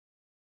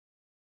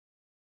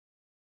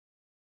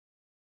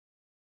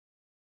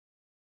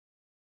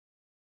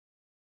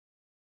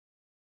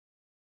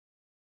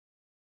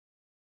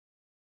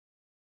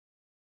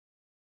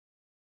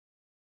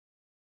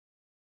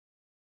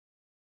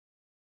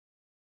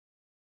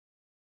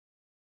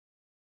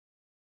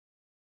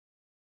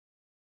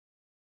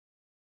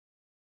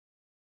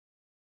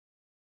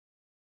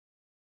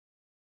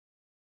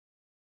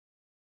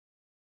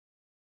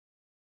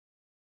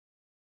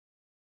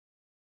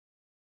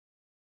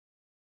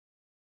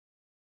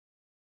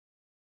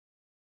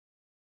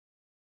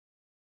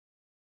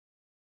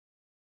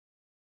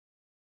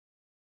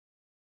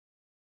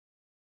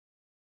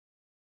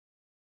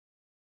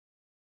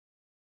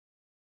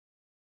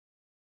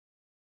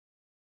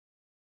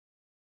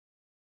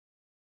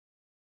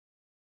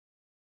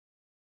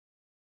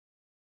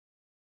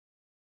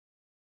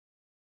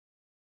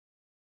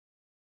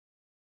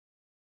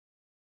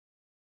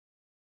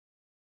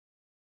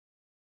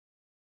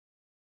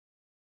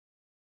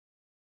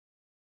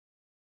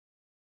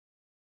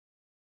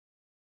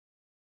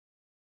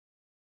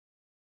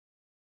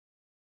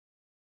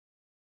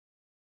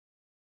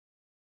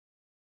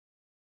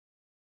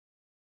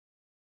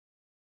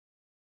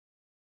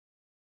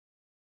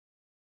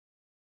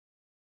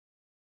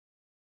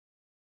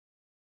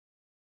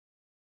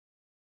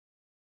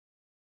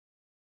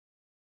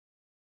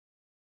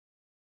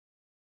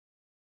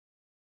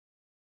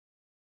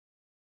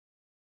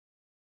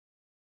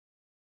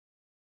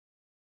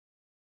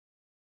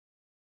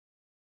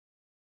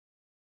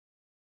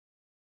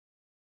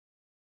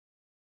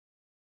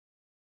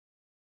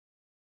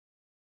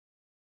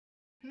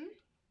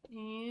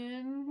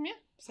And yeah,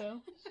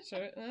 so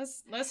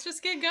let's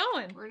just get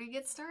going. We're gonna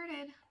get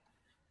started.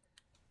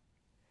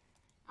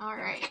 All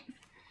right.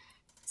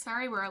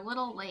 Sorry, we're a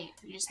little late.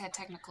 We just had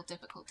technical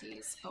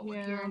difficulties, but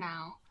we're here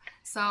now.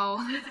 So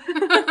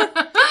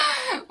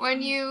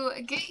when you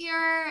get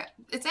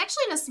it's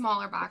actually in a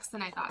smaller box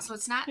than I thought. So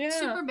it's not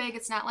super big.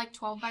 It's not like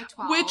 12 by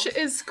 12. Which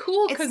is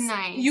cool because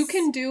nice. You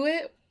can do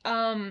it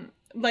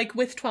like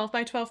with 12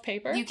 by 12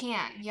 paper. You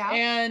can, yeah.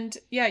 And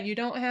yeah, you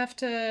don't have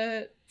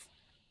to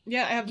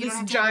have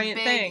this giant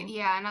thing.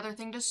 Yeah, another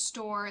thing to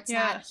store. It's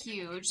not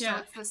huge. So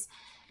it's this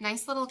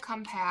nice little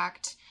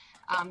compact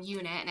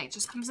unit, and it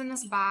just comes in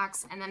this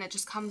box, and then it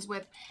just comes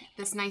with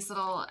this nice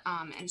little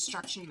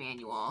instruction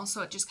manual.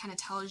 So it just kind of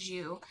tells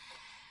you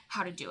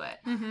how to do it.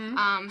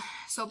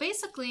 So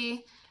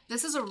basically,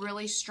 this is a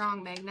really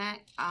strong magnet.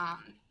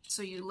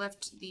 So you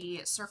lift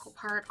the circle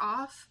part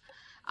off,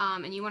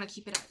 and you want to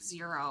keep it at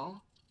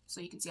 0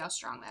 so you can see how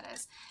strong that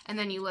is. And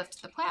then you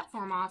lift the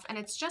platform off, and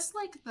it's just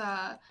like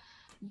the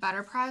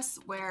Better Press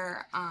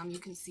where you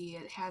can see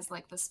it has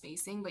like the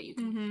spacing, but you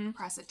can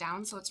press it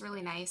down, so it's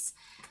really nice.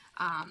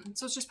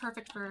 So it's just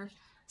perfect for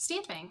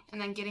stamping and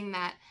then getting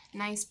that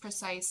nice,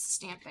 precise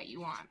stamp that you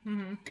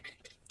want.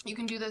 You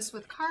can do this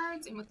with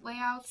cards and with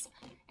layouts.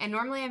 And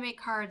normally I make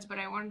cards, but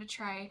I wanted to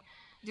try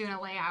doing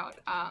a layout.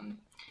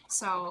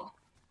 So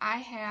I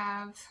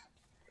have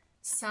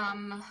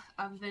some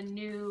of the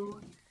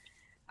new,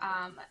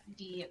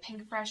 the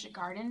Pink Fresh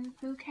Garden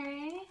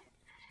Bouquet.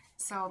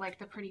 So like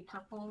the pretty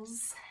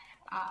purples.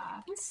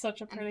 It's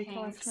such a pretty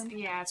collection.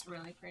 Yeah, it's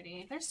really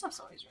pretty. Their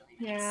stuff's always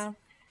really nice. Yeah.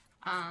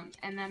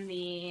 And then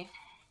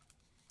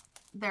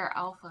their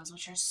alphas,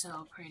 which are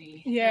so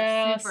pretty.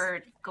 Yeah. They're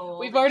super gold.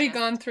 We've already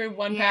gone through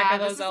one pack of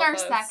those alphas. Yeah,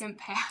 this is our second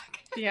pack.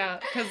 Yeah,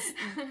 because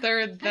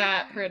they're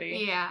that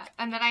pretty. Yeah.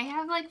 And then I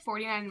have like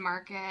 49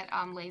 Market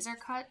laser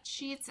cut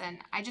sheets, and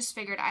I just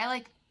figured I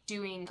like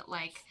doing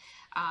like,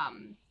 I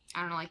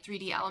don't know, like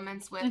 3D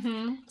elements with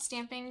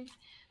stamping.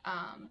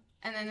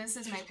 And then this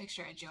is my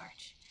picture of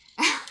George.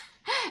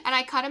 And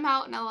I cut him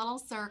out in a little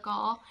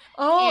circle.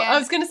 Oh, I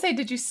was going to say,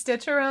 did you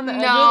stitch around the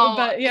edge? No,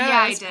 but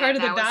yeah, it's part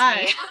of the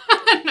die.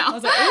 No. I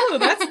was like, oh,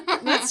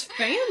 that's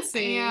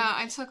fancy. Yeah,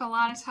 I took a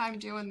lot of time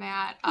doing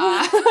that.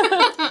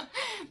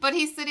 But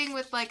he's sitting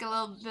with like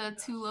the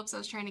tulips. I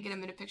was trying to get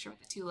him in a picture with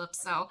the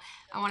tulips, so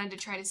I wanted to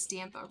try to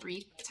stamp a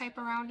wreath type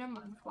around him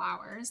with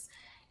flowers.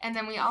 And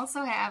then we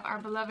also have our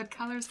beloved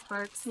color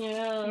spurts.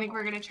 Yeah. I think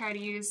we're going to try to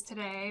use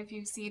today. If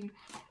you've seen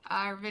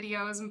our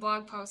videos and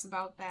blog posts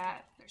about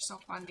that, they're so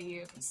fun to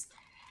use.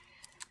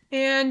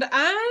 And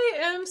I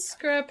am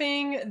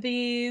scrapping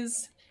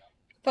these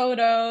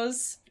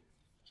photos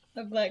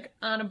of like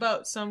on a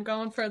boat. So I'm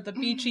going for the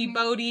beachy,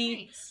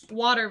 boaty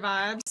water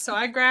vibes. So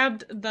I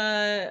grabbed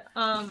the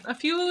a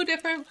few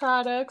different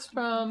products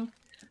from...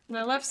 And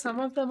I left some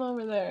of them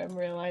over there, I'm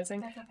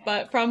realizing. Okay.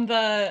 But from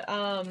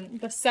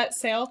the Set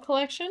Sail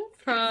collection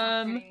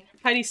from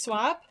Heidi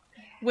Swap,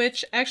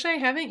 which actually I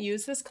haven't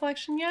used this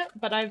collection yet,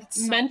 but I've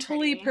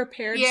mentally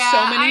prepared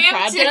so many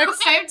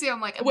projects I am too.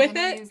 I'm like, with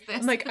it.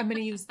 I'm like, I'm going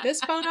to use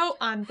this photo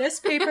on this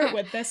paper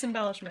with this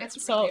embellishment.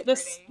 It's so really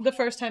this pretty. The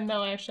first time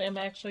though, I'm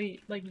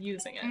actually like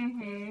using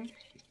it.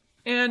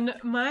 And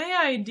my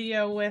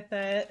idea with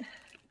it.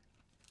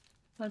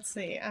 Let's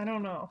see, I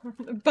don't know.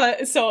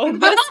 But so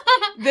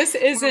this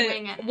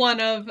isn't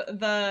one of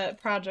the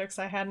projects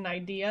I had an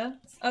idea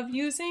of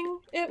using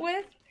it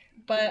with,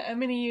 but I'm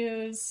going to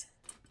use...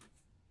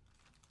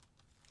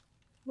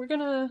 We're going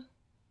to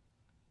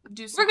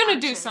do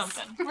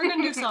something. We're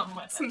going to do something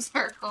with some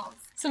circles.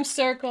 Some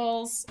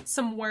circles,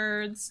 some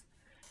words.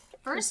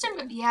 First,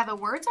 the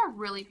words are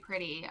really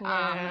pretty.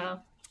 Yeah.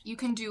 You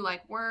can do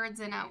like words,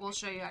 and we'll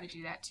show you how to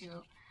do that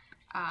too.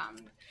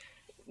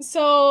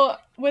 So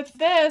with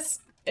this,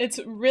 it's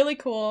really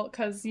cool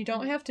because you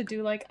don't have to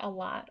do like a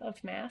lot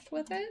of math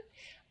with it.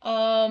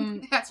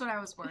 That's what I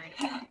was worried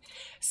about.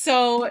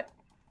 So,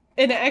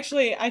 and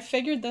actually I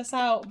figured this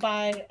out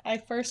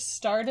I first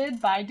started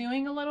by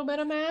doing a little bit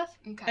of math.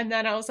 Okay. And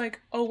then I was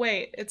like, oh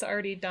wait, it's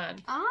already done.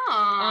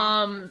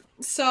 Oh.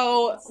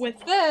 So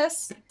with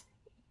this,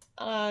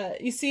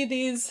 you see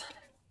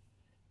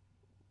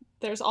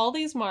there's all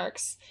these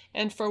marks,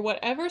 and for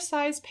whatever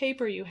size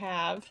paper you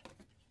have,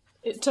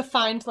 to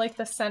find like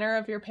the center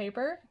of your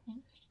paper,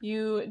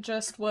 you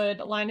just would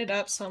line it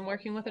up. So I'm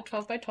working with a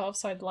 12 by 12,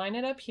 so I'd line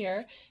it up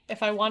here.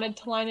 If I wanted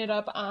to line it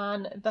up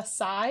on the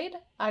side,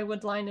 I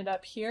would line it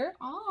up here.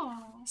 Oh.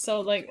 So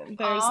like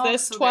there's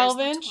this 12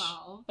 inch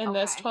and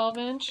this 12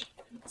 inch.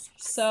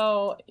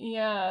 So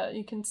yeah,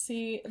 you can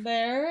see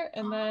there,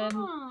 and then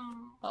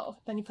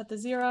then you put the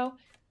 0,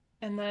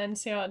 and then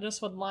see how it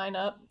just would line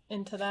up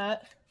into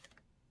that.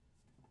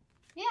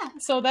 Yeah.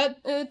 So that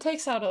it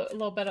takes out a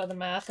little bit of the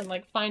math and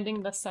like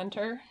finding the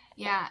center.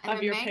 Yeah, and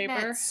of your paper. The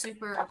magnet's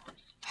super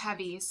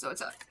heavy, so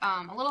it's a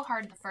little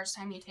hard the first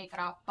time you take it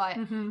off, but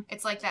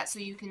it's like that, so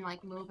you can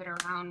like move it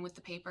around with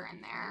the paper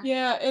in there.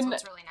 Yeah, and so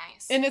it's really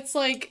nice. And it's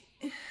like,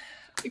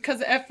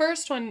 Because at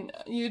first when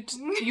you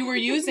were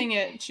using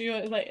it, you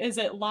like, is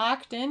it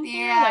locked in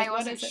here? Yeah, like, I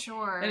wasn't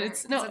sure. And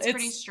it's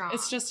pretty strong.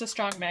 It's just a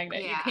strong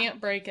magnet. You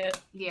can't break it.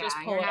 Yeah, just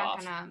pull you're it not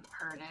off. gonna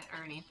hurt it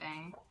or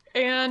anything.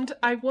 And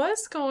I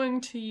was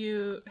going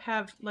to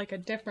have like a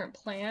different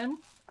plan,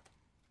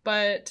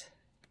 but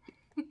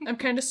I'm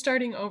kind of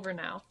starting over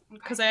now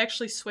because I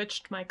actually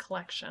switched my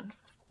collection.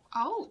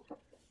 Oh.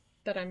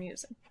 That I'm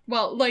using.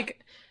 Well,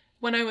 like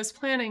when I was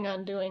planning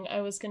on doing,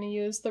 I was going to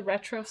use the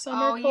retro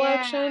summer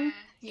collection.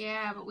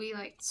 Yeah, but we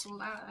like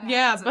sold out of that.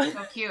 Yeah, but it's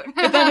so cute.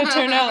 But then it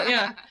turned out,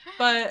 yeah.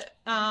 But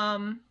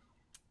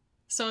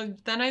so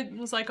then I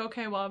was like,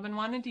 okay, well, I've been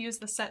wanting to use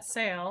the set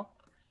sail,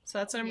 so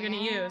that's what I'm going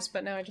to use.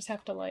 But now I just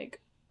have to like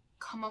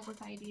come up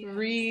with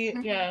ideas.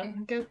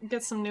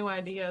 Get some new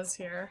ideas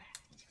here.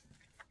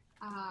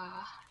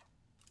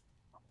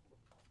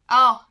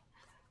 Oh,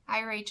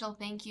 hi Rachel.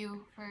 Thank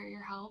you for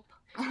your help.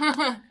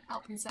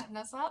 Helping setting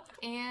us up.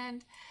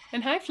 And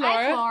hi Flora.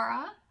 Hi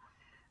Flora.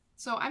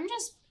 So I'm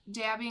just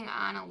dabbing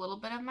on a little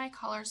bit of my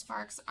color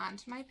sparks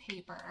onto my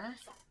paper.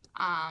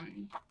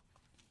 And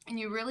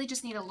you really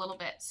just need a little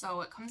bit. So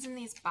it comes in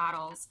these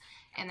bottles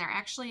and they're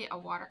actually a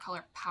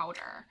watercolor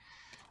powder.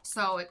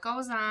 So it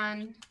goes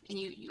on and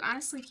you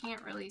honestly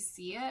can't really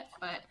see it,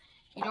 but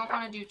you don't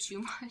want to do too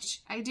much.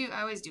 I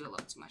always do a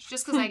little too much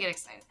just because I get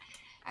excited.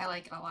 I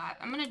like it a lot.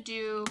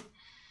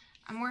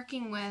 I'm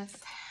working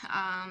with,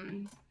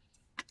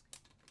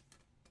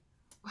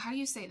 how do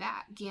you say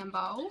that?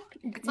 Gamboge?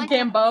 It's like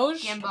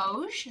Gamboge?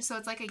 Gamboge. So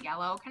it's like a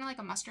yellow, kind of like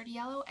a mustard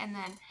yellow. And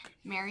then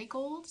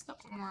Marigold, the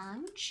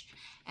orange.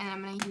 And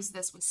I'm going to use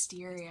this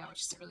Wisteria,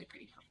 which is a really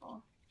pretty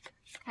purple.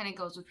 Kind of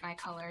goes with my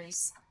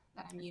colors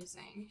that I'm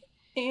using.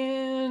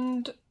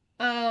 And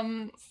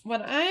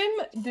what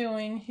I'm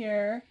doing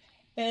here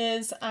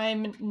is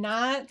I'm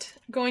not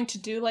going to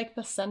do like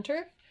the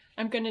center.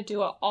 I'm going to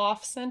do an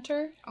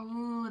off-center.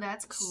 Oh,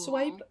 that's cool.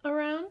 Swipe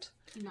around.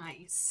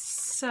 Nice.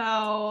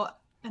 So,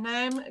 and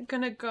I'm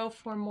going to go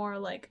for more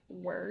like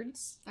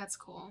words. That's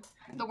cool.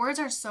 The words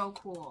are so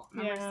cool. I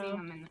remember seeing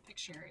them in the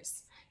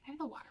pictures. I have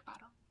the water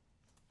bottle.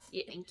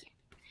 Yeah, thank you.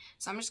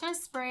 So I'm just going to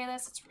spray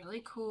this. It's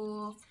really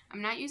cool.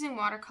 I'm not using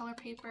watercolor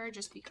paper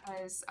just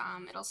because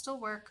it'll still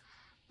work,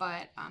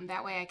 but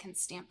that way I can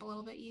stamp a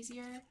little bit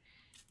easier.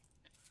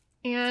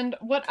 And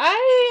what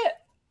I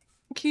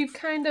keep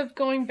kind of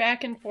going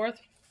back and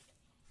forth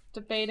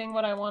debating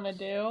what I want to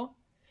do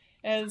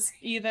is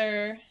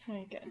either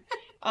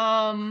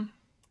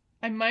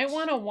I might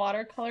want to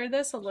watercolor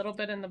this a little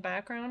bit in the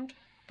background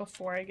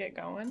before I get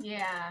going.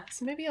 Yeah.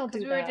 So maybe I'll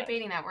do that. We were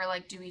debating that. We're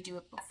like, do we do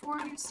it before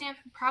you stamp?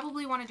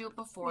 Probably want to do it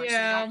before so you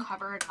don't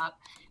cover it up.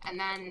 And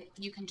then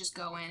you can just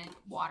go in and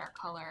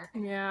watercolor.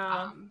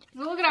 Yeah.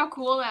 Look at how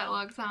cool that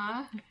looks,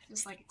 huh?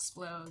 Just like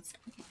explodes.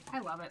 I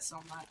love it so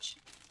much.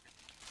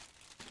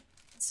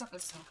 This stuff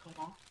is so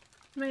cool.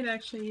 I might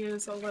actually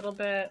use a little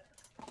bit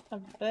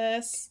of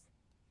this.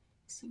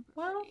 Super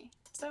well, pretty.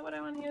 Is that what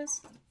I want to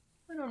use?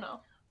 I don't know.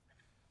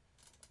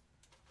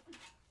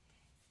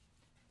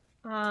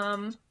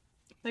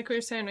 Like we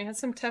were saying, we had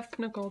some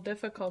technical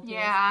difficulties.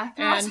 Yeah,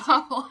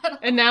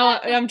 and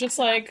now I'm just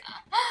like,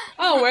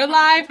 oh, we're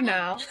live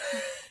now.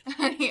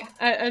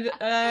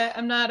 Yeah.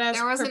 I'm not as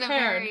prepared. There wasn't a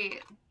very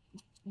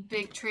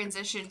big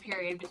transition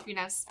period between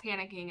us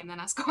panicking and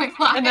then us going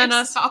live. And then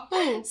us,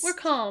 oh, we're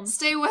calm.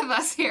 Stay with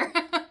us here.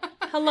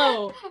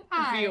 Hello,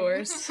 Hi.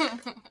 viewers.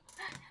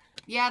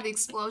 Yeah, the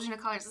explosion of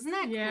colors. Isn't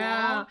that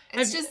cool?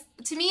 It's just,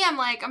 to me, I'm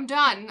like, I'm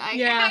done. I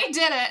did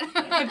it.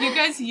 Have you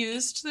guys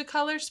used the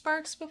color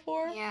sparks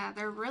before? Yeah,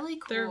 they're really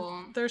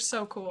cool. They're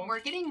so cool. We're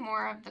getting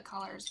more of the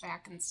colors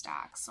back in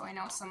stock. So I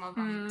know some of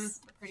them,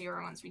 the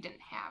prettier ones we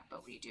didn't have,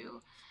 but we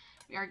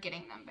are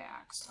getting them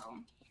back. So I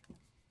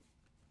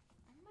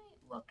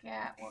might look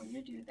at, while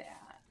you do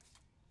that.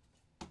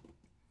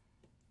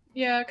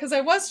 Yeah, because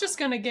I was just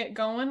going to get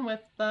going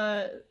with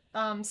the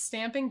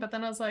stamping, but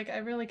then I was like, I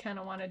really kind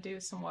of want to do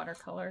some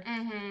watercolor.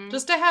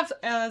 Just to have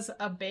as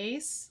a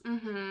base,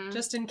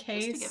 just in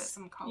case. Just to give it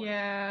some color.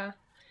 Yeah.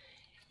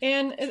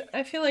 And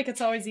I feel like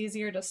it's always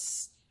easier to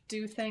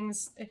do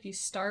things if you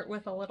start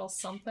with a little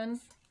something.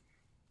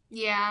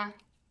 Yeah.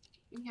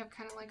 You have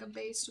kind of like a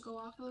base to go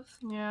off of.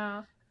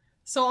 Yeah.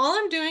 So all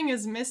I'm doing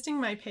is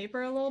misting my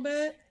paper a little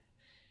bit.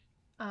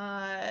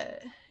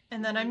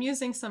 And then I'm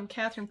using some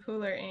Catherine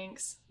Pooler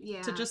inks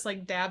to just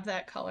like dab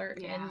that color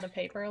in the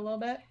paper a little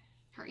bit.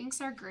 Her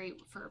inks are great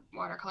for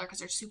watercolor because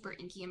they're super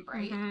inky and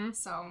bright.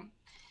 So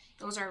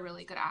those are a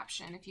really good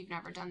option if you've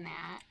never done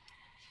that.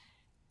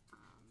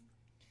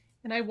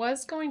 And I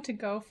was going to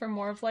go for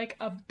more of like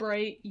a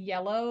bright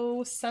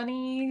yellow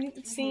sunny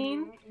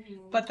scene.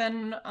 But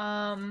then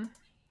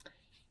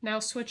now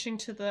switching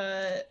to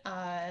the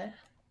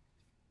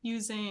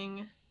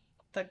using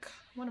the,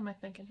 what am I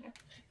thinking here?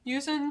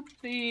 Using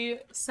the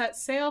Set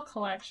Sail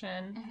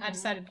collection, I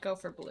decided to go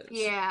for blues.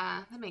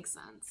 Yeah, that makes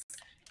sense.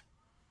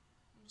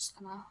 I'm just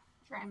gonna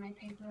dry my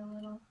paper a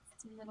little.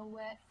 It's a little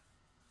wet.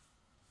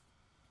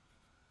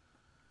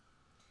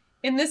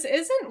 And this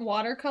isn't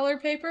watercolor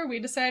paper. We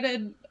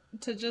decided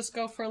to just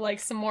go for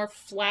like some more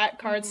flat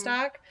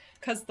cardstock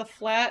because the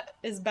flat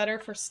is better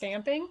for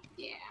stamping.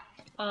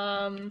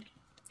 Yeah.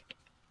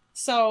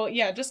 So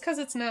yeah, just because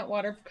it's not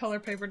watercolor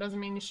paper doesn't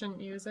mean you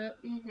shouldn't use it.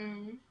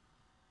 It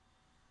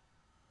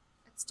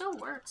still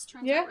works.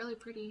 Turns out really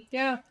pretty.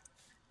 Yeah.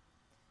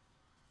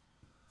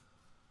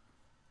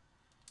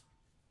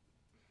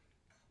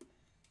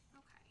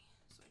 Okay,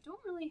 so I don't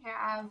really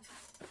have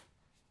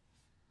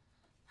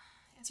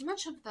as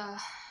much of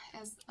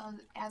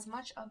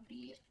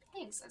the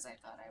pinks as I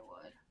thought I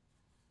would.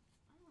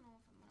 I don't know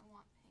if I'm gonna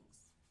want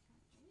pinks.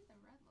 Maybe the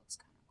red looks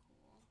kind of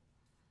cool.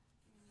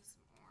 Maybe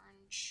some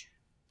orange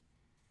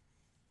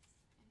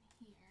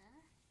in here.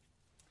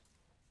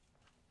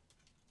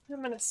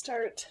 I'm gonna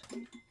start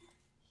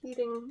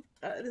heating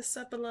this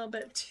up a little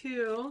bit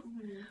too.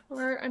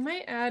 Or I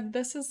might add,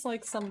 this is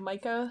like some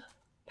mica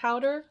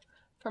powder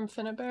from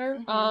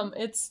Finnabair.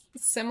 It's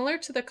similar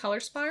to the Color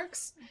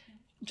Sparks.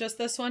 Just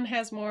this one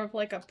has more of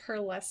like a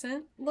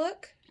pearlescent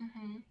look.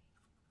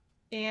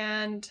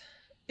 And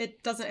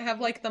it doesn't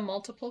have like the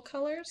multiple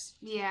colors.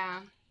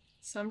 Yeah.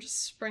 So I'm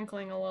just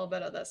sprinkling a little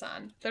bit of this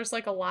on. There's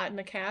like a lot in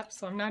the cap,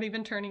 so I'm not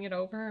even turning it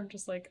over. I'm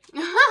just like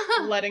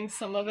letting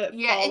some of it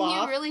fall off.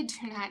 And you really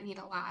do not need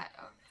a lot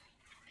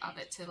of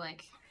it to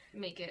like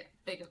make it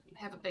big,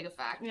 have a big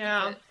effect.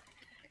 Yeah. It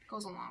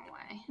goes a long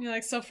way. Yeah,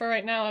 like so for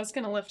right now, I was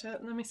gonna lift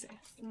it. Let me see.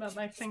 But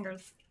my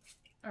fingers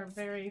are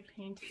very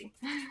painty.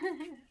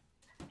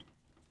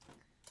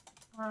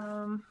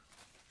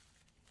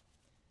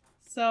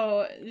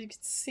 So you can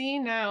see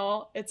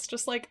now it's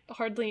just like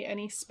hardly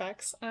any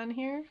specks on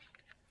here.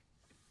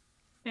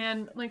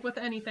 And like with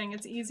anything,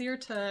 it's easier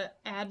to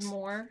add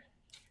more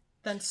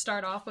than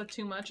start off with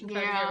too much and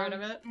try to get rid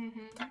of it.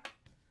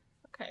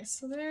 Okay,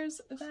 so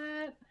there's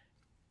that.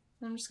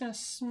 I'm just gonna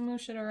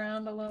smoosh it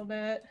around a little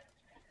bit.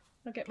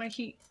 I'll get my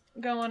heat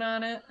going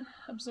on it,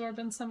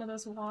 absorbing some of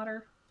this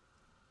water.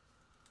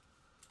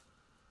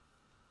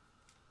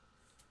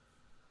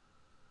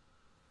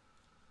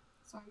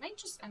 So I might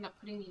just end up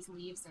putting these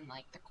leaves in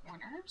like the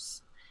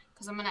corners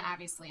because I'm going to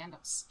obviously end up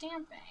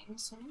stamping.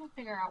 So I'm going to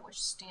figure out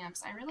which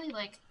stamps. I really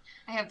like,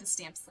 I have the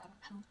stamps set up.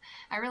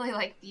 I really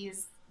like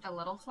these, the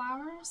little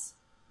flowers.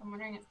 I'm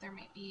wondering if there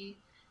might be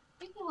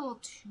maybe a little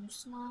too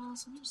small.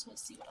 So I'm just going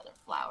to see what other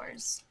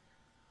flowers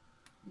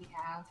we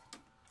have.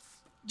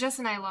 Jess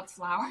and I love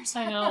flowers.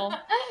 I know.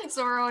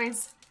 So we're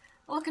always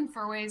looking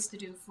for ways to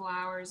do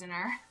flowers in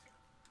our...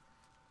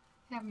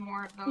 have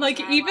more of those. Like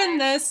even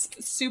this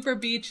super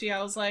beachy,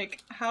 I was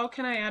like, how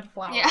can I add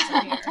flowers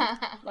in here?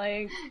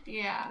 Like,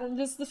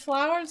 just the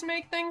flowers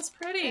make things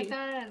pretty. It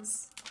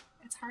does.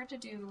 It's hard to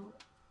do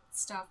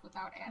stuff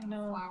without adding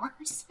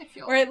flowers. I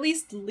feel or at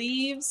least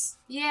leaves.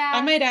 Yeah.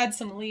 I might add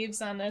some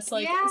leaves on this,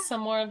 like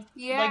some more of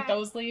like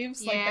those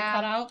leaves, like the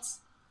cutouts.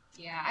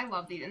 Yeah, I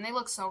love these, and they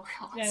look so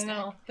realistic. Yeah, I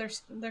know.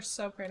 They're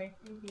so pretty.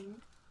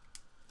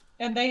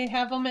 And they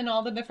have them in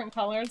all the different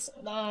colors.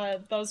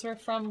 Those were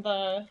from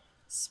the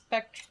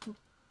Spectrum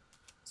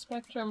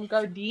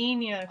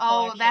Gardenia collection.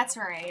 Oh, that's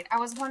right. I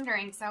was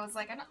wondering because I was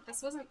like,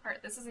 this isn't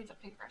the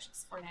Pink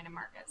Brushes for Night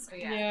Market. So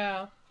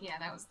yeah,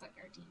 that was the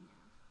Gardenia.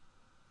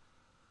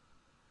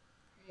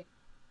 Great.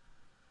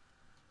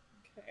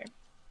 Okay.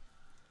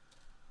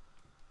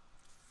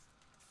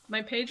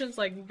 My page is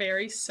like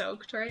very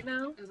soaked right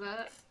now. Is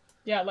it?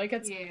 Yeah, like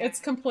it's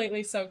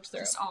completely soaked through.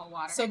 Just all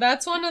water. So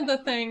that's one of the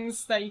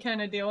things that you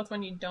kind of deal with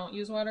when you don't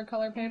use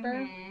watercolor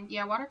paper.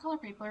 Yeah, watercolor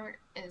paper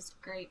is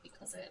great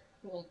because it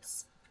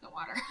holds the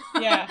water.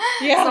 Yeah.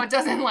 So it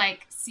doesn't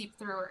like seep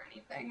through or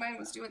anything. Mine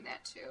was doing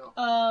that too.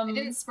 I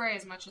didn't spray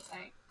as much as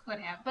I could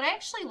have, but I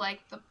actually like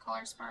the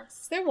Color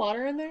Sparks. Is there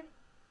water in there?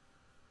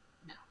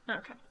 No.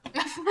 Okay.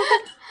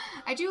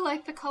 I do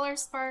like the Color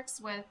Sparks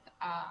with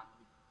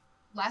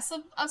less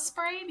of a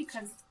spray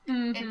because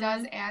it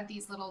does add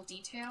these little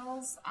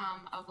details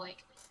of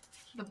like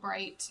the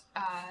bright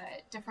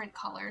different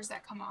colors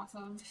that come off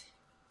of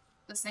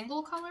the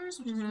single colors,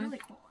 which is really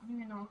cool. I don't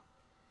even know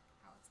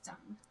how it's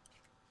done.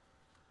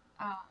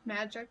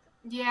 Magic.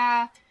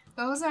 Yeah,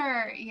 those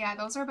are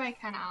by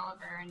Ken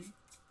Oliver, and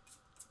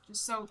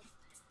it's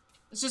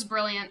just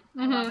brilliant.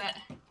 I love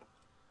it.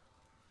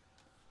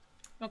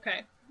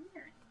 Okay.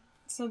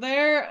 So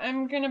there,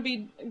 I'm gonna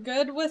be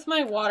good with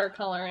my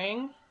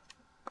watercoloring.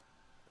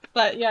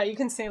 But yeah, you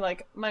can see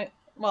like I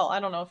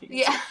don't know if you can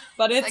see,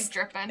 but it's like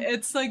dripping.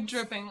 It's like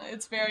dripping.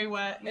 It's very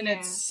wet and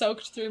it's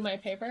soaked through my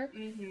paper.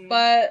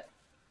 But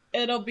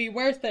it'll be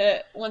worth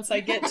it once I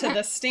get to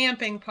the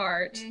stamping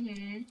part.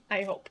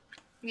 I hope.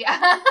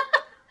 Yeah.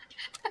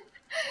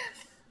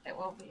 It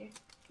will be.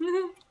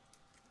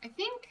 I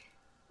think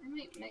I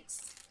might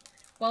mix.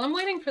 While I'm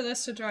waiting for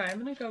this to dry, I'm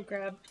gonna go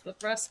grab the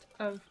rest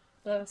of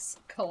this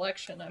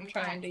collection I'm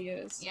trying to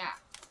use. Yeah.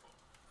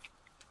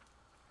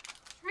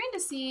 Trying to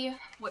see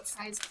what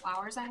size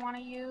flowers I want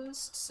to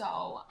use.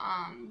 So,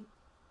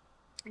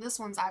 this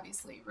one's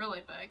obviously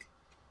really big,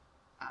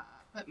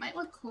 but might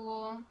look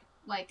cool,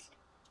 like,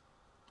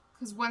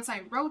 because once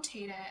I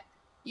rotate it,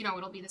 you know,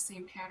 it'll be the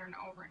same pattern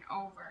over and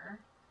over.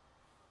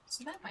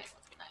 So that might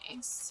look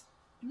nice.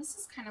 And this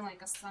is kind of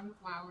like a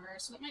sunflower,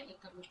 so it might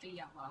look good with the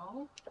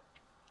yellow.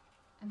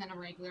 And then a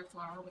regular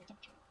flower with the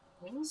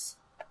purples.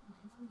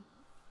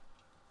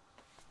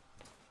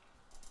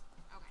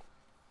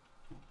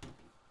 Okay.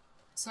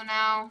 So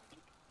now,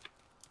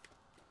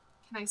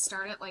 can I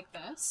start it like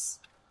this?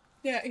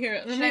 Yeah,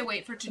 here. Should I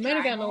wait for it to dry might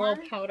have gotten more? a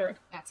little powder.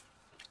 That's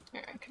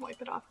Here, I can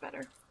wipe it off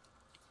better.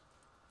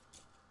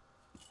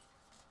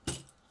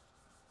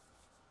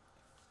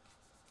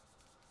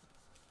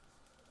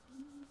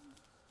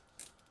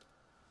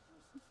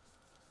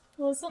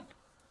 Well, it's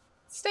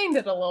stained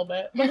it a little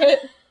bit, but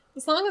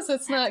as long as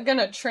it's not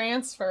gonna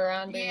transfer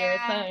onto your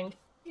thing.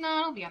 No,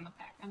 it'll be on the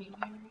pack anyway.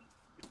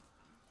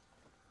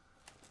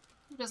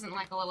 Who doesn't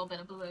like a little bit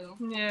of blue?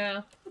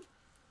 Yeah.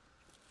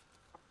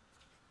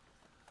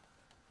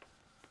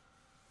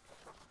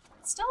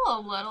 Still a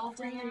little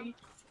damp.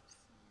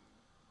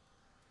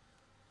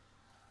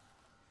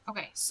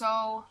 Okay,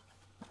 so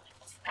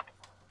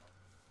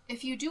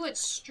if you do it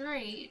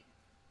straight,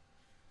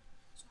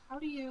 so how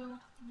do you,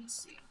 let me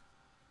see.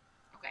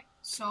 Okay,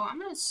 so I'm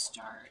going to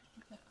start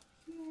with it up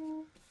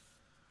here.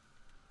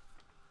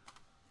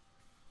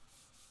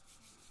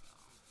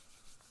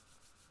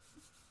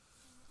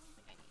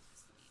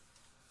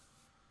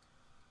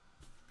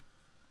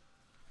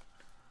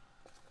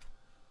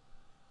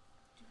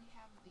 Do we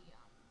have the,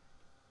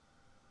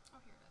 oh,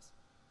 here it is.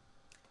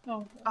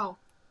 Oh. Oh.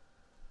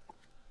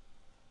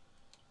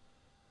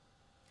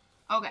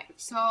 Okay,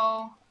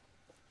 so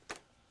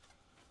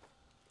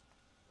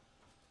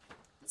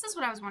this is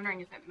what I was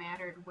wondering, if it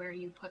mattered where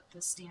you put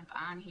the stamp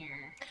on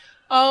here.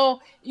 Oh,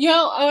 you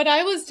know, what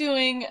I was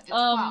doing, The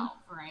 12,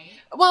 right?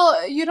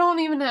 well, you don't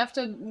even have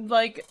to,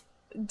 like,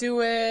 do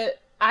it.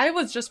 I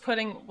was just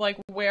putting, like,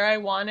 where I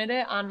wanted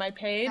it on my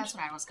page. That's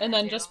what I was gonna and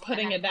then do, just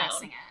putting and then it down.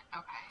 pressing it.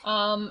 Okay.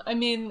 I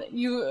mean,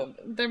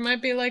 there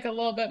might be, like, a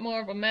little bit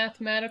more of a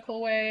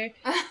mathematical way,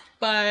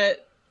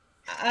 but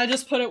I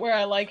just put it where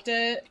I liked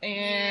it,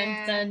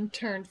 and then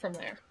turned from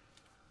there.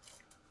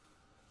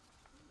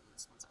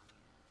 This one's on the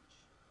edge.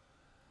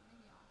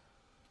 Maybe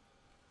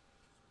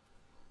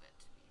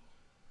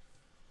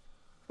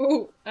I'll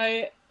move it to Ooh,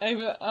 I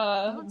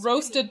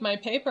roasted my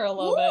paper a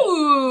little bit.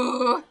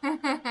 Ooh!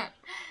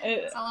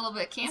 It's a little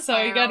bit campfire. So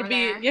you gotta over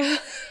be, there. yeah.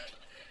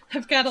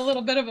 I've got a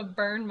little bit of a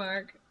burn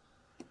mark.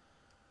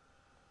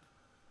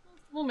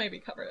 We'll maybe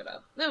cover it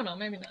up. No,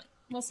 maybe not.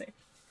 We'll see.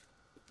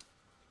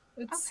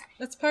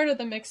 It's part of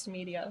the mixed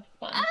media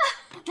fun.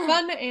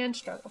 Fun and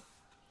struggle.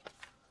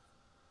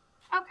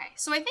 Okay,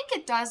 so I think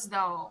it does,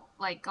 though,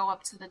 like, go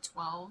up to the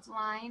 12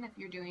 line if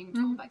you're doing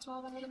 12 by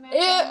 12, I would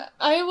imagine.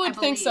 I would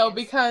think so,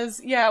 because,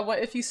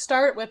 if you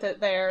start with it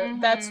there,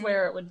 that's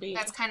where it would be.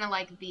 That's kind of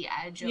like the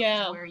edge of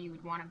where you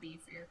would want to be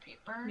for your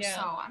paper. Yeah.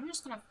 So I'm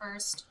just going to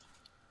first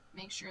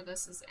make sure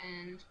this is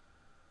in.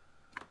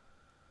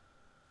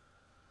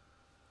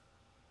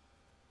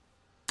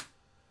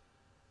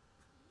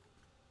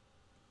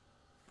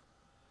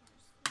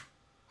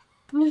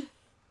 Is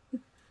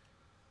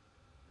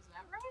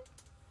that right?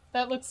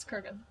 That looks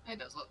crooked. It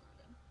does look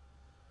crooked.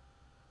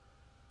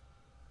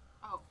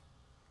 Oh.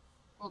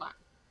 Hold on.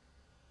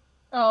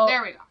 Oh.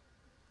 There we go.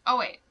 Oh,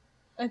 wait.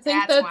 I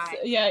think that's why.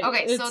 Yeah.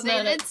 Okay, so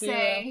they did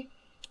say,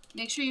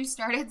 make sure you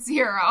start at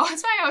 0.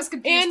 That's why I was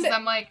confused, because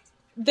I'm like...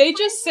 They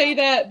just say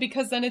that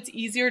because then it's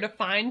easier to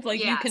find.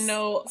 Like, you can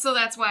know so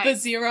that's why the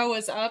 0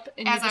 is up,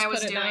 and you just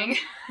put it down.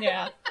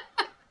 Yeah.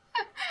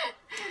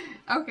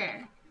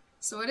 Okay.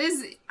 So it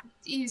is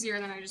easier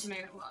than I just made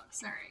it look.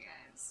 Sorry,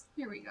 guys.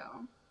 Here we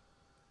go.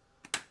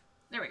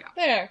 There we go.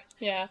 There.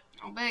 Yeah.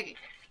 Oh, biggie.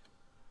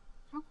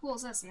 How cool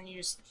is this? And then you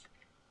just...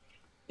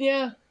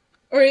 Yeah.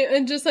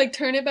 And just, like,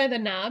 turn it by the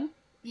knob.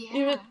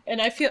 Yeah.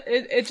 And I feel...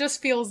 It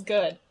just feels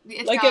good.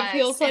 It like, does. It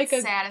feels like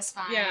it's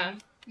satisfying. Yeah.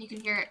 You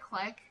can hear it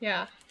click.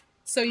 Yeah.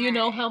 So you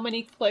know how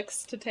many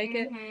clicks to take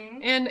it.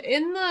 And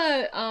in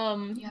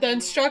the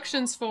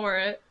instructions for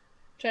it,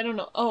 which I don't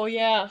know. Oh,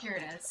 yeah. Here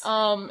it is.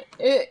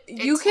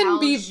 You can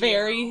be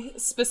very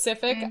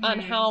specific on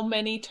how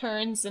many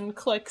turns and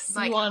clicks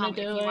you want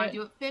to do it. If you want to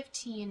do it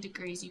 15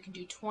 degrees, you can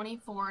do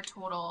 24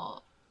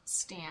 total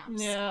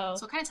stamps. Yeah.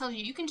 So it kind of tells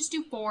you can just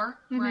do 4,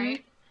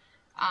 right?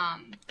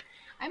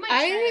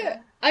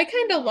 I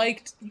kind of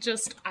liked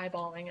just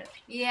eyeballing it.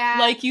 Yeah.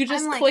 Like, you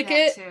just click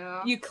it. Too.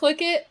 You click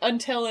it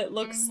until it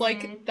looks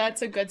like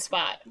that's a good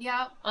spot.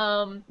 Yep.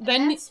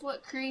 Then that's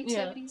what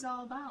creativity's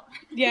all about.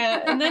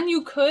 Yeah, and then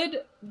you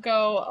could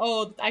go,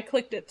 oh, I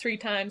clicked it 3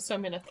 times, so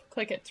I'm going to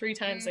click it 3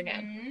 times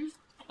again.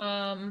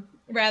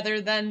 Rather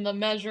than the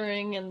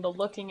measuring and the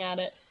looking at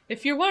it.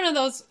 If you're one of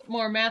those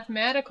more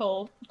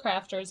mathematical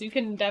crafters, you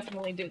can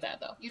definitely do that,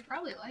 though. You'd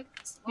probably like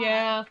this a lot.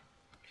 Yeah.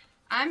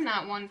 I'm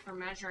not one for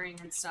measuring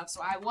and stuff,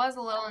 so I was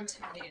a little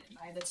intimidated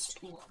by this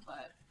tool,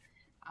 but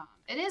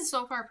it is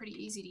so far pretty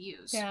easy to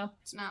use. Yeah.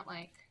 It's not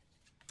like...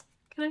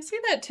 Can I see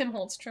that Tim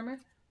Holtz trimmer?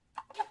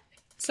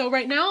 So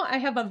right now I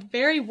have a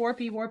very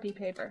warpy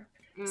paper.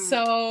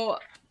 So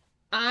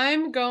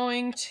I'm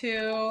going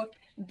to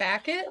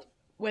back it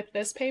with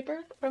this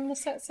paper from the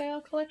Set Sail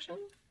collection.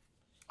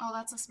 Oh,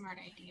 that's a smart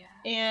idea.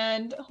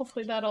 And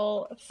hopefully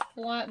that'll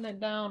flatten it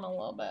down a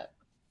little bit.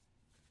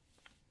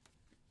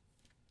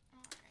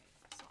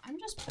 Alright, so I'm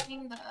just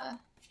putting the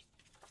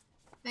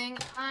thing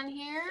on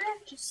here.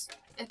 Just,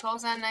 it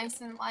goes on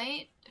nice and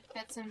light. It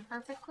fits in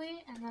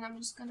perfectly. And then I'm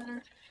just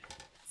gonna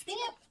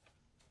stamp.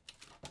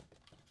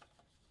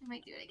 I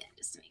might do it again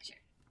just to make sure.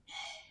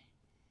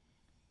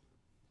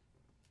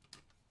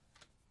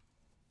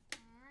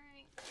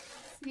 Alright,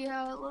 let's see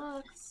how it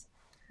looks.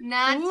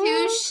 Not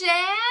too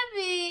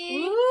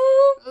shabby.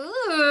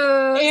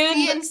 Ooh.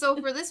 And so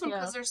for this one,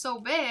 because they're so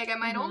big, I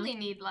might only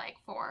need like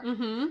 4.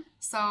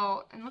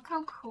 So, and look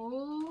how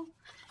cool.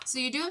 So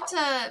you do have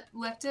to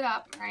lift it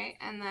up, right?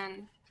 And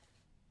then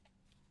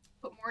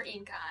put more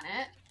ink on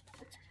it.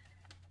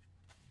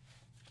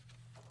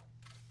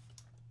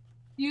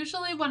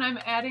 Usually when I'm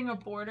adding a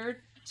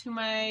border to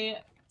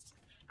my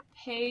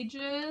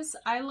pages,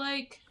 I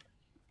like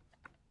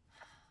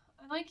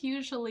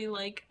usually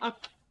like a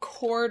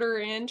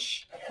 1/4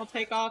 inch. I'll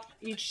take off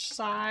each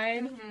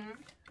side.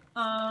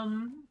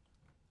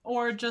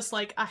 Or just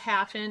like a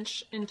 1/2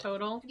 inch in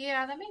total.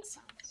 Yeah, that makes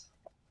sense.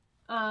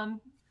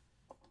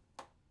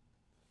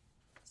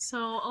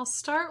 So I'll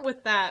start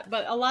with that,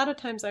 but a lot of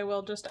times I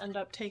will just end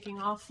up taking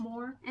off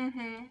more.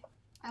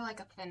 I like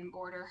a thin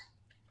border.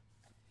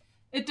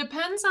 It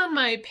depends on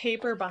my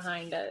paper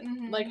behind it,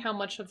 like how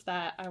much of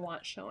that I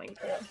want showing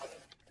through.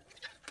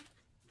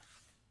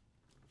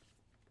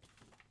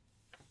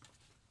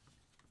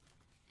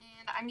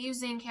 And I'm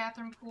using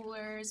Catherine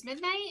Pooler's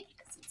Midnight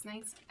because it's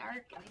nice and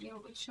dark and I knew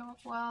it would show up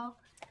well,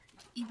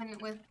 even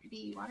with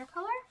the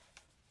watercolor.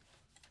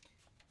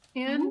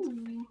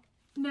 And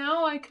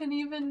now I can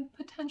even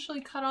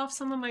potentially cut off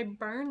some of my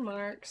burn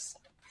marks.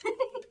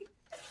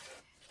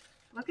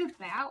 Look at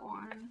that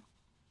one.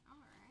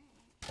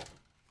 Alright.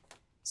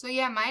 So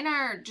yeah, mine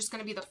are just going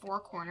to be the 4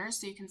 corners,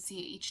 so you can see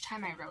each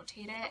time I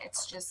rotate it,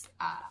 it's just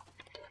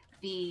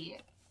the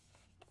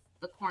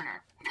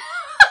corner.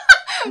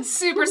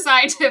 Super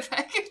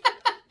scientific.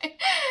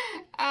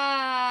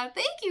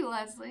 Thank you,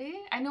 Leslie.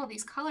 I know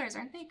these colors,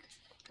 aren't they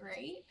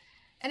great?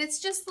 And it's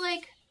just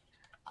like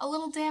a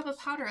little dab of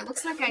powder. It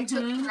looks like I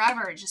took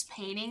forever just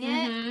painting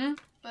it,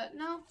 but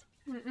no.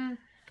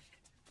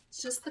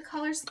 It's just the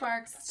color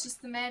sparks. It's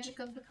just the magic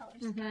of the color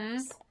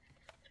sparks.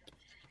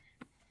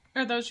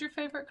 Are those your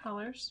favorite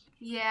colors?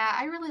 Yeah,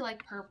 I really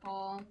like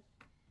purple.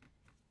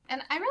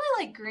 And I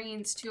really like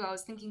greens too. I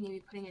was thinking maybe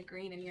putting a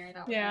green in here.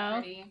 That would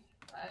be pretty.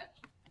 But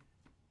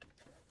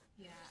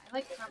yeah, I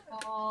like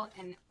purple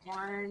and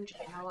orange,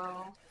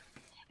 yellow.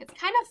 It's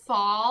kind of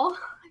fall,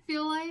 I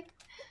feel like.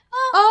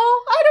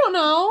 Oh, I don't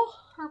know.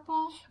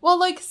 Purple. Well,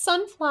 like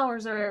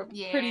sunflowers are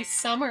pretty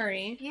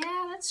summery.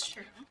 Yeah, that's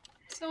true.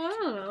 So I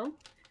don't know.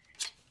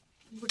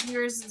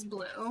 Yours is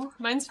blue.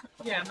 Mine's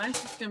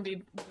just gonna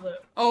be blue.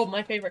 Oh,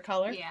 my favorite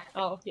color? Yeah.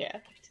 Oh,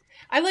 yeah.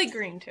 I like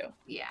green too.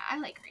 Yeah, I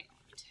like green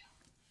too.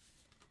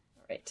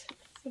 Alright.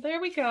 So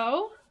there we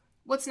go.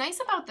 What's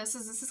nice about this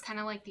is kind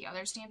of like the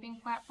other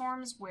stamping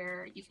platforms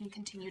where you can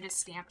continue to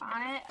stamp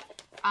on it.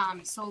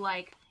 So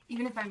like,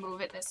 even if I move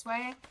it this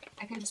way,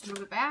 I can just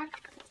move it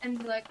back and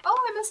be like, oh,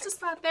 I missed a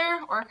spot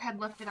there. Or I could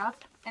lift it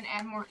up and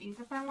add more ink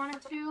if I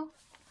wanted to.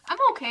 I'm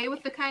okay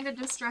with the kind of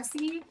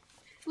distressy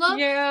look.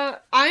 Yeah,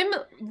 I'm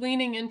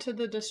leaning into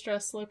the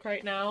distress look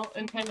right now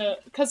and kind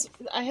of, because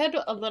I had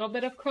a little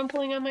bit of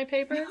crumpling on my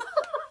paper.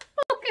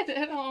 Look at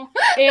it all.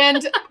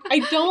 And I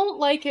don't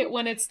like it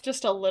when it's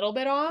just a little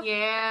bit off.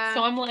 Yeah.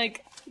 So I'm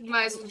like, you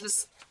might as well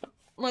just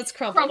let's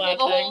crumple that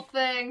the whole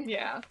thing.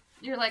 Yeah.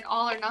 You're like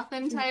all or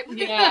nothing type.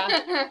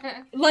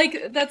 Yeah.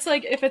 Like, that's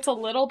like, if it's a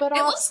little bit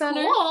off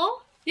center.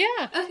 Cool.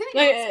 Yeah.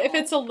 Like, if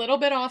it's a little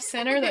bit off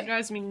center, that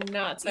drives me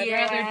nuts. I'd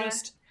rather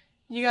just,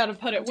 you gotta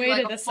put it way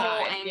like to the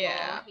side. Angle.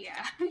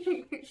 Yeah.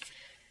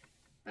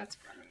 That's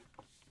funny.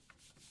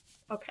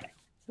 Okay.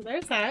 So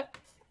there's that.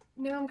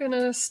 Now I'm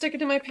gonna stick it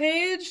to my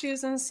page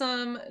using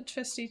some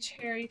trusty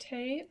cherry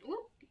tape.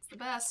 Ooh, it's the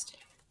best.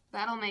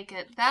 That'll make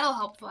it, that'll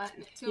help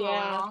flatten it too a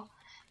little.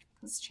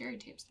 Because cherry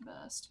tape's the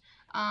best.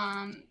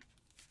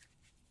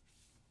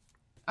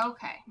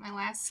 Okay, my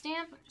last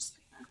stamp. I'm just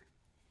gonna...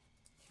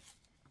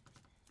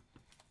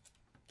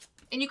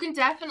 And you can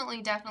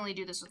definitely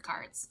do this with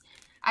cards.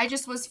 I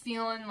just was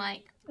feeling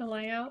like a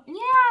layout.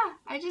 Yeah,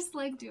 I just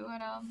like doing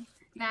them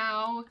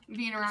now.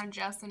 Being around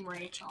Jess and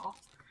Rachel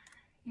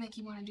make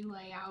you want to do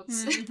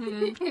layouts.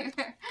 And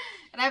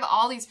I have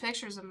all these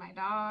pictures of my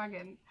dog,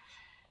 and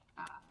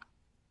I'm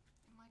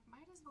like,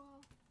 might as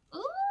well.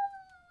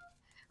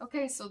 Ooh.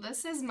 Okay, so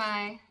this is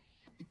my.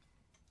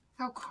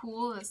 How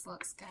cool this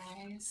looks,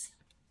 guys!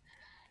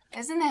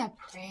 Isn't that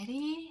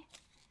pretty?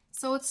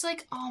 So it's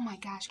like, oh my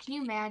gosh, can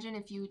you imagine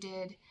if you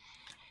did?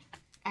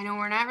 I know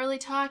we're not really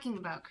talking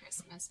about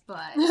Christmas,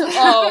 but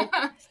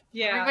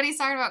everybody's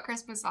talking about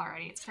Christmas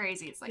already. It's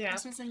crazy. It's like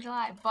Christmas in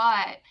July.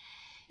 But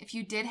if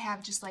you did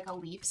have just like a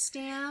leaf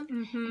stamp,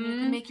 and you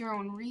can make your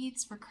own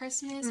wreaths for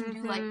Christmas and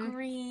do like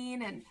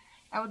green, and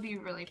that would be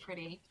really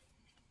pretty.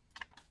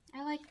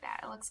 I like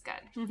that. It looks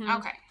good.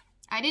 Okay.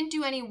 I didn't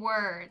do any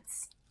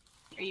words.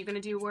 Are you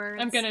gonna do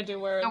words? I'm gonna do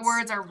words. The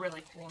words are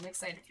really cool. I'm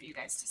excited for you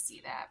guys to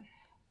see that.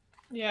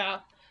 Yeah.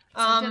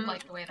 I did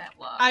like the way that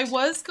looked. I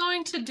was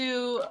going to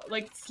do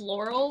like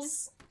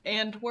florals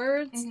and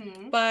words,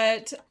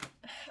 but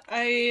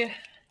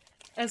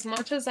as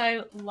much as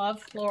I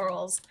love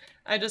florals,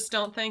 I just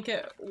don't think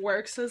it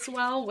works as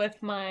well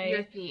with my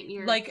your theme,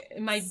 your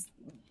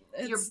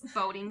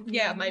boating theme.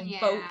 Yeah, my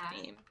boat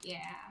theme. Yeah.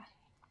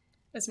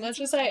 As much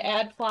as I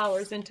add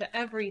flowers into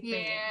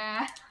everything.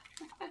 Yeah.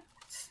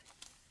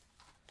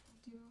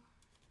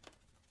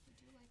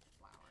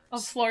 Oh,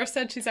 Flora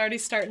said she's already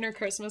starting her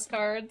Christmas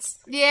cards.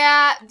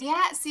 Yeah.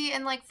 See,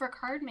 and like for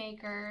card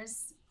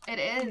makers, it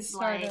is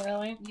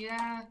really.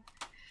 Yeah.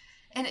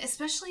 And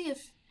especially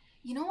if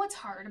you know what's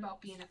hard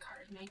about being a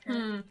card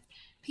maker,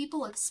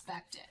 people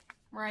expect it,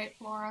 right,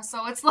 Flora?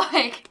 So it's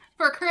like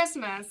for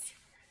Christmas,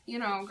 you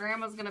know,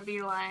 Grandma's gonna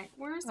be like,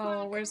 "Where's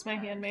my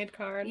handmade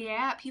card?"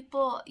 Yeah,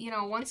 people, you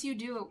know, once you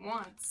do it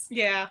once,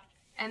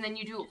 and then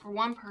you do it for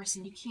one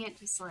person, you can't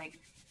just like.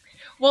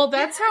 Well,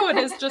 that's how it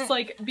is, just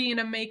like being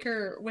a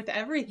maker with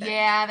everything.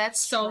 Yeah, that's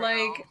so true.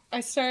 Like I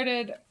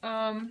started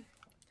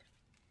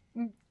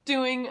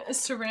doing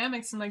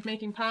ceramics and like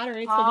making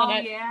pottery, so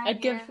then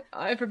I'd give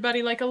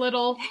everybody like a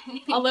little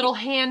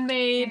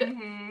handmade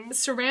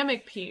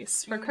ceramic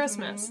piece for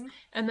Christmas,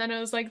 and then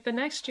it was like the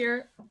next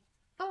year,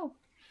 oh,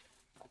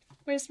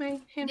 where's my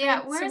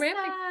handmade ceramic?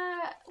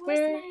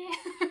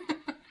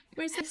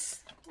 Where's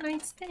this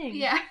nice thing?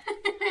 Yeah.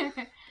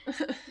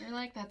 You're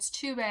like, that's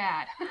too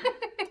bad.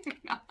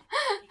 No.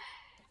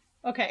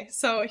 Okay,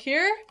 so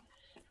here,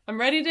 I'm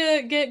ready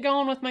to get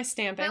going with my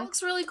stamping. That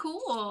looks really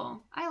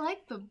cool. I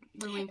like the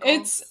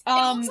wrinkles.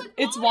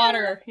 It's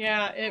water.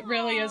 Yeah, it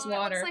really is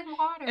water. It looks like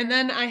water. And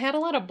then I had a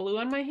lot of blue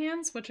on my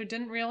hands, which I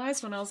didn't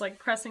realize when I was like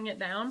pressing it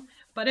down.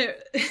 But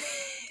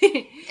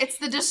it's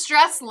the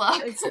distress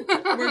look.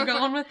 We're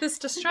going with this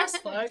distress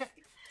look.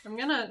 I'm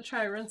gonna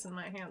try rinsing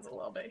my hands a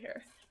little bit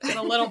here. Get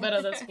a little bit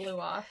of this blue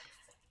off.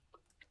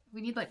 We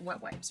need like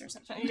wet wipes or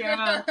something.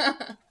 Yeah.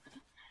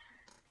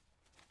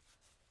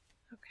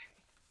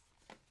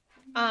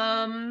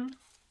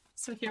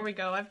 So here we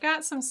go. I've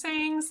got some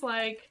sayings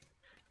like,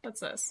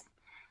 what's this?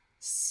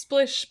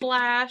 Splish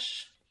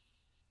splash,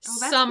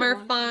 summer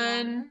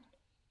fun,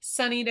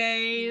 sunny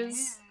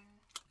days.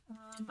 Yeah.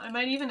 I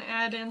might even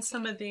add in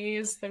some of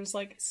these. There's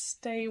like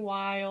stay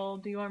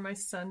wild, you are my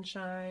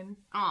sunshine.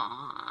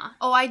 Aww.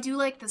 Oh, I do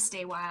like the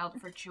stay wild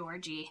for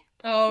Georgie.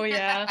 Oh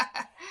yeah.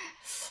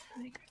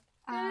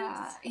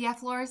 Yeah,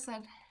 Flora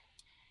said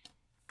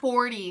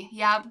 40.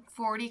 Yeah,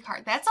 40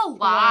 cards. That's a lot.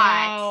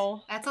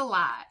 Wow. That's a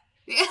lot.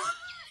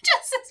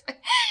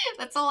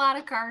 That's a lot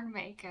of card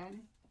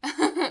making.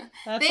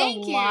 That's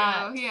Thank you.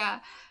 Lot. Yeah.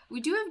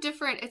 We do have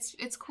different,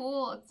 it's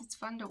cool. It's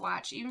fun to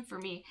watch, even for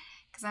me,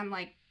 because I'm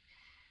like,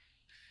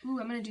 ooh,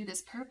 I'm going to do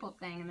this purple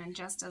thing, and then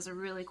Jess does a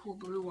really cool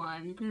blue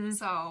one.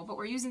 So, but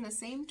we're using the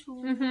same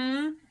tool.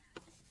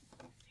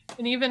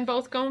 And even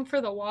both going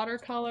for the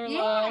watercolor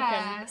look.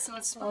 Yeah, so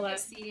it's fun to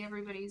see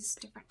everybody's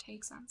different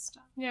takes on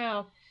stuff.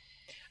 Yeah.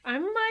 I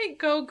might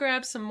go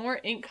grab some more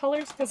ink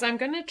colors because I'm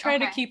going to try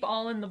to keep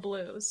all in the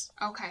blues.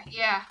 Okay,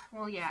 yeah.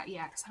 Well, yeah,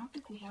 because I don't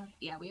think we have...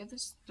 Yeah, we have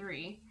this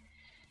 3.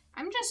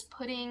 I'm just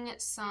putting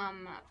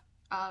some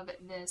of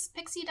this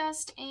pixie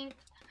dust ink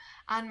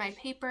on my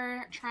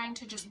paper, trying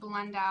to just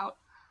blend out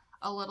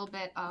a little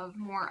bit of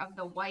more of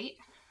the white.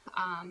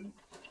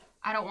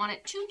 I don't want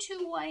it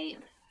too white,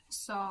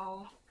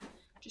 so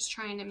just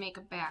trying to make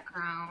a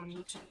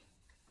background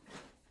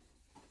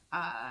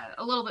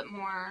a little bit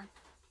more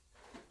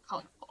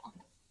colorful,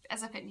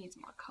 as if it needs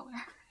more color.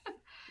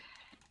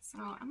 So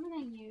I'm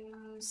gonna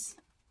use,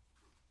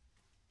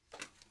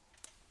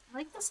 I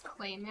like this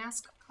clay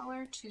mask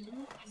color too.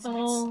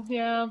 Oh,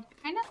 yeah.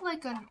 Kind of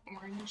like an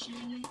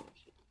orangey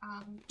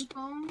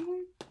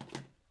tone.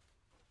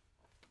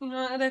 You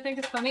know what I think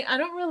is funny? I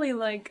don't really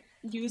like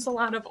use a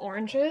lot of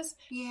oranges,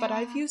 but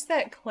I've used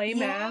that clay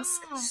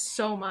mask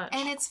so much.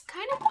 And it's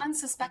kind of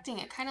unsuspecting.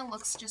 It kind of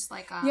looks just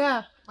like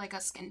a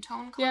skin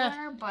tone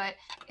color, but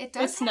it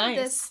does have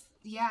this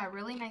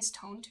really nice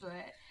tone to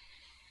it.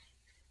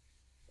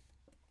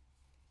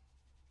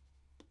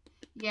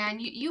 Yeah,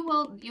 and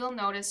you'll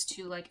notice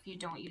too, like if you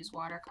don't use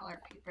watercolor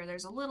paper,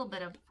 there's a little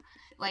bit of,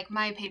 like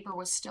my paper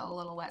was still a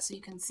little wet, so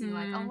you can see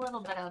like a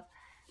little bit of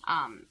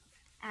a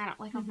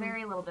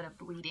very little bit of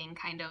bleeding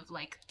kind of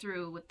like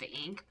through with the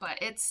ink, but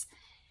it's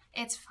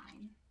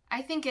fine.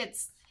 I think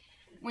it's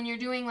when you're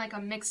doing like a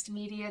mixed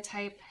media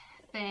type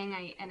thing,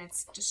 and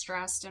it's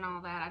distressed and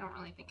all that, I don't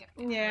really think it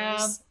matters.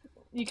 Yeah,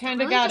 you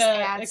kind of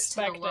gotta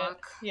expect it.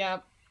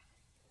 Yeah,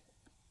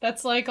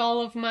 that's like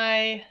all of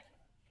my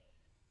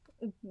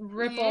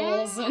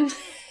ripples and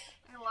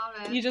I love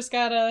it. You just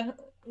gotta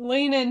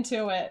lean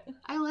into it.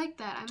 I like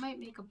that. I might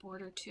make a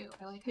border too.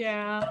 I like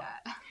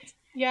that.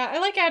 Yeah, I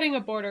like adding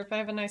a border if I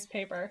have a nice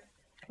paper.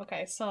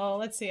 Okay, so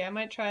let's see. I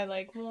might try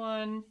like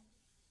 1,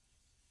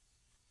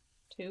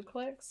 2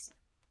 clicks.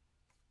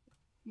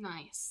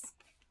 Nice.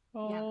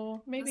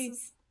 Oh, maybe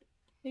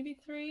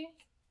 3.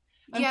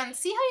 Yeah, and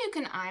see how you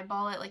can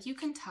eyeball it? Like, you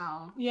can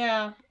tell.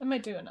 Yeah, I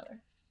might do another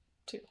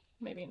 2.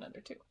 maybe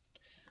another 2.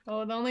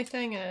 Oh, the only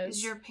thing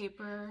is your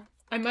paper...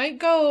 I might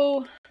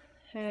go...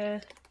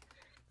 the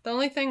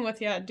only thing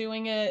with,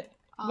 doing it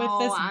with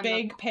this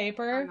big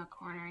paper, on the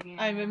corner,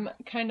 I'm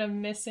kind of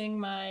missing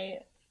my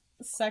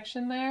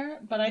section there,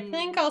 but I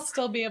think I'll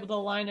still be able to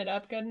line it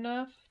up good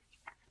enough.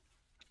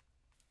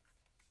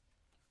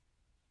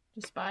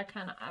 Just by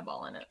kind of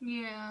eyeballing it.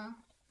 Yeah.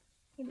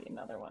 Maybe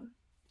another one.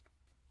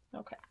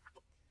 Okay.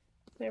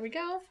 There we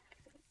go.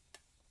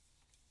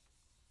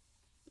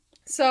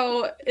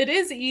 So it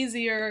is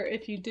easier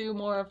if you do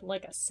more of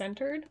like a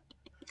centered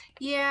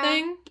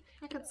thing.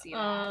 I could see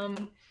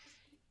that.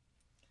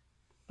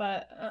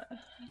 But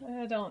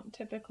I don't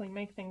typically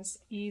make things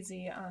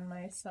easy on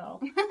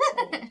myself.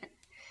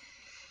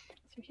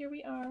 So here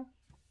we are.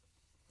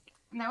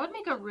 And that would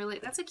make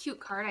that's a cute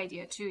card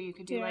idea too. You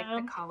could do like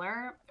the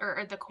color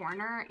or the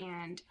corner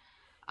and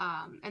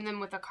then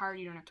with a card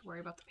you don't have to worry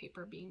about the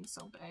paper being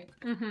so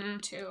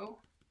big too.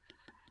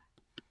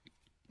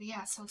 But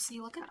yeah, so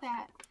see, look at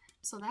that.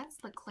 So that's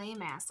the clay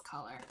mask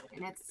color,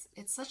 and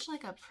it's such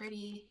like a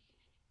pretty,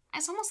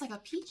 it's almost like a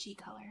peachy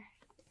color.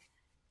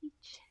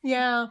 Peach.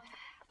 Yeah.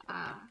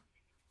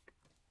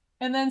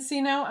 And then see,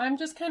 now I'm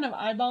just kind of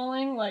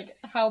eyeballing like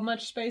how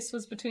much space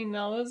was between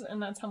those,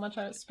 and that's how much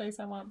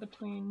space I want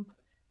between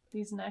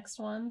these next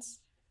ones,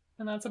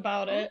 and that's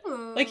about it.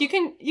 Like you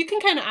can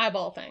kind of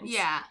eyeball things.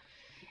 Yeah,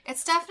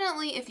 it's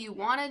definitely, if you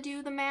want to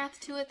do the math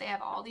to it, they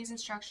have all these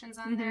instructions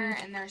on there,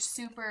 and they're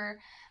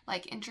super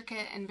like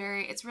intricate and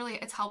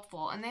it's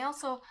helpful. And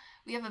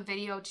we have a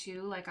video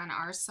too, like on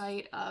our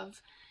site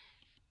of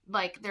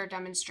like their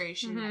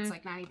demonstration. It's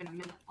like not even a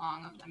minute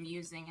long of them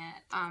using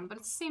it. But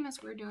it's the same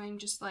as we're doing,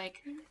 just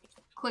like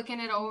clicking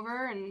it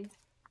over, and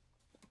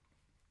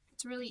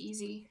it's really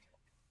easy.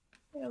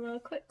 Yeah, a little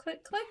click,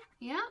 click, click.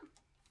 Yeah.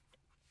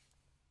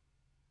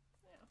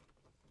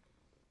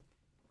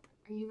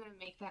 Are you gonna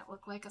make that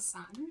look like a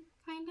sun,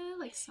 kind of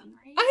like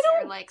sunrise,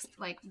 or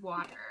like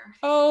water?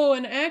 Oh,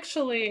 and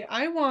actually,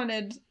 I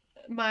wanted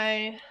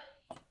my.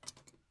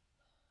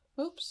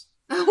 Oops.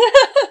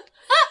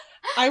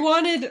 I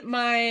wanted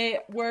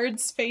my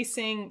words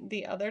facing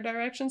the other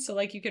direction, so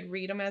like you could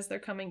read them as they're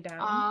coming down.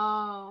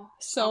 Oh.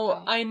 So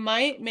okay. I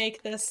might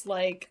make this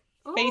like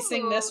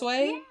facing this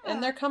way,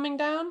 and they're coming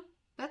down.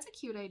 That's a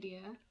cute idea.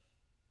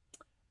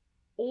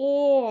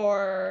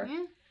 Or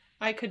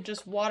I could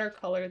just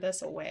watercolor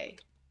this away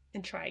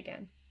and try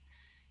again.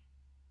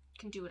 You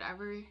can do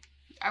whatever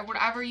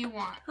you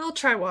want. I'll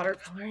try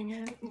watercoloring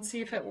it and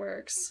see if it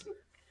works.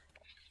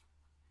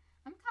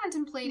 I'm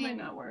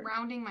contemplating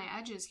rounding my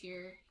edges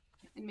here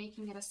and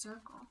making it a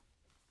circle.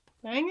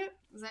 Dang it.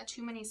 Is that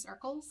too many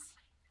circles?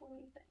 What do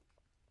you think?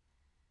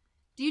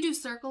 Do you do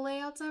circle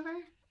layouts ever?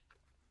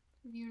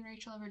 Have you and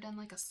Rachel ever done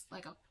like a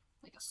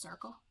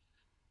circle?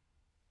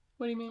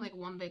 What do you mean? Like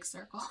one big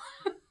circle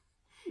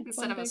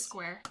instead of a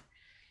square.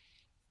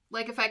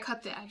 Like if I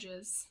cut the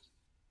edges.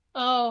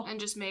 Oh. And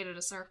just made it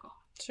a circle.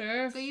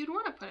 Sure. So you'd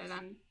want to put it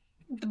on.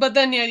 But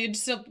then you'd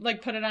still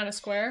like put it on a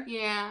square.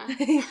 Yeah.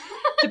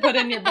 To put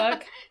in your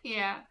book.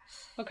 Yeah.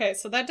 Okay,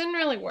 so that didn't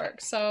really work.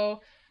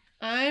 So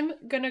I'm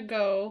gonna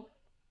go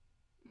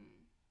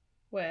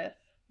with,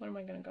 what am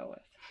I gonna go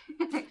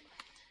with?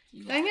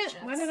 Dang it!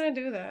 Why did I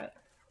do that?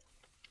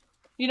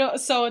 You know,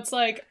 so it's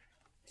like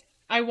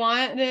I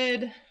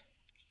wanted,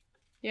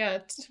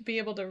 to be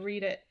able to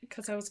read it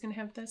because I was gonna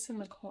have this in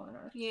the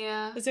corner.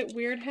 Yeah. Is it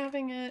weird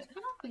having it? I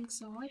don't think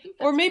so. I think.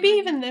 Or maybe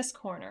even this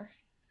corner.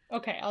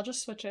 Okay, I'll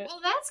just switch it.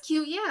 Well, that's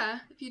cute. Yeah,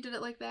 if you did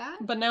it like that.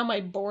 But now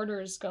my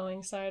border's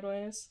going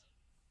sideways.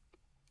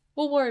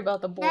 We'll worry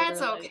about the border.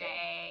 That's okay. Later.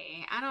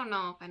 I don't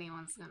know if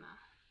anyone's gonna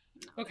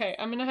know. Okay,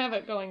 I'm gonna have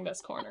it going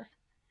this corner.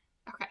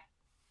 Okay.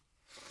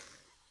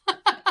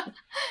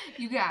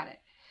 You got it.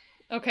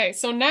 Okay,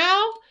 so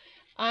now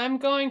I'm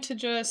going to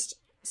just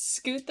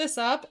scoot this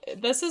up.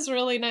 This is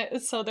really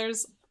nice. So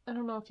there's, I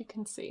don't know if you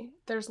can see,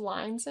 there's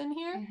lines in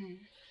here.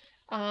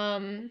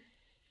 Mm-hmm.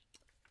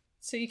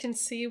 So you can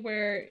see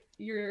where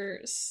your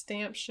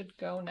stamp should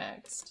go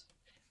next.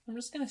 I'm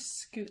just gonna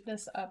scoot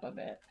this up a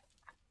bit.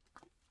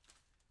 I'm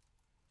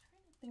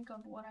trying to think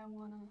of what I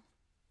wanna.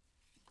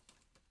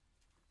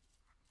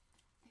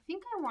 I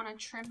think I wanna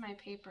trim my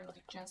paper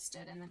like Jess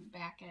did and then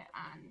back it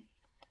on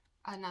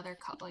another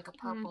cut, like a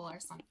purple or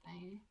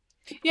something.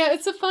 Yeah,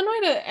 it's a fun way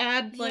to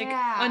add like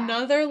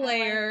another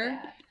layer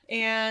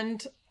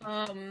and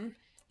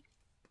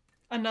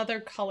another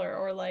color,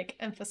 or like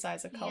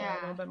emphasize a color a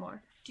little bit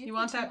more. Do you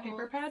want that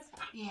paper pad?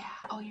 Yeah.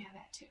 Oh yeah,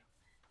 that too.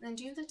 And then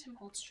do you have the Tim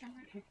Holtz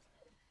trimmer?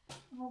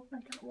 Oh, I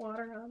got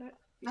water on it.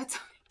 That's.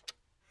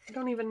 I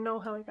don't even know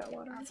how I got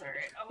water. That's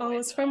alright. Oh,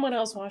 it's from when I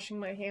was washing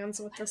my hands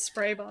with the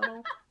spray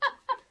bottle.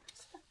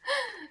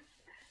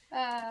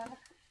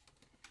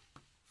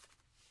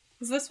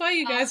 Is this why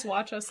you guys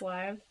watch us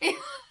live?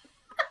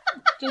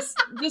 just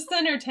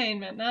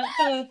entertainment, not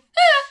the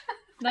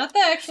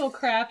actual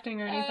crafting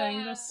or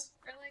anything. Just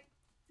we're like,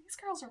 these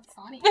girls are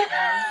funny.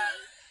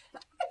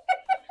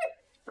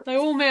 Like,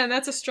 oh man,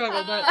 that's a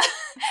struggle, but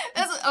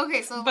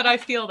okay. So, but I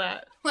feel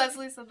that.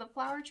 Leslie said the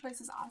flower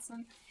choice is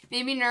awesome.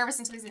 Made me nervous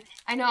until he said,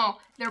 I know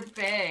they're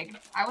big.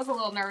 I was a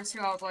little nervous too.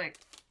 I was like,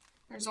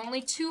 there's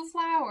only 2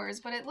 flowers,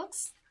 but it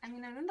looks. I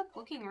mean, it ended up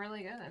looking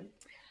really good.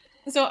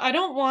 So I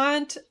don't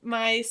want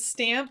my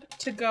stamp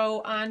to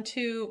go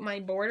onto my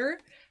border.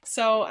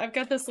 So I've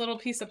got this little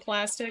piece of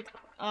plastic.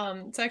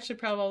 It's actually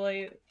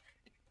probably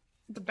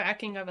the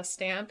backing of a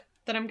stamp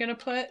that I'm gonna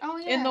put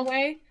in the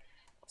way,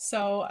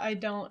 so I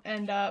don't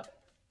end up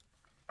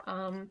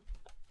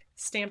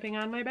stamping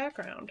on my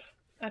background.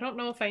 I don't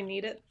know if I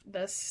needed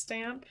this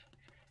stamp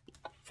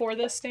for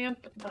this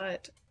stamp,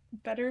 but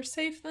better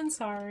safe than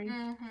sorry.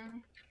 Mm-hmm.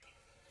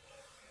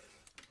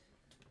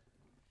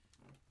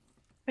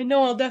 I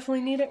know I'll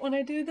definitely need it when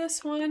I do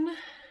this one.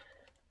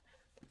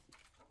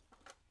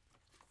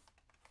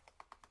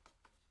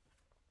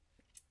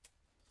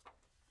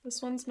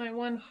 This one's my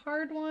one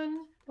hard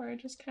one, where I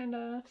just kind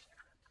of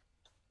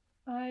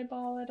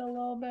eyeball it a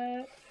little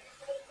bit.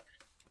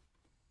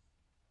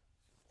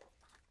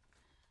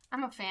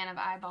 I'm a fan of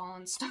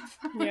eyeballing stuff.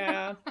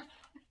 Yeah.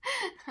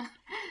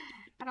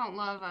 I don't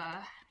love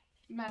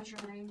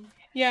measuring.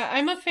 Yeah,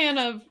 I'm a fan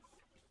of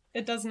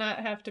it does not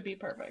have to be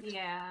perfect.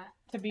 Yeah.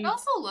 It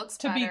also looks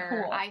better, be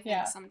cool. I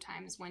think,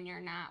 sometimes when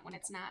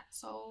it's not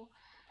so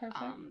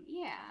perfect.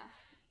 Yeah.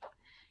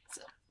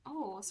 So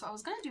I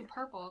was gonna do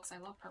purple because I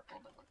love purple,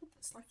 but look at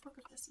this. Let's look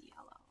at this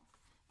yellow.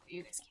 Oh,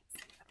 you guys can't see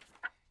that.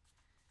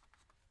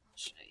 I'll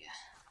show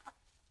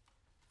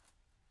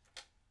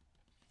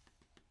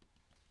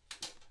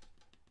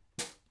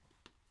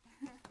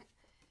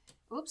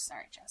you. Oops,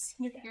 sorry, Jess.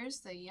 Okay.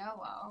 Here's the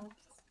yellow.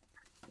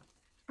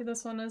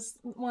 This one is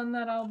one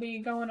that I'll be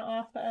going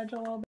off the edge a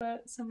little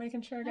bit, so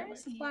making sure I get my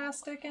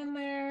plastic in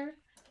there. And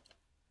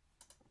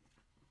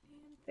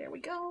there we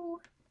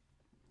go.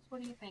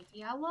 What do you think?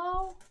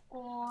 Yellow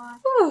or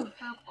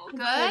purple?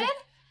 Good?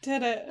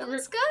 Did it. It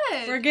looks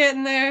good. We're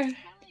getting there. I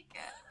like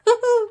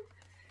it.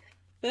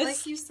 This,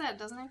 like you said,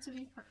 doesn't have to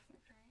be perfect,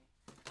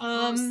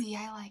 right? See,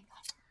 I like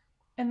that.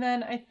 And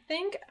then I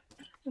think,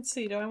 let's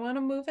see, do I want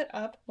to move it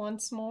up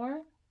once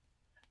more?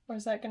 Or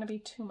is that going to be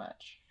too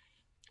much?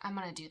 I'm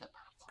going to do the purple.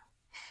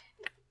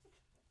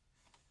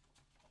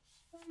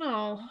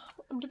 No,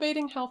 I'm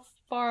debating how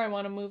far I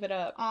want to move it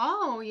up.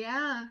 Oh,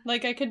 yeah.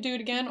 Like I could do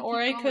it again,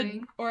 or I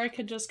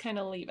could just kind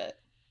of leave it.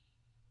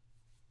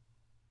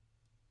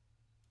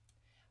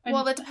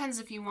 Well, that depends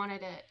if you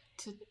wanted it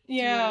to do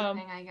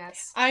anything, I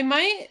guess. I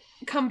might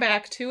come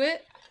back to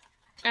it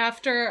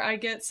after I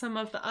get some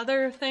of the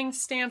other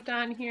things stamped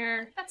on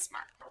here. That's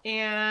smart.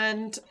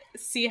 And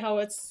see how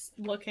it's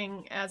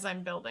looking as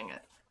I'm building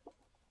it.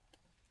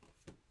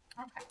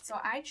 Okay, so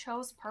I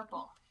chose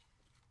purple.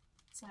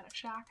 Is that a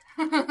shock?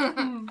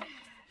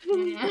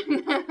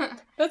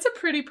 That's a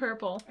pretty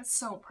purple. It's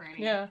so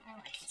pretty. Yeah. I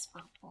like this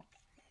purple.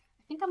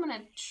 I think I'm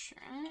gonna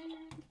try.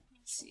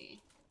 Let's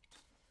see.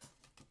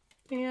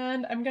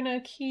 And I'm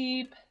gonna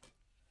keep.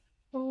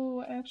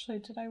 Oh, actually,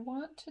 did I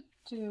want to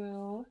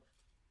do?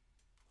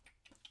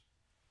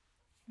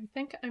 I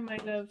think I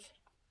might have.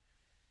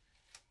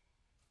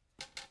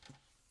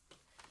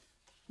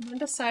 I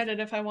undecided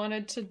if I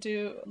wanted to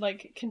do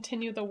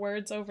continue the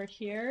words over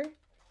here,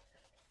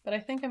 but I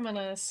think I'm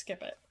gonna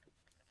skip it.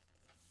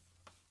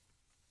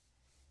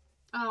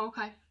 Oh,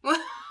 okay.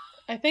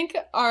 I think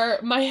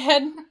my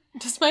head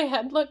does my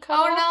head look cut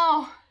off?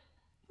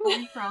 Oh no! Are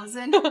you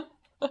frozen?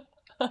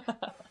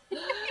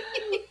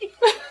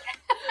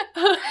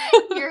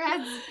 Your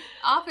head's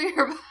off of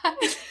your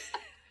body.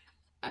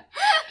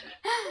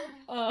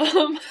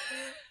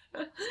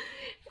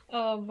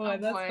 Oh boy,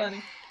 that's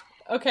funny.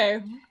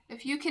 Okay.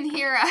 If you can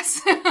hear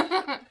us,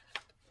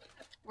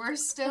 we're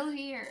still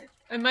here.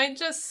 I might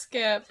just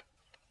skip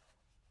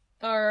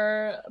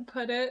or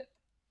put it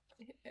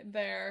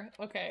there.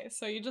 Okay,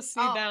 so you just see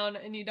down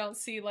and you don't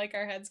see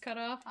our heads cut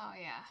off. Oh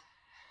yeah.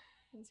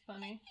 That's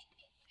funny.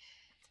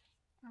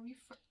 Are we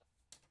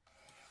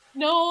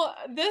No,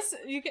 this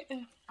you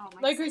can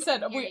like we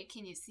said,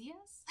 can you see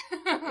us?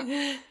 Are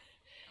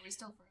we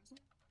still frozen?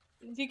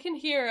 You can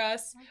hear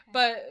us, okay.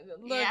 But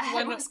look, yeah,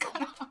 when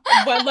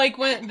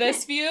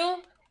this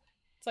view,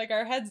 it's like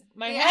our heads,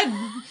 my head.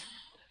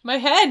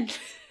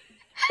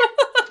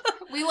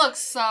 We look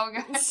so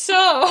good.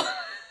 So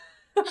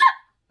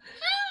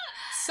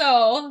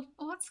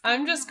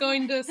I'm just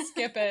going to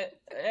skip it,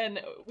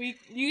 and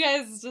you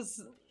guys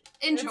just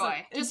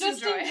enjoy.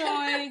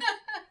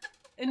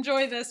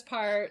 Enjoy this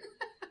part.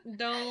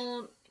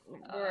 Don't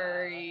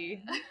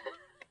worry.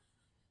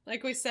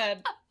 Like we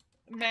said,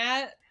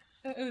 Matt,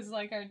 who's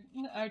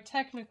our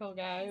technical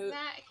guy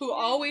who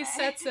always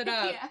sets it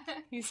up. Yeah.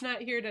 He's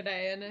not here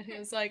today, and he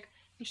was like,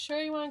 "You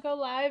sure you want to go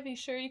live? You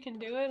sure you can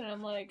do it?" And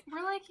I'm like,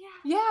 "We're like,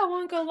 yeah, I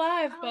want to go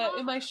live, but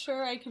am I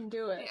sure I can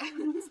do it?" Yeah.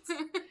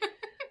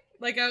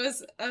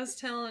 I was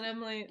telling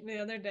Emily the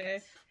other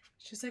day.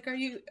 She's like, "Are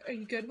you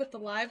good with the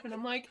live?" And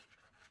I'm like,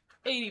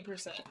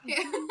 80%.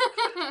 Yeah.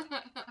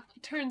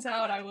 Turns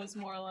out I was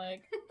more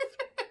like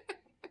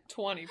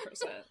 20%.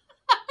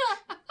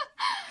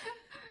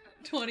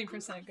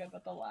 20% good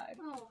with the lie.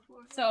 Oh,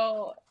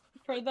 so,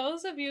 for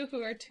those of you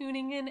who are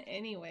tuning in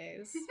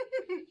anyways,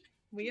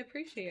 we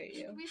appreciate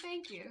you. We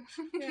thank you.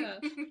 Yeah.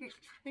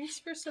 Thanks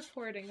for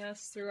supporting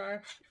us through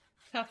our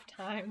tough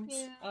times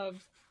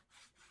of...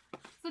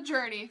 It's a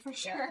journey, for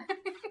sure. Yeah.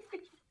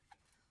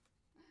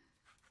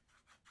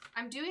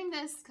 I'm doing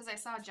this because I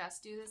saw Jess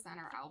do this on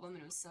her album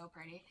and it was so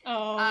pretty.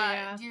 Oh,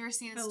 yeah. Do you ever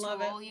see this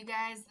tool, you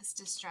guys? This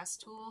distress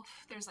tool?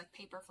 There's like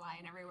paper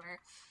flying everywhere.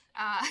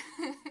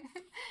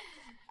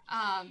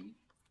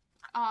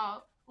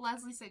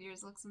 Leslie said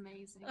yours looks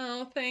amazing.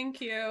 Oh,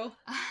 thank you.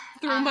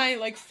 Through my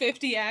like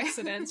 50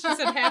 accidents. She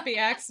said happy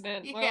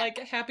accident. Or like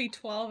happy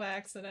 12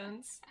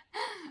 accidents.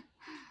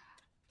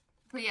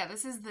 But yeah,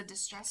 this is the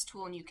distress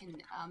tool and you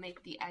can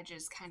make the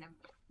edges kind of...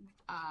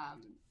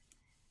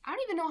 I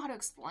don't even know how to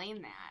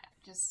explain that.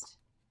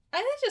 I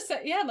think just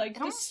yeah, like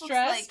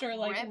distressed or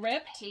like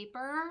ripped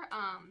paper.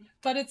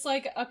 But it's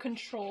like a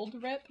controlled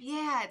rip.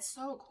 Yeah, it's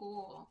so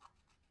cool.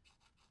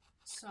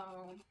 So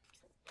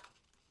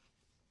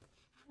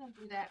I'm gonna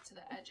do that to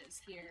the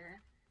edges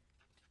here.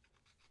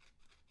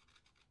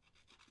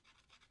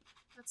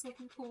 That's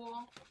looking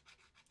cool.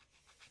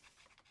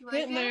 You like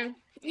Getting it?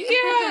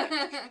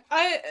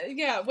 there.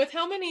 Yeah. With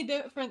how many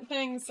different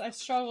things I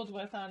struggled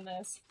with on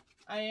this.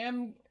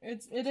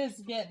 It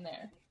is getting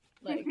there.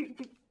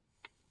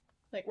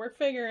 Like we're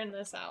figuring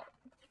this out.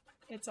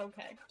 It's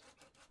okay.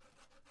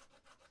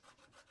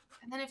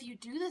 And then if you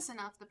do this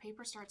enough, the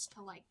paper starts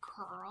to like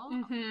curl.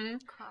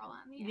 Curl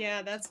on the edge.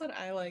 Yeah, that's what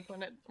I like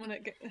when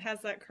it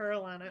has that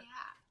curl on it.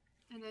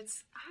 Yeah. And I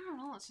don't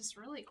know, it's just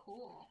really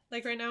cool.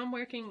 Like right now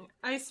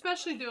I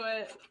especially do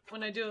it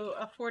when I do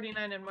a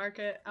 49 and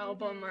Market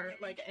album or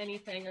like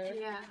anything or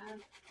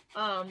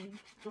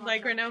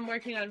like right now I'm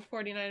working on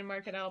 49 and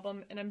Market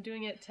album and I'm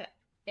doing it to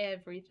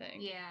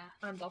everything. Yeah.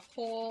 On the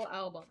whole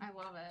album. I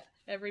love it.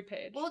 Every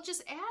page. Well,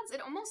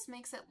 it almost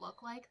makes it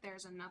look like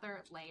there's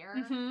another layer.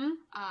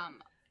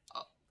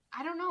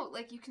 I don't know,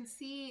 like you can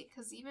see,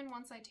 because even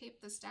once I tape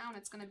this down,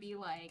 it's going to be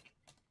like,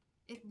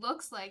 it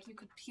looks like you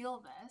could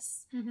peel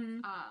this.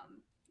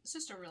 It's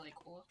just a really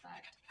cool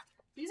effect.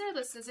 These are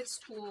the Sizzix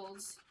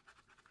tools.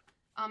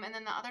 And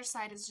then the other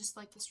side is just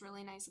like this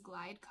really nice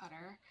glide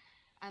cutter.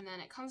 And then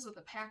it comes with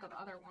a pack of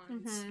other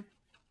ones.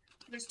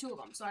 There's 2 of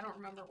them, so I don't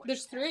remember which.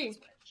 There's 3. Which.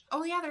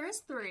 Oh yeah, there is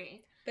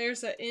 3.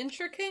 There's an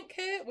intricate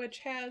kit, which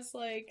has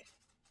like,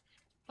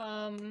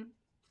 we'll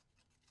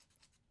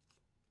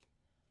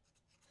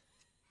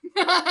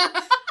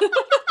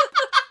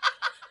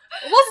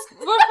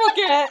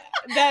forget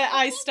that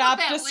I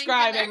stopped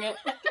describing it.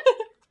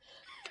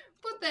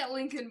 Put that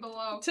link in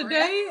below.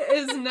 Today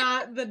is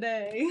not the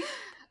day.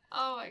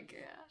 Oh my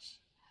gosh.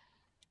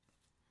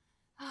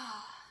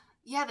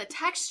 Yeah, the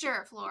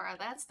texture, Flora.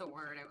 That's the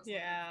word I was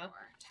looking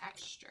for.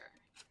 Texture.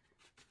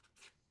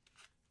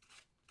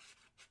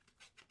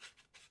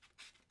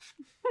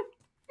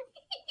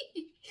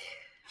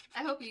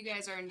 I hope you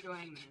guys are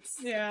enjoying this.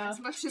 Yeah. As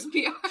much as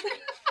we are.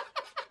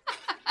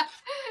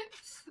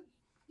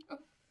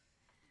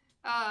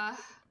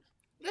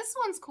 This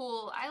one's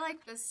cool. I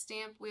like this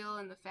stamp wheel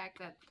and the fact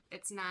that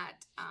it's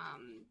not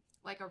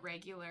like a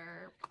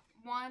regular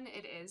one.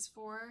 It is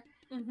for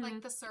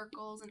like the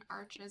circles and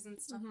arches and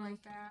stuff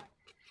like that.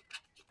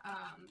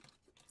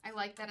 I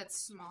like that it's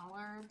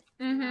smaller.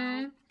 You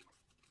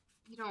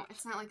know?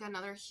 It's not like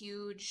another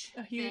huge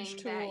thing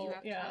tool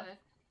that you have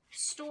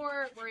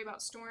to worry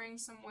about storing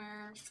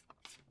somewhere.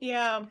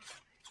 Yeah.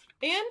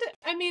 And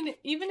I mean,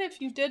 even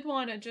if you did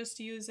want to just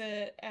use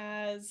it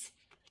as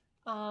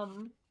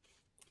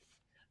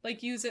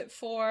like use it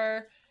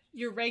for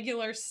your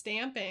regular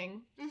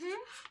stamping,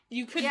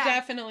 you could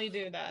definitely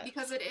do that.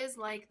 Because it is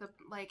like the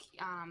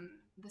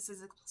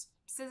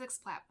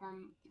Sizzix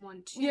platform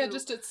one too. Yeah,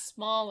 just it's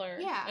smaller.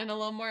 Yeah. And a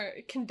little more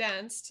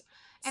condensed.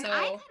 And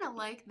I kind of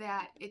like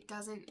that it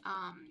doesn't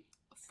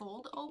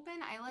fold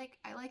open. I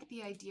like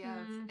the idea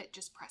of it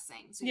just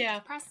pressing. So you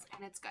just press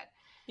and it's good.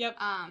 Yep.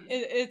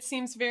 It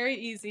seems very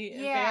easy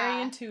and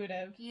very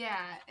intuitive.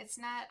 Yeah. It's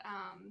not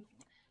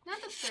not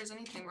that there's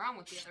anything wrong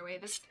with the other way.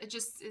 It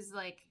just is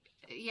like,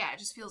 it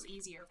just feels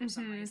easier for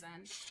some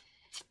reason.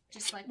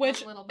 Just like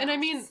little and I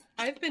mean,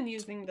 I've been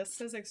using the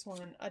Sizzix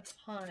one a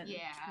ton. Yeah,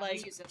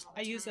 like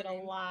I use it a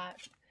lot.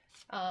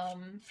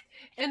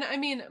 And I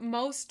mean,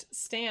 most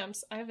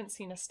stamps, I haven't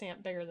seen a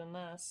stamp bigger than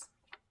this.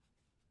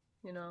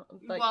 You know,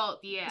 like, well,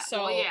 yeah.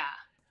 So, I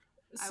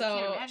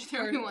can't imagine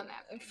there would be one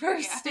that big.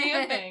 For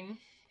stamping,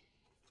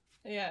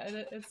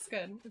 it's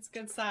good. It's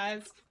good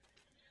size.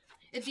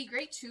 It'd be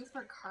great too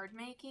for card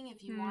making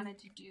if you wanted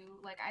to do,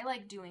 like, I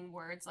like doing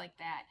words like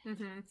that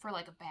for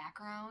like a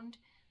background,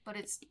 but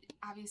it's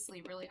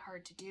obviously really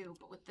hard to do.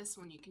 But with this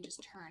one, you can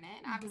just turn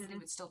it, and obviously it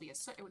would still be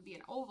it would be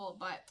an oval,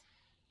 but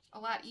a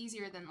lot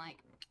easier than like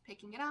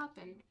picking it up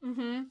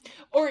and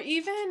or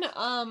even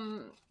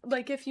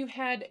like if you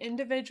had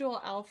individual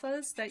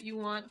alphas that you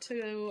want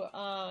to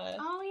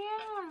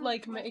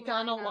like make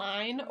on a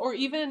line, or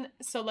even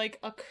so like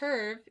a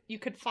curve, you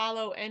could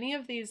follow any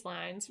of these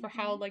lines for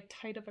how like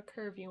tight of a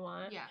curve you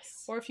want.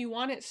 Yes. Or if you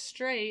want it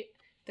straight,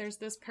 there's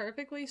this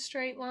perfectly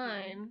straight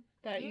line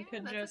that you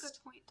could that's just... a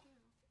good point too.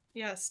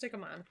 Yeah, stick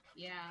them on.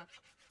 Yeah.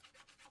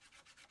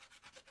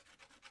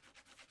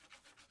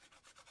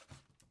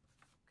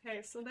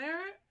 Okay, so there,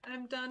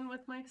 I'm done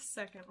with my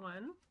second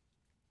one.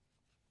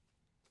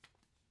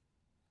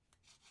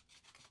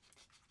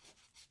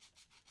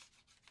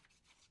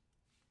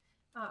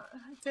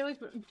 I feel like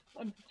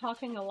I'm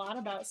talking a lot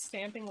about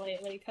stamping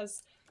lately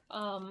because for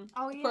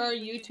our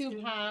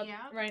YouTube hop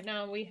right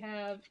now we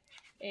have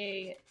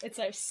it's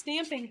a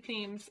stamping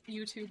themed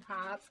YouTube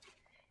hop,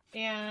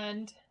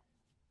 and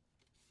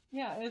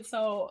yeah,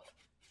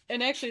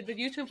 and actually the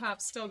YouTube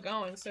hop's still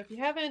going, so if you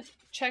haven't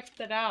checked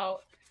that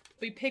out,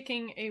 we'll be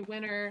picking a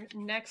winner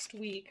next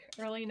week,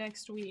 early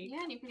next week.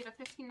 Yeah, and you can get a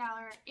 $15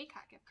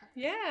 ACOT gift card.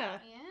 Yeah.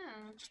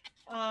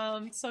 Yeah.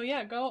 So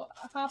yeah, go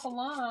hop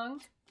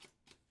along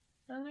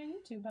on our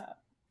YouTube hop.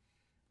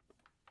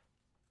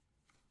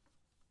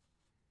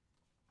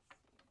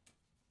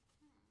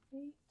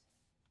 One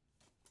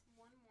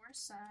more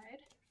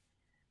side.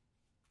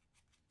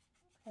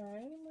 Okay,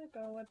 I'm gonna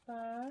go with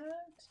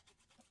that.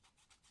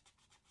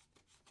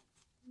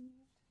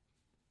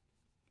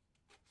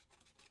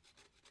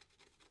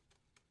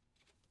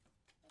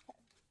 Okay.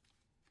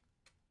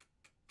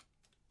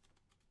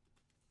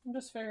 I'm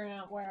just figuring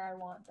out where I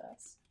want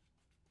this.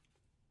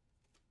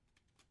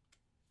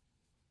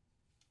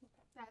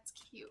 That's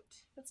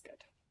cute. That's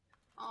good.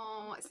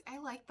 Oh, I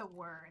like the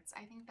words.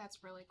 I think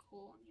that's really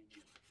cool and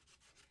unique.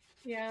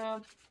 Yeah.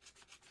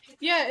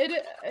 Yeah,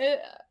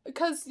 it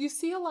because you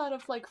see a lot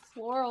of like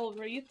floral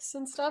wreaths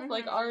and stuff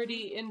like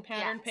already in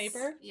patterned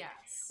paper.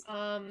 Yes.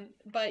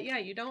 But yeah,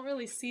 you don't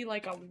really see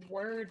like a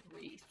word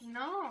wreath.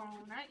 No,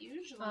 not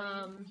usually.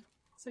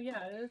 So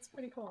yeah, it's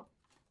pretty cool.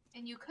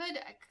 And you could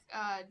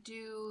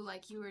do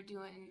like you were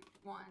doing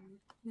one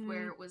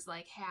where it was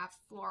like half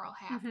floral,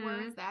 half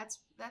words. That's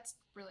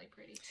really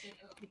pretty too.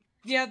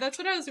 Yeah, that's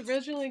what I was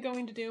originally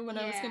going to do when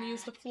I was going to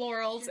use the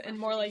florals and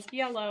more like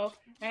yellow.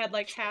 I had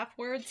like half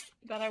words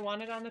that I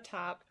wanted on the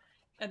top,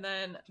 and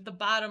then the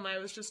bottom I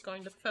was just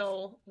going to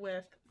fill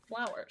with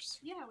flowers.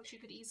 Yeah, which you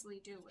could easily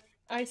do with.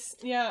 I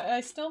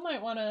still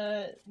might want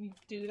to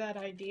do that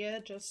idea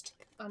just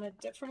on a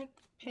different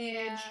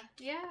page.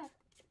 Yeah.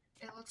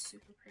 It looks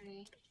super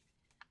pretty.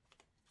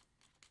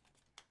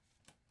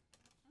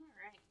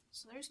 Alright,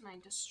 so there's my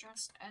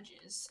distressed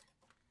edges.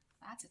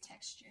 That's a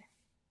texture.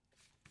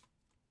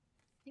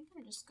 I think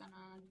I'm just gonna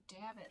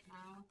dab it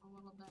now with a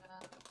little bit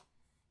of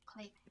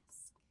clay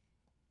mask.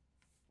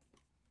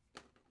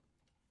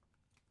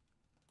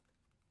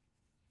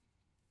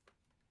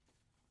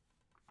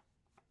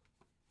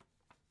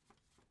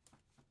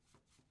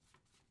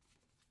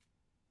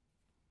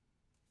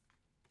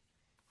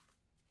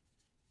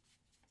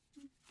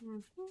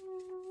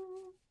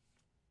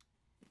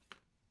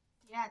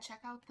 Yeah, check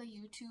out the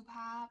YouTube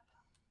hop.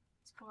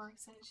 It's cool. I'm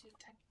excited to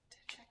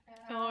check that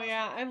out. Oh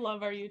yeah, I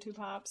love our YouTube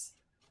hops.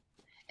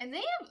 And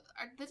they have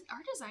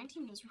our design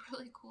team has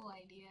really cool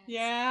ideas.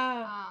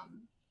 Yeah. I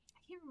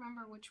can't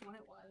remember which one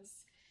it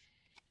was.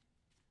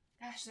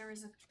 Gosh, there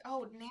was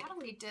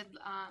Natalie did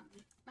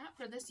not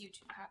for this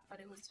YouTube hop, but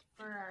it was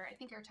for I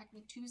think our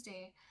Technique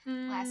Tuesday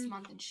last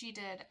month, and she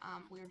did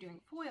we were doing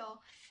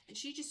foil, and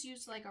she just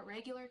used like a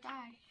regular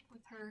die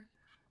with her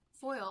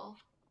foil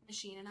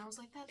machine, and I was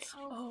like, that's so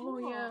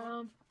cool.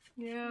 Oh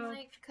yeah.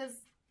 Like, cause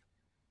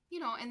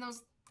and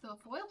the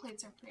foil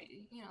plates are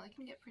pretty, they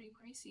can get pretty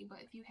pricey, but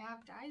if you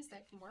have dies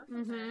that can work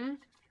with it,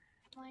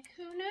 like,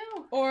 who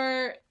knew?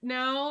 Or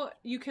now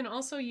you can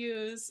also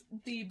use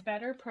the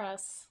Better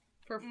Press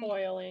for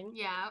foiling.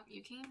 Yeah,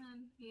 you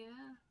can.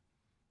 Yeah.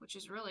 Which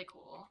is really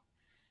cool.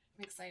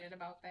 I'm excited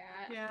about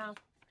that. Yeah. Is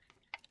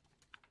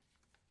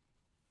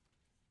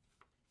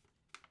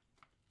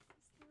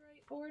the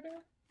right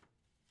order?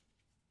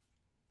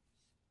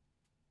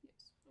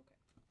 Yes. Okay.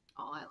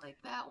 Oh, I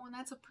like that one.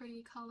 That's a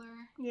pretty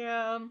color.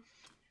 Yeah.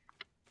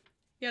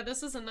 Yeah,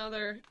 this is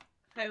another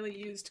highly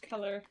used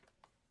color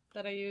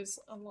that I use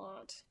a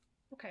lot.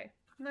 Okay,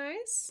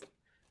 nice.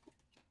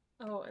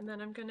 Oh, and then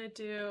I'm gonna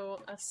do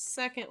a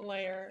second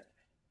layer.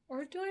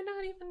 Or do I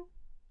not even?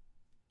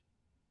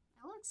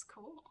 That looks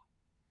cool.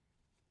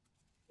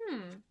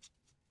 Hmm.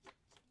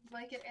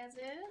 Like it as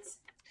is?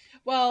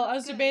 Well, I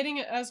was debating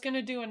it. I was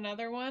gonna do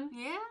another one.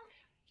 Yeah?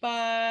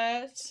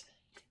 But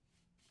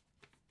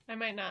I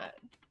might not.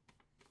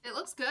 It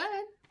looks good.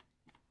 I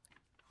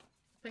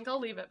think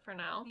I'll leave it for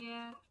now.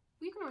 Yeah.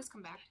 We can always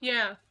come back.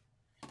 Yeah.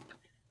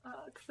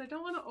 Because I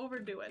don't want to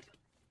overdo it.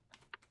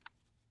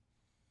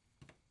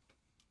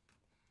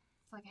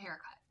 It's like a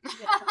haircut.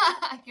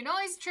 Yeah. You can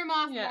always trim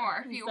off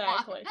more if you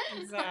want.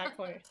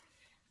 Exactly.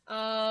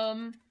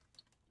 I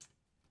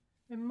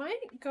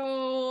might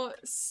go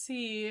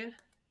see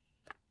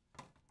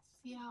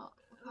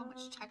how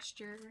much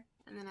texture,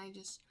 and then I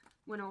just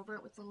went over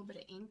it with a little bit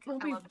of ink. I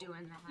love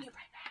doing that. Be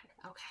right back.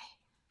 Okay.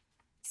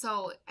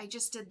 So I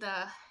just did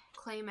the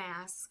clay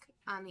mask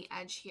on the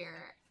edge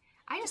here.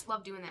 I just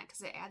love doing that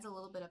because it adds a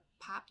little bit of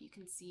pop. You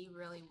can see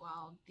really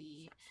well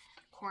the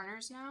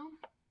corners now.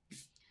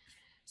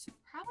 So I'm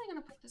probably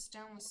going to put this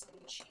down with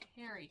some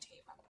cherry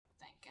tape, I'm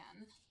thinking.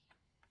 again.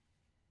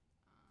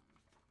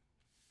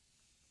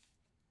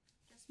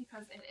 Just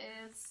because it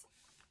is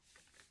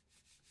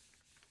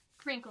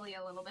crinkly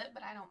a little bit,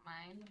 but I don't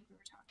mind, like we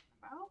were talking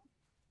about.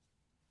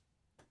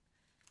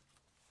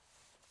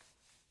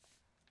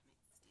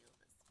 Let me steal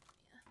this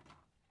from you.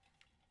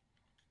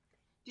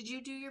 Did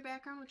you do your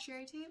background with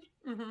cherry tape?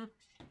 Mm-hmm.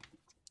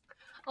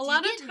 A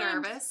lot of times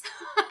nervous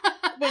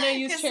when I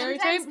use cherry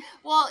tape.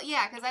 Well,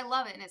 yeah, because I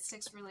love it and it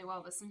sticks really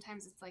well. But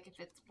sometimes it's like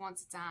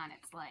once it's on,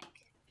 it's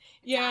like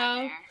yeah. on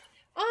there.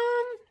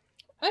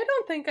 I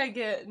don't think I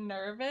get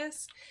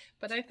nervous,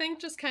 but I think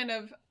just kind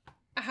of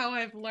how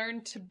I've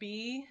learned to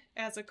be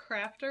as a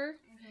crafter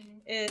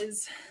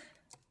is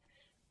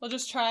we'll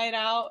just try it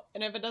out,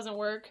 and if it doesn't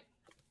work,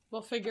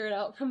 we'll figure it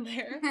out from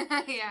there.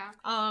 Yeah.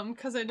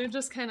 Because I do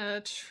just kind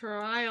of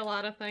try a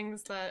lot of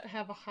things that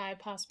have a high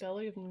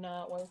possibility of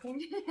not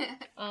working.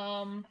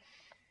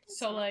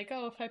 So like,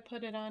 oh, if I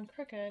put it on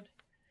crooked,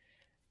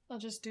 I'll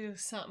just do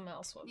something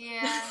else with it.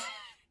 Yeah,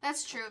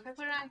 that's true. If I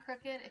put it on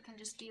crooked, it can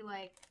just be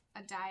like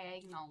a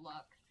diagonal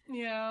look.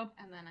 Yeah.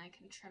 And then I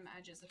can trim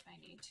edges if I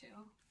need to.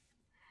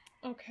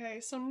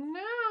 Okay, so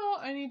now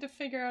I need to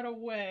figure out a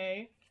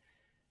way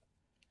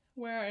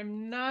where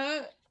I'm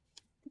not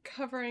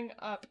covering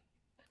up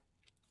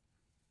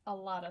a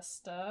lot of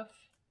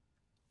stuff,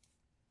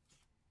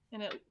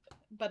 and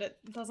but it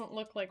doesn't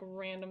look like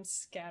random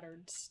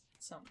scattered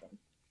something.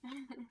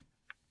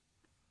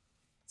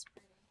 It's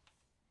pretty.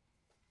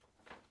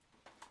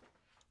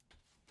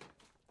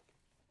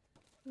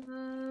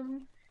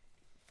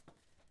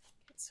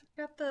 So I've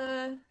got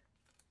the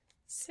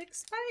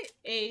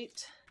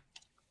 6x8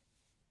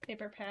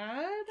 paper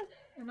pad,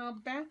 and I'll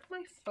back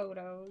my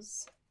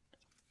photos.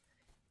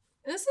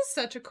 This is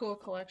such a cool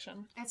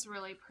collection. It's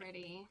really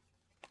pretty.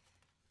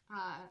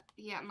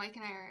 Yeah, Mike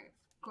and I are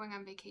going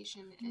on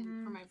vacation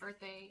for my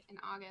birthday in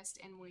August,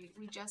 and we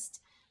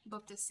just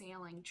booked a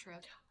sailing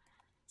trip.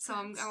 So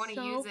I want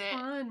to use it.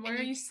 Fun. Where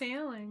are you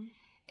sailing?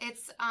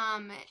 It's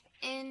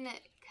in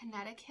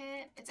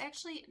Connecticut. It's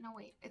actually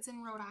it's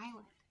in Rhode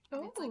Island.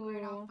 And it's like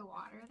right off the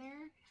water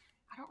there.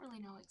 I don't really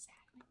know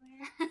exactly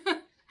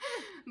where.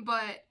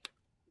 But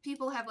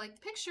people have like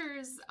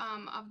pictures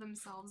of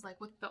themselves like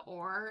with the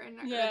oar and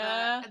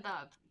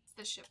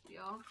the ship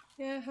wheel.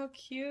 Yeah, how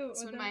cute.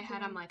 So in my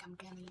head I'm like, I'm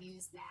gonna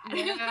use that.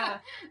 Yeah.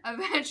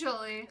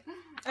 Eventually.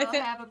 I'll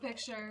have a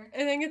picture. I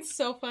think it's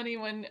so funny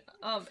when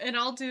and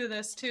I'll do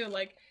this too,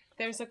 like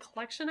there's a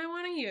collection I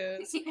want to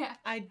use. Yeah.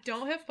 I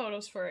don't have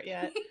photos for it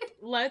yet.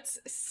 Let's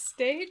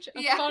stage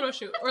a photo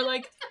shoot. Or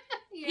like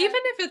even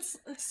if it's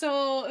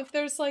if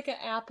there's like an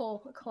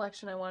apple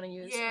collection I want to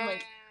use. I'm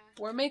like,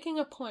 we're making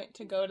a point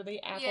to go to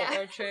the apple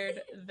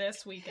orchard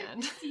this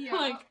weekend. Yeah.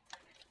 Like,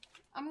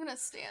 I'm gonna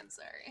stand,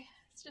 sorry.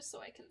 It's just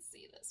so I can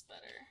see this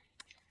better.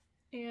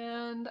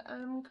 And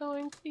I'm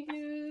going to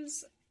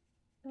use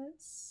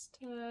this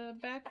to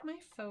back my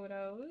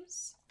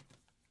photos.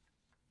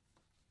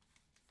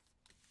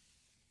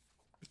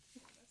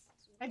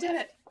 I did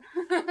it!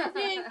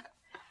 Yay!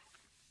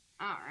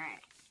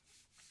 Alright.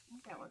 I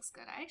think that looks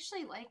good. I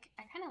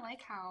kind of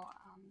like how,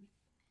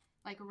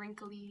 like,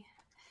 wrinkly.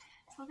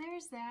 So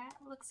there's that.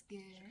 Looks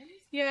good.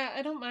 Yeah,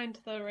 I don't mind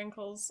the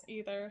wrinkles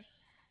either.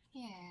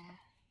 Yeah.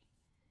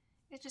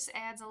 It just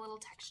adds a little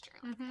texture.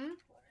 Like Mm-hmm.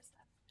 What is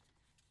that?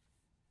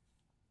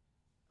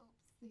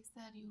 Oops, they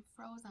said you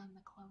froze on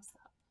the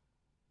close-up.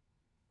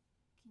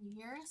 Can you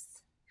hear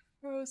us?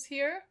 Froze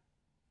here.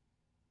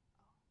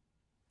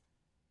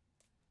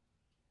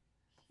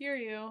 Hear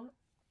you.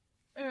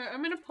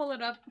 I'm gonna pull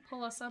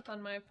us up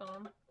on my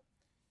phone.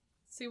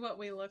 See what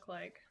we look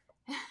like.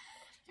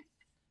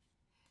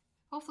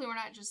 Hopefully we're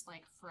not just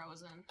like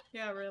frozen.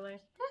 Yeah,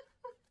 really.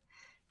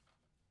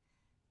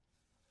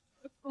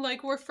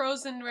 Like we're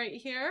frozen right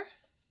here.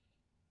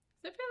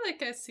 I feel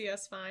like I see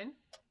us fine.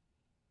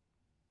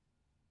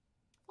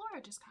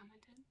 Flora just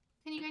commented.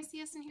 Can you guys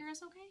see us and hear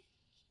us okay?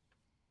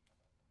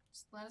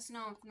 Just let us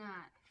know if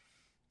not.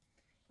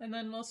 And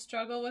then we'll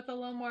struggle with a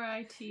little more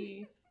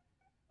IT.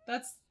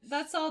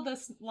 That's all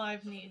this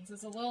live needs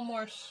is a little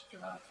more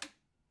strut.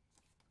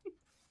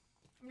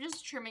 I'm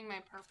just trimming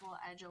my purple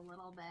edge a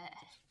little bit.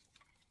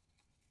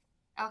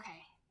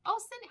 Okay. Oh,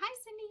 Cindy. Hi,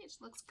 Cindy. It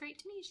looks great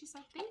to me. She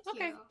said thank you.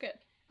 Okay, good.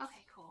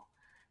 Okay, cool.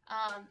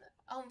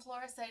 And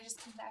Flora said I just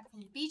came back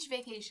from beach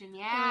vacation.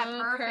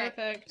 Yeah,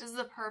 perfect. This is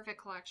a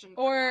perfect collection.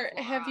 Or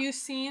have you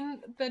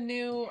seen the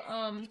new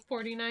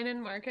 49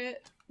 in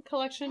Market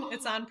collection?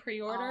 It's on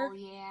pre-order. Oh,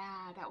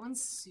 yeah. That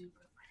one's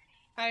super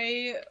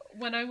pretty.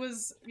 When I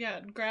was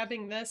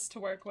grabbing this to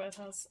work with,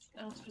 I was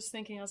just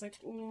thinking, I was like,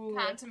 ooh.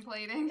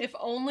 Contemplating. If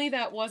only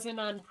that wasn't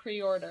on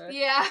pre-order.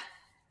 Yeah.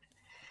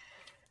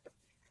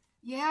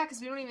 Yeah, because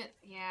we don't even...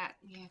 Yeah,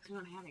 because we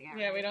don't have it yet.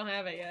 Yeah, right? We don't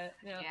have it yet.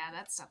 Yeah,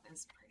 that stuff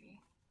is pretty.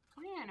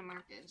 49 in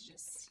Market is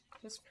just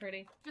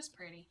pretty. Just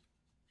pretty.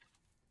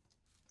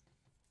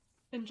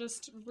 And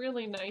just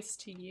really nice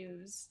to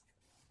use.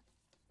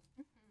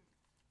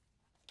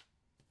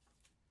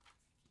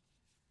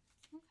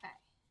 Okay.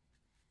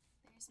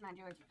 There's my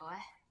Georgie boy.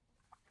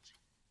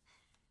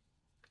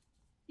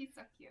 He's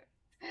so cute.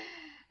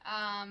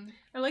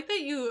 I like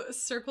that you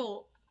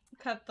circle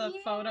cut the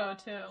photo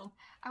too.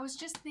 I was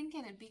just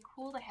thinking it'd be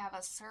cool to have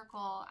a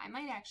circle. I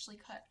might actually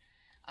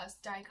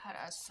die cut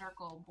a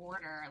circle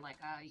border, like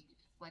a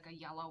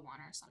yellow one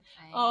or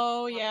something.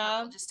 Oh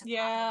yeah, just to pop it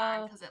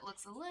on, because it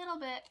looks a little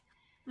bit.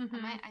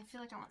 I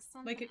feel like I want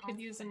something. Like it could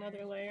use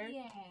another layer.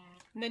 Yeah.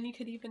 And then you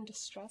could even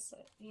distress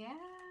it. Yeah.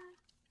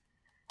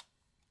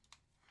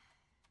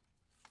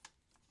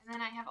 And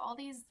then I have all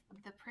these,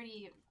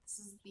 this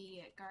is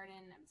the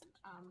garden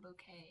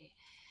bouquet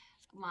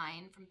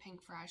line from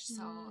Pink Fresh.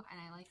 So, and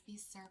I like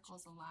these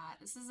circles a lot.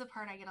 This is the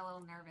part I get a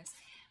little nervous.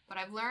 But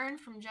I've learned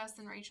from Jess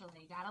and Rachel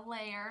that you gotta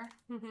layer.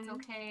 It's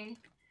okay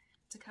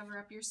to cover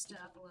up your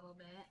stuff a little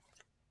bit.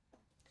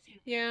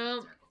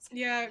 Yeah,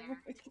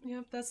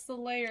 that's the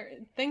layer.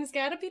 Things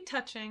gotta be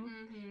touching.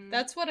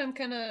 That's what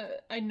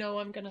I know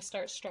I'm gonna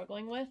start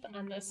struggling with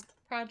on this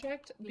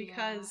project,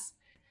 because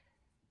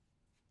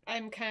I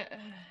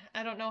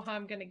don't know how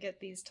I'm gonna get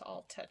these to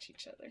all touch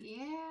each other.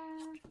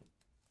 Yeah.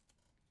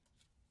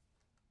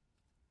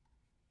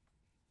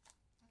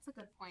 That's a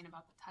good point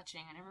about the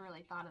touching. I never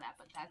really thought of that,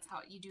 but that's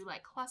how you do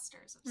like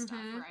clusters of stuff,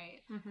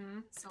 right?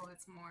 So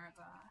it's more of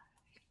a...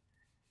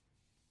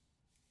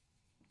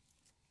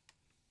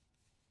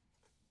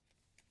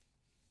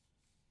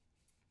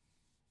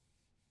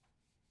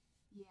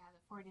 Yeah, the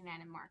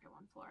 49 and Market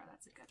One Flora,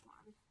 that's a good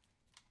one.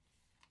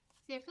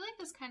 See, I feel like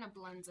this kind of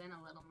blends in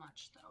a little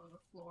much, though, the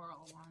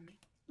floral one.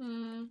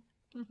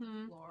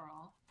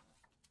 Floral.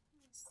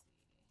 Let's see.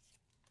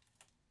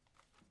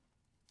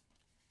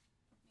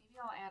 Maybe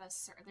I'll add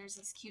there's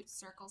these cute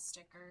circle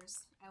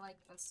stickers. I like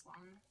this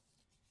one.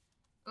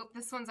 Oh,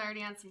 this one's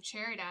already on some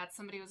cherry dots.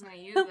 Somebody was going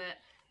to use it.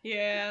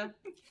 Yeah.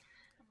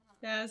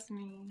 That's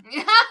me.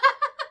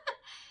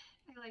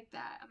 I like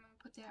that. I'm going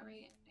to put that right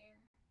in there.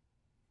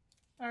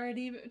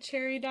 Already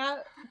cherry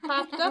dot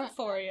popped up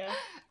for you.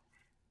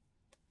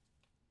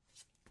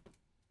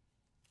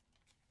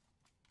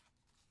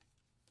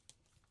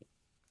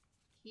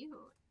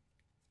 Cute.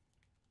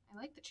 I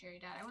like the cherry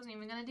dot. I wasn't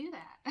even going to do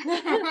that.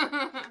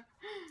 Okay.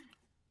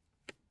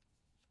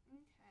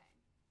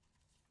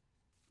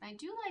 I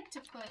do like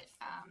to put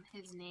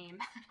his name,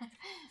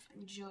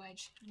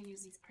 George. I'm going to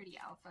use these pretty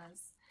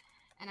alphas.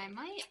 And I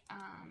might,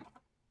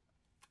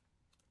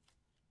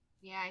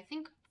 yeah, I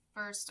think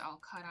first I'll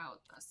cut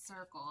out a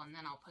circle and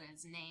then I'll put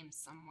his name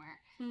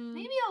somewhere.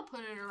 Maybe I'll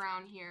put it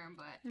around here,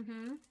 but I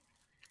can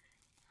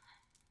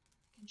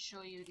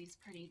show you these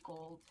pretty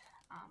gold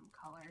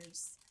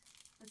colors.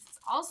 This is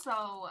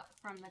also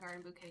from the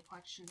Garden Bouquet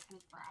collection,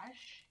 Pink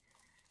Fresh.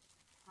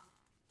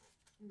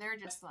 They're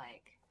just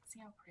like, see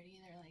how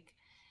pretty? They're like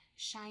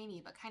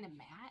shiny but kind of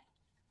matte.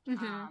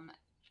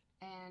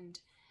 And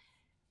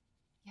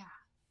yeah,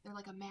 they're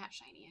like a matte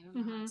shiny. I don't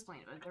know how to explain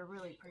it, but they're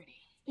really pretty.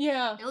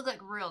 Yeah. They look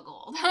like real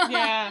gold.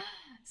 Yeah.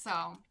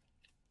 So,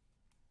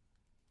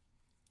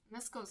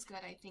 this goes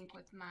good, I think,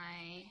 with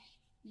my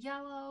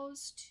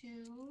yellows,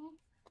 too.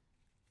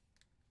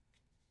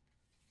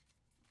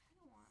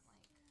 I want,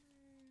 like, some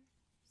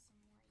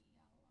more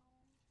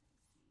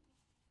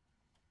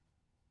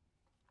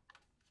yellow.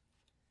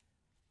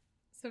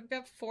 So we've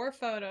got 4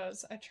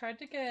 photos. I tried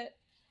to get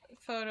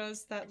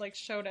photos that, like,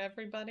 showed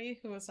everybody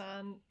who was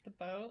on the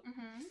boat.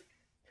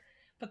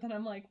 But then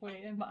I'm like,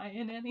 wait, am I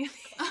in any of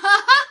these?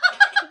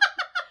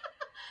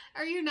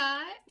 Are you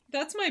not?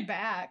 That's my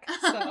back,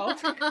 so.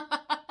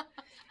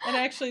 And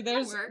actually,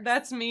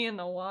 that's me in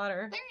the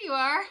water. There you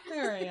are.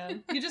 There I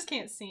am. You just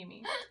can't see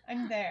me.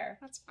 I'm there.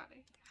 That's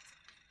funny.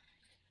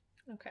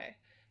 Okay.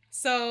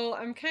 So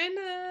I'm kind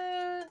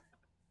of,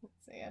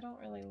 let's see, I don't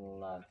really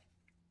love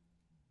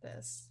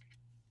this.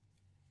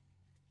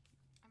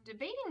 I'm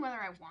debating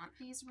whether I want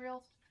these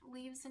real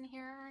leaves in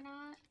here or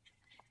not.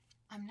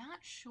 I'm not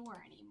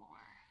sure anymore.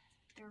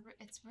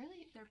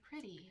 They're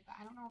pretty, but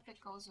I don't know if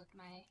it goes with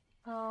my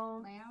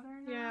layout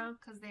or not. Yeah.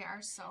 Because they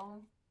are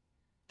so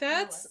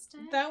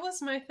realistic. That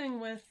was my thing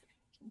with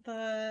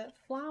the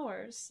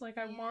flowers. Like,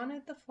 I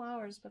wanted the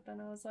flowers, but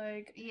then I was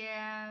like,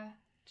 yeah,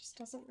 just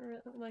doesn't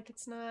like,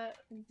 it's not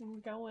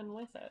going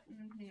with it.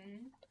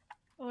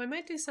 Oh, I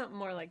might do something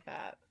more like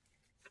that.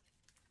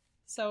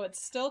 So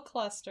it's still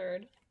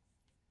clustered.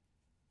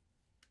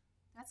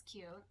 That's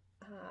cute.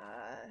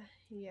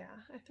 Yeah,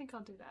 I think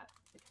I'll do that.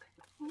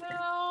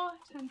 Now,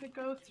 time to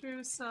go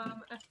through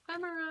some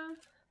ephemera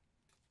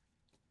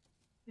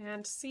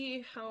and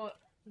see how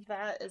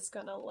that is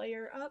gonna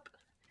layer up.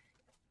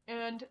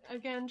 And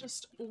again,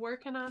 just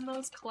working on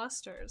those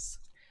clusters.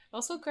 I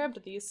also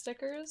grabbed these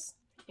stickers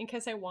in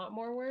case I want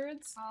more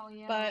words. Oh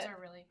yeah, but those are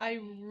really I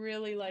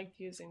really liked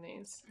using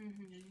these.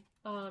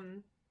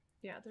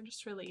 Yeah, they're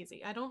just really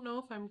easy. I don't know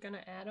if I'm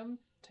gonna add them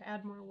to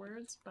add more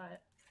words,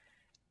 but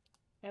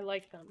I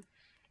like them.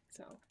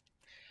 So,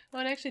 oh,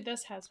 and actually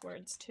this has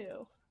words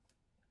too.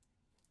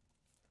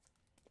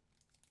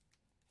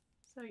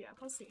 So yeah,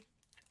 we'll see.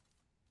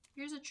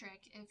 Here's a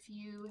trick. If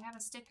you have a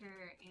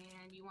sticker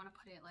and you want to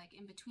put it like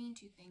in between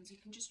 2 things, you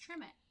can just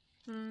trim it.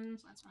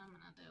 So that's what I'm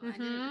gonna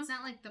do. It's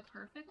not like the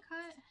perfect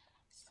cut.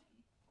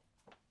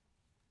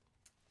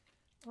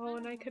 Oh,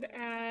 and I could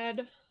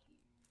add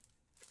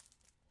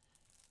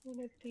One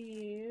of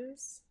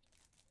these.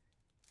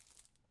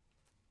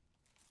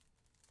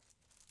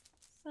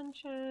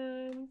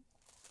 Sunshine.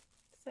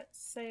 Set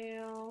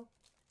sail.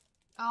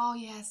 Oh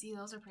yeah, see,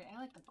 those are pretty. I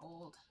like the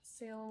gold.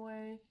 Sail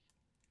away.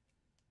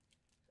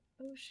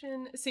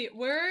 Ocean. See,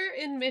 we're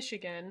in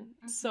Michigan,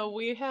 so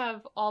we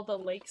have all the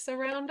lakes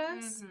around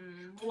us.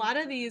 A lot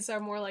of these are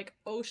more like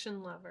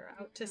ocean lover,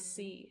 out to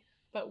sea,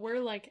 but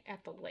we're like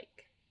at the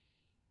lake.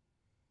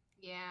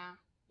 Yeah.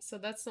 So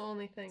that's the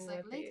only thing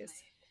with these.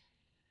 Life.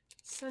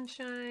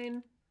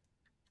 Sunshine.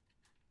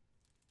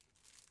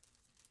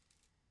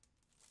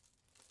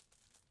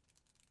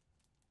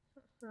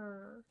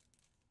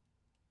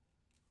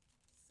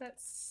 Set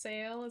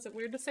sail. Is it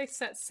weird to say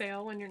set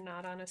sail when you're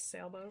not on a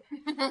sailboat?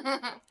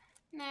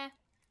 Nah. I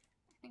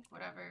think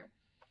whatever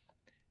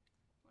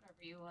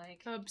you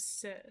like.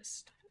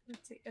 Obsessed.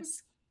 Let's see.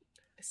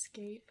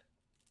 Escape.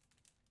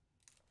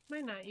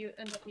 Might not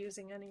end up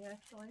using any,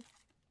 actually.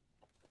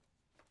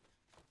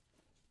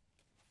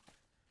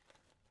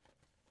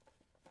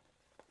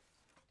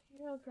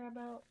 Okay, I'll grab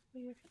out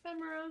the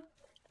ephemera.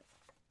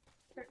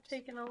 Start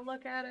taking a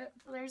look at it.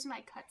 Well, there's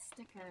my cut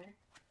sticker.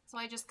 So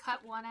I just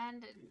cut one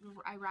end and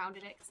I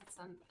rounded it because it's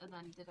and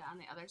then did it on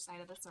the other side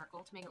of the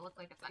circle to make it look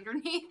like it's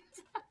underneath.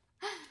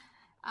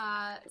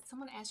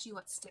 Someone asked you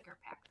what sticker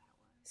pack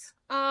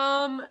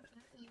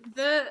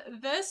that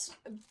was.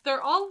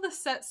 They're all the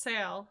set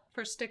sail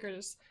for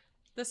stickers.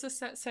 This is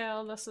set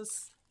sail. This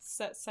is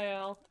set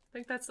sail. I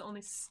think that's the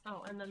only.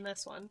 Oh, and then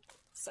this one,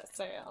 set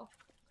sail.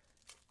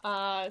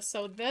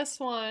 So this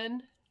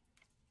one,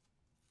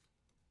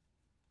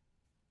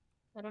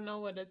 I don't know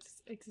what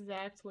it's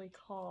exactly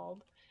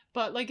called,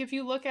 but like if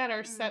you look at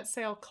our set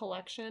sail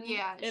collection,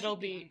 yeah, it'll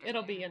be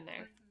in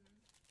there.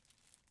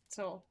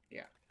 So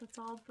yeah, that's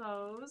all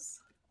those.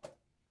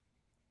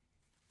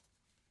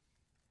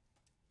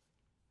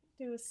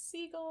 Do a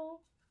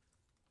seagull.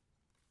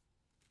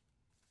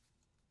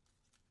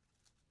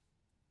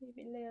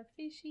 Maybe lay a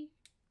fishy.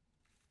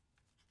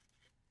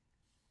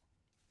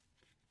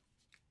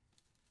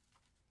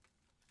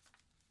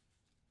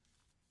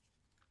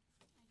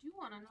 I do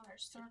want another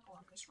circle.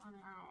 I'm just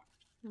running out.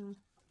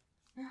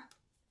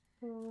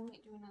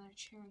 Might do another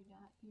cherry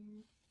dot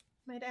here.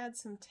 Might add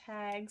some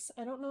tags.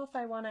 I don't know if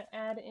I want to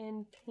add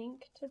in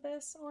pink to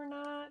this or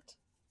not.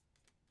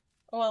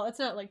 Well, it's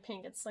not like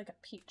pink. It's like a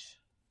peach.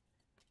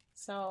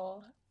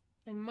 So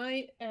I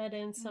might add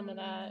in some of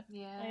that.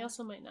 Yeah. I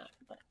also might not,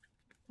 but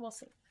we'll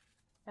see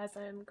as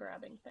I'm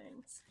grabbing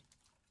things.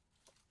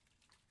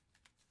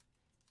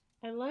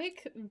 I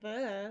like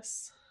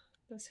this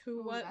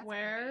who, what,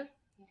 where.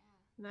 Yeah.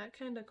 And that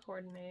kind of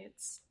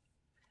coordinates.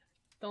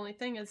 The only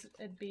thing is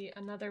it'd be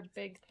another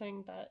big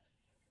thing that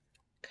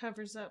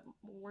covers up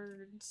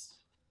words.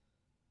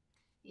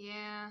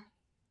 Yeah.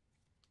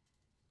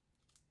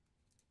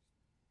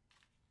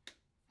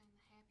 Find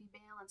the happy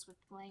balance with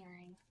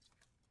layering.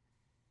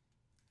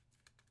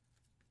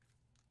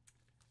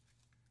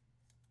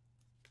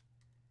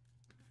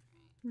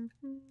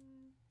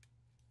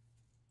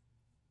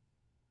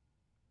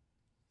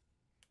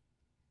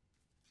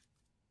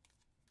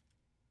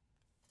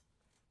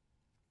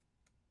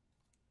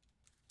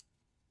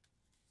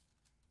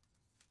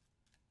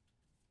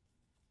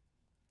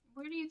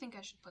 Where do you think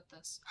I should put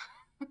this?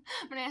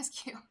 I'm gonna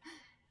ask you.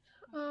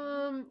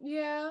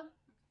 Yeah.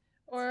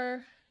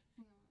 Or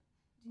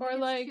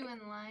like too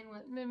in line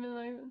with maybe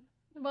like,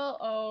 well,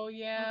 oh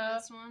yeah.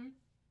 With this one,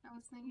 I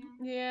was thinking.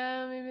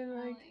 Yeah, maybe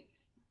like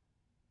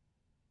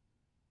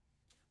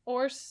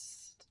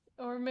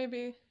or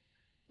maybe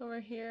over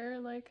here,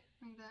 like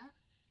that.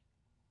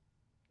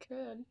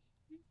 Could.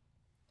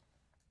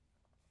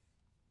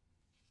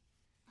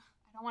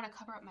 I don't want to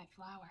cover up my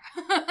flower.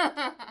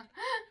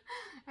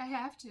 I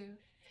have to.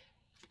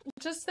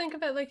 Just think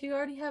of it like you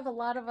already have a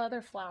lot of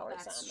other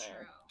flowers That's on there.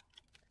 True.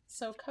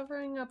 So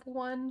covering up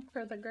one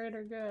for the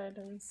greater good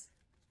is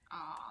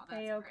that's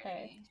A-okay.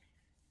 Pretty.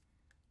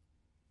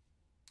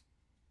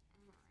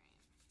 Alright.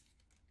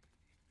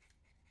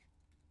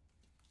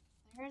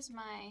 There's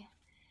my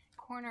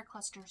corner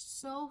cluster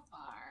so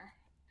far.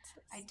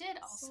 I did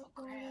also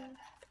grab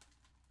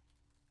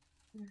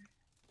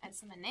and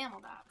some enamel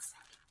dots.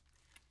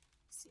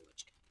 Let's see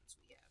which kinds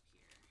we have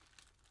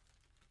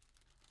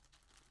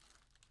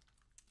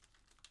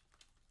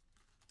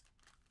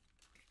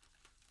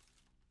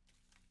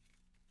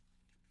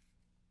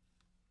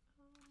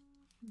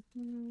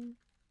here.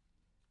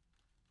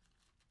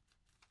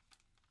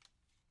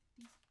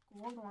 These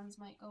gold ones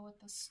might go with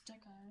the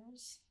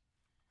stickers.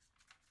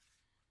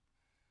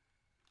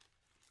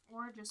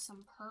 Or just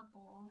some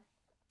purple.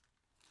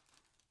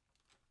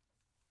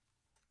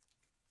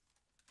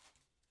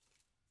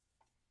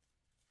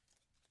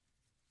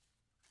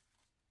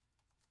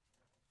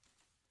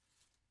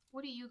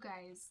 What do you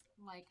guys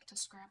like to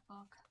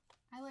scrapbook?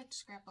 I like to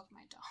scrapbook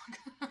my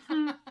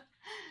dog.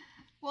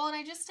 Well, and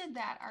I just did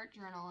that art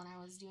journal and I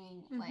was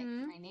doing like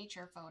my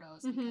nature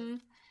photos because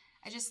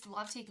I just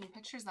love taking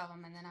pictures of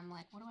them and then I'm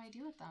like, what do I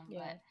do with them? Yeah.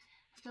 But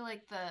I feel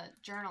like the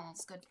journal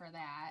is good for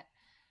that.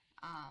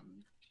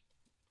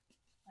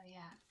 But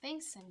yeah,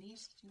 thanks, Cindy.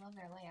 You love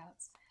their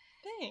layouts.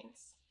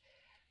 Thanks.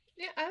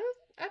 Yeah, I'd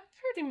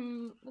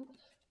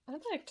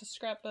like to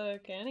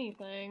scrapbook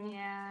anything.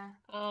 Yeah.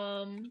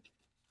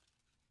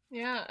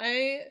 Yeah,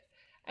 I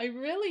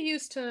really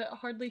used to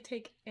hardly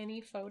take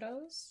any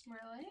photos.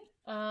 Really?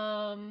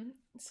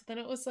 So then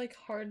it was like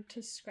hard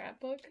to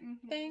scrapbook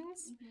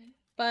things. Mm-hmm.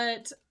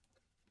 But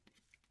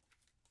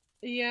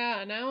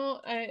yeah,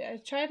 now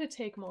I try to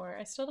take more.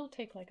 I still don't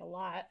take like a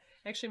lot.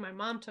 Actually, my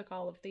mom took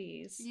all of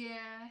these.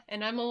 Yeah.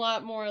 And I'm a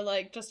lot more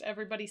like just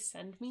everybody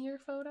send me your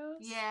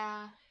photos.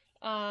 Yeah.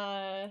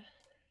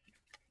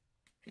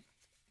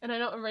 And I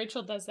know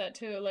Rachel does that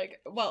too. Like,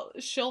 well,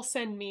 she'll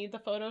send me the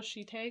photos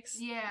she takes.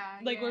 Yeah.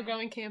 Like, we're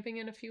going camping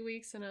in a few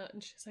weeks, and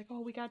she's like, "Oh,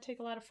 we gotta take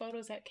a lot of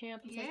photos at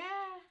camp." It's like,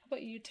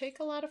 but you take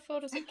a lot of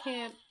photos at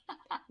camp,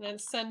 and then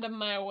send them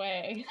my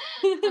way.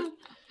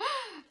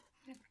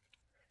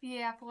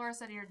 Yeah, Flora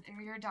said your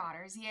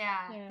daughters.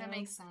 Yeah, that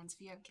makes sense.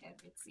 If you have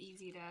kids, it's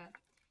easy to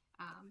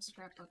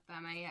scrapbook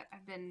them. I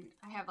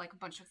have like a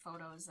bunch of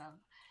photos of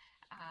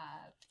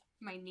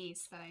my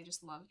niece that I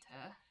just love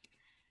to.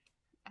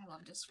 I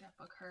love to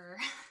scrapbook her.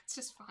 It's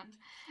just fun.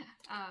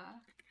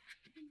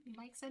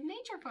 Mike said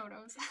nature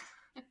photos.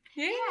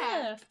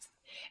 Yeah.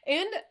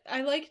 And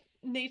I like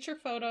nature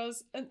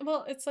photos.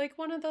 Well, it's like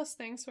one of those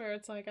things where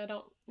it's like I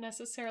don't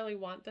necessarily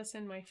want this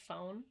in my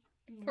phone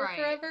for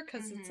forever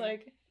because it's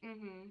like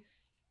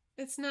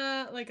it's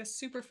not like a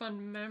super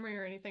fun memory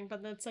or anything,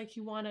 but it's like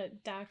you want to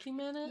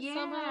document it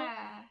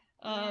somehow.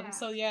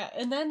 So yeah,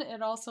 and then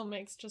it also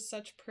makes just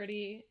such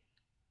pretty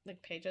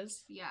like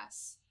pages.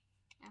 Yes,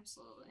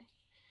 absolutely.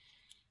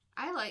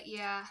 I like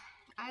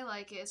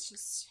it. It's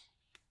just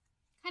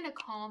kind of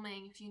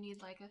calming if you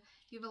need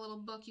you have a little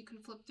book you can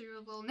flip through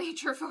of little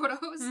nature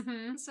photos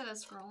instead of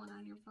scrolling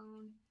on your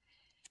phone.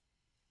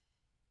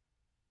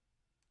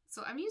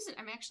 So I'm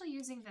actually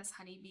using this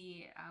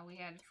honeybee we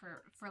had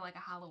for like a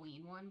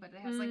Halloween one, but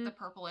it has like the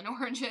purple and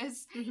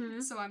oranges.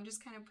 So I'm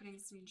just kind of putting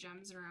some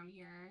gems around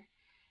here.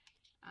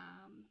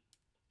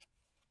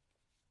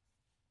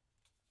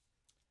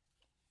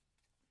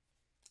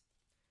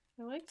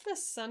 I like the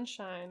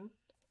sunshine,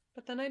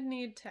 but then I'd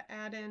need to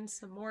add in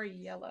some more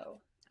yellow.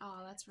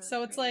 Oh, that's really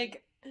so it's pretty.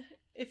 Like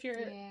if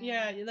you're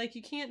like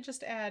you can't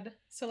just add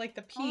like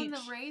the peach. Oh, and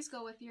the rays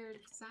go with your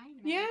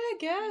design. Yeah, I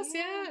guess.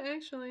 Yeah,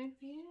 actually.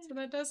 Yeah. So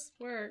that does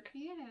work.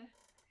 Yeah.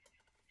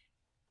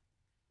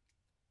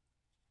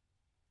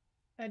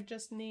 I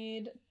just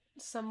need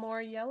some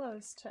more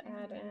yellows to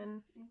add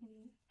in.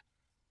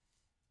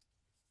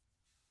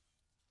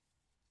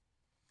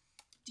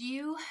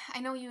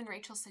 I know you and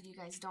Rachel said you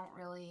guys don't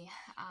really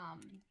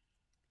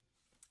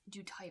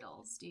do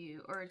titles, do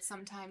you? Or it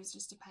sometimes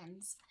just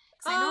depends.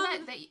 Because I know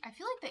that I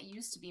feel like that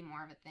used to be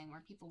more of a thing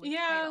where people would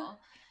title.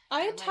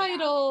 I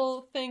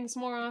title things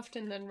more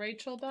often than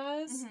Rachel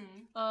does.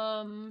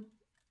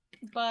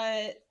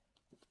 But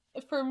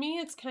for me,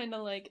 it's kind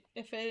of like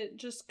if it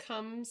just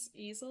comes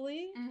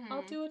easily,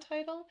 I'll do a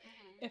title.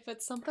 If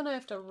it's something I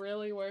have to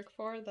really work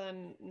for,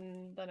 then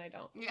I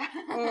don't. Yeah.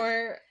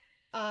 Or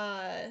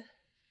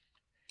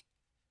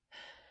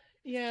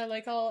yeah,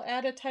 like I'll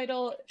add a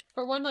title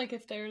for one, like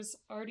if there's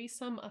already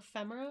some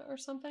ephemera or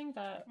something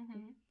that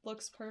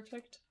looks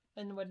perfect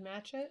and would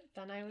match it,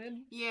 then I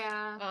would.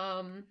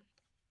 Yeah.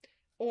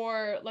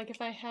 Or like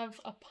if I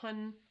have a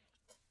pun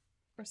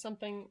or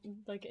something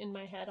like in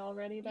my head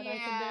already that I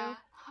can do.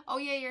 Oh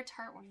yeah, your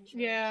tart one is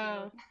really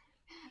cute.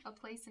 A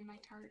place in my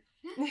tart.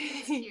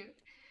 That's cute.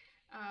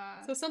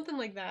 So something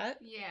like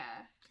that.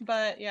 Yeah.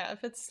 But yeah,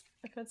 if it's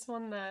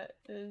one that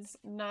is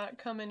not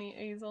coming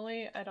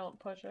easily, I don't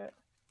push it.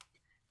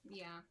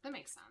 Yeah, that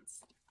makes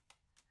sense.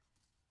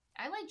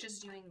 I like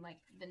just doing like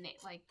the name,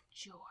 like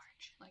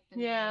George, like the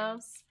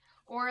names.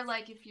 Or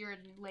like if you're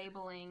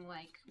labeling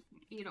like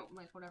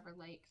like whatever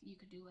lake, you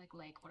could do like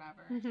lake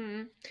whatever.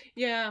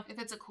 Yeah. If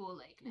it's a cool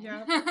lake name.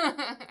 Yeah.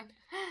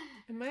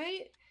 I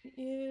might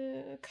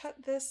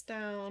cut this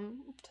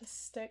down to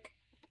stick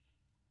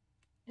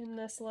in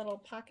this little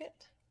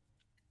pocket.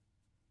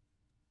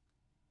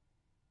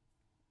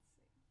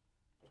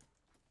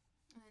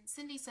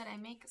 Cindy said I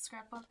make a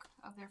scrapbook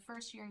of their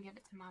first year and give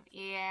it to mom.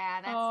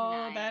 Yeah,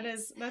 that's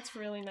nice. That's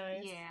really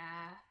nice.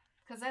 Yeah,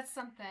 because that's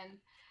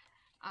something,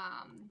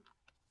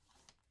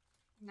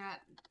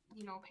 not,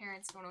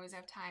 parents don't always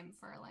have time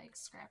for like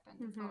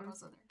scrapping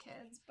photos of their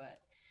kids,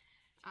 but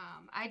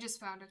I just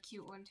found a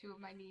cute one too of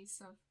my niece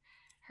of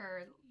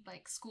her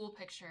like school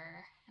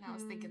picture, and I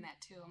was thinking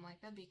that too. I'm like,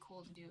 that'd be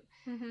cool to do,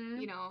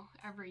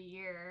 every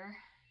year.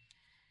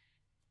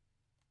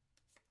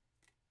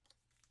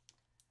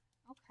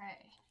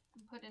 Okay.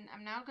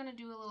 I'm now going to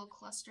do a little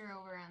cluster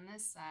over on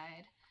this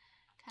side,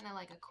 kind of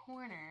like a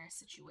corner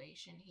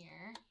situation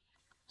here.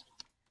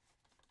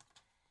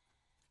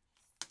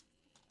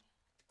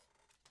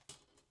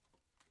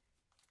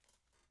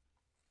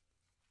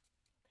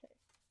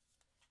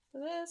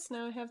 Okay. So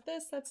now I have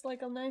this. That's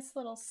like a nice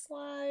little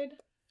slide.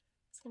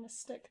 Just going to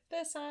stick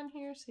this on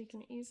here so you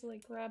can easily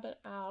grab it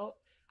out.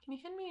 Can you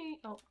hand me?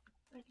 Oh,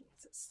 I can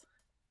use this.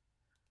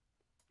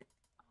 Oh,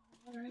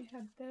 I already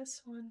had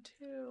this one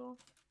too.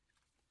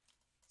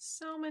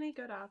 So many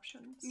good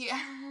options. Yeah.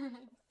 I'm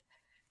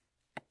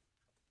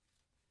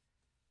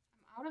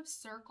out of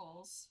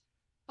circles,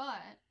 but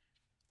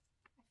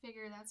I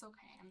figure that's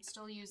okay. I'm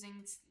still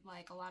using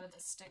like a lot of the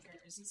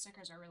stickers, and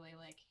stickers are really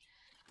like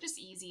just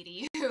easy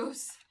to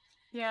use.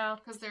 Yeah.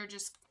 Because they're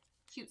just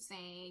cute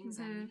sayings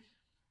and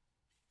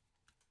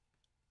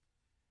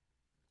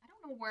I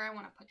don't know where I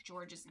want to put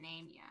George's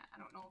name yet. I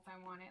don't know if I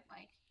want it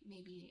like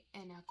maybe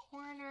in a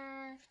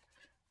corner,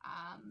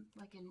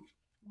 like in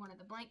one of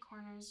the blank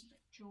corners,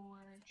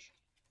 George.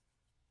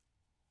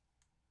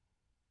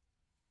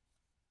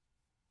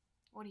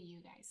 What do you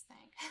guys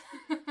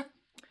think?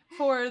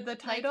 For the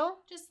title?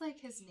 Like, just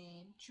like his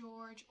name,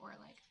 George, or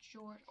like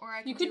George, or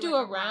I you could do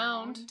like a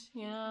round.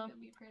 Yeah.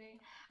 That'd be pretty.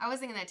 I was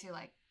thinking that too,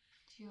 like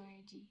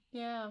Georgie.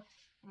 Yeah.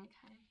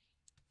 Okay.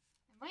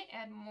 I might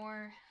add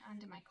more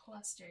onto my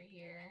cluster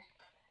here.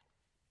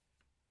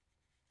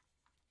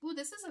 Ooh,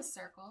 this is a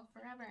circle,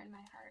 forever in my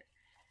heart.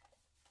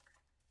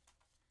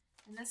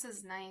 And this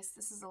is nice.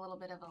 This is a little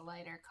bit of a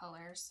lighter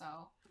color,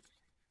 so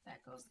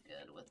that goes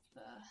good with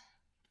the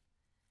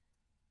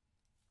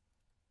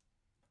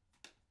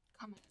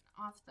coming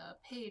off the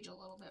page a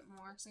little bit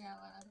more because I got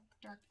a lot of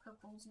dark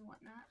purples and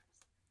whatnot.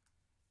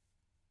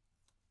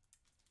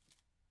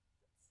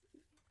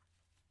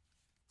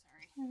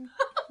 Sorry.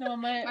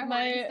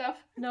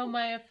 No,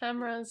 my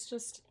ephemera is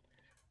just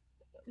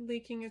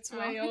leaking its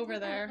way over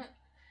there.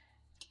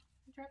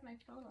 I dropped my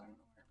photo. I don't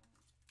know where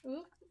it went.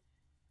 Ooh.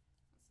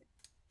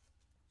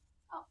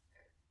 Oh.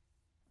 I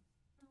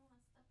don't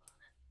want to step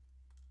on it.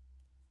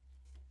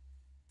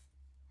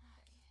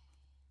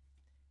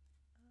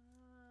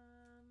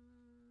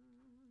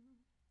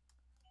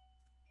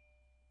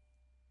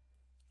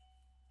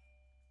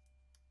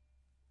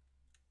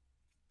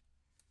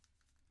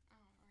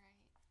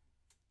 Alright.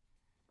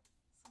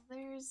 So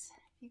there's,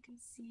 you can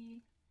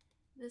see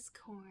this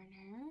corner.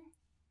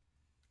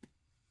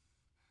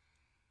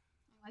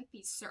 I like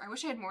these. I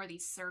wish I had more of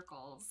these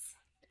circles.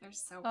 They're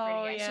so pretty.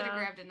 Oh, I yeah. should have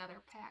grabbed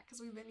another pack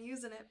because we've been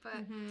using it, but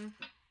pretty.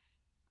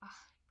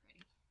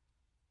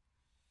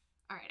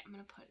 All right, I'm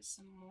gonna put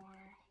some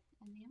more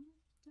enamel.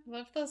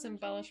 Love those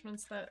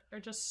embellishments that are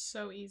just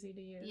so easy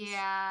to use.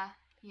 Yeah,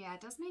 yeah,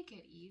 it does make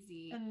it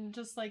easy and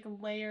just like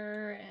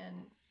layer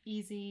and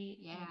easy.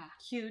 Yeah, and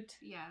cute.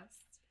 Yes.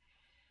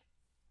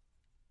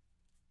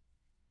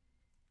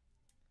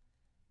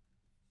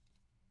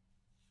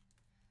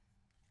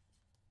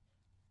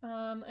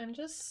 I'm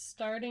just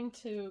starting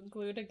to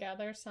glue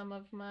together some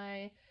of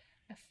my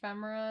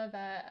ephemera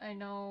that I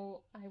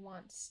know I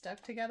want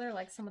stuck together,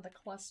 like some of the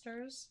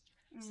clusters,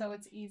 so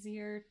it's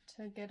easier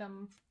to get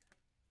them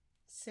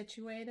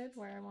situated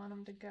where I want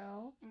them to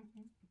go.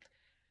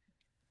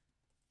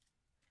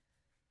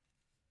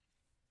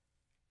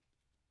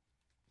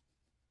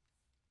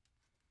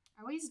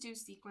 I always do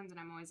sequins and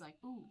I'm always like,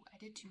 ooh, I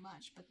did too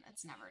much, but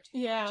that's never too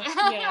much.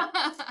 Yeah.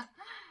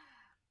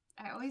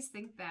 I always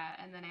think that,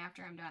 and then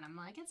after I'm done, I'm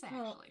like, it's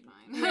actually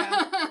fine.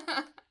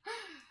 Yeah.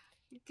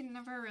 You can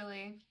never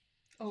really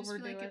overdo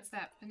just feel like it. It's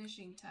that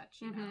finishing touch,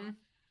 you know?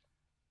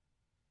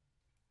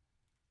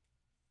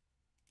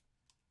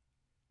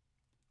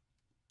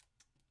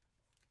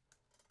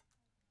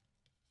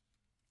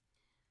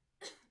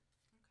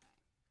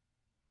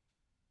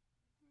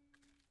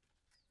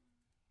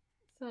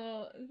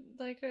 So,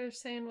 like I was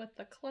saying with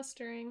the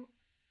clustering,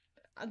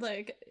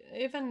 like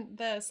even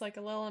this, like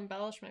a little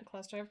embellishment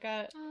cluster, I've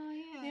got,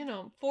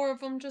 4 of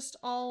them just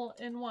all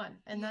in one,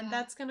 and then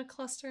that's gonna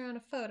cluster on a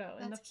photo,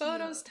 and the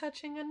photo's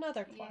touching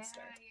another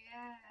cluster.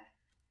 Yeah.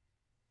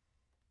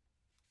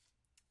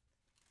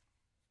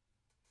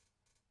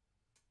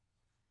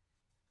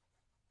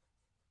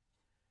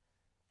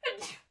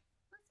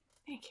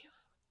 Thank you.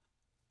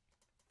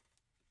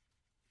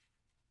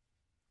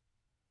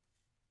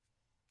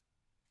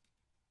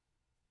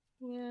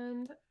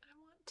 And I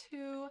want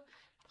to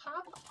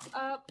pop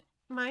up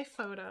my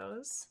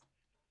photos.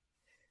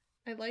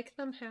 I like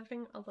them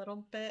having a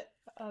little bit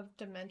of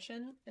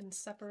dimension and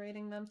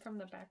separating them from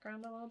the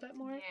background a little bit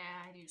more.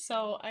 Yeah, I do too.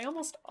 So I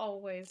almost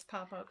always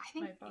pop up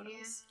my photos. Yeah,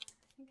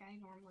 I think I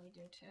normally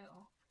do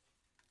too.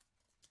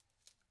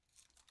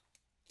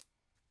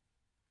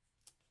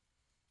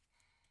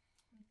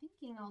 I'm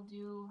thinking I'll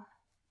do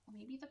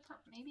maybe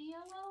maybe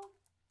yellow.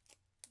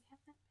 Do you have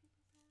that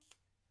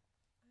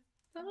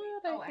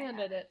paper? I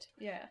handed it.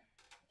 Yeah.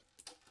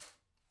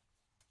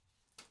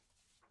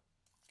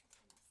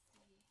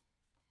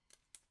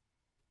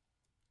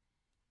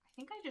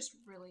 I think I just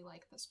really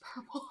like this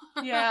purple.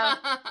 Yeah.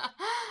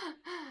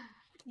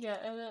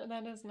 Yeah,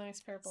 that is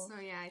nice purple. So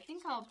yeah, I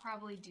think I'll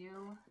probably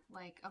do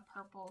like a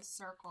purple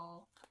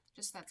circle,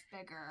 just that's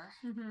bigger.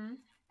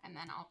 And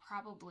then I'll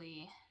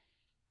probably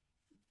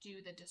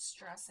do the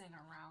distressing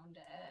around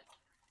it.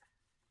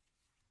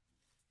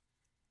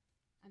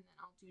 And then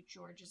I'll do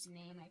George's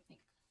name, I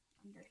think,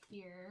 under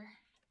here.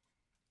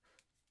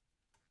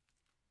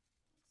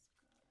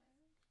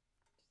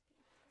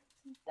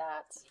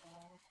 That's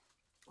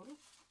good.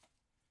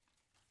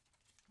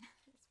 Yeah.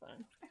 That's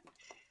fun.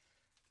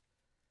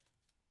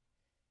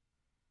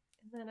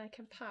 then I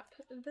can pop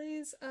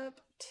these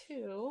up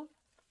too.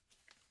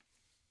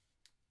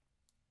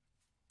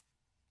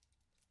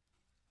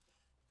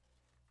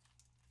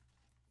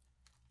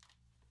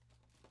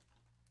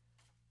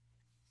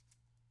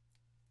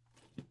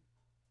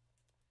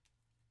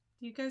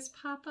 Do you guys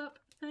pop up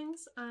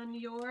things on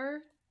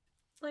your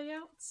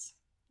layouts?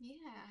 Yeah,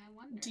 I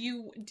wonder.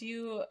 Do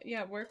you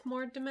work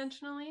more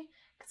dimensionally?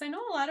 Because I know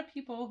a lot of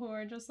people who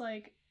are just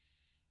like,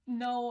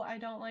 no, I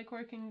don't like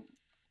working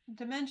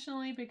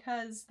dimensionally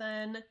because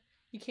then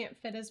you can't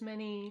fit as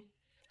many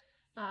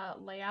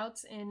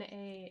layouts in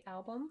a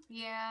album.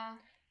 Yeah.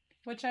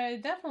 Which I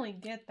definitely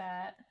get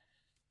that.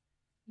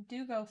 I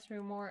do go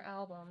through more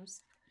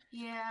albums.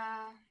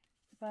 Yeah.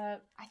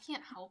 But I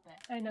can't help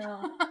it. I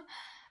know.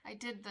 I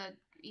did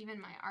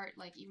even my art,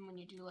 like even when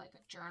you do like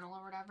a journal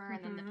or whatever,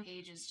 and then the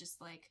pages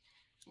just like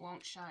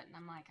won't shut, and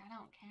I'm like, I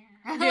don't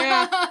care.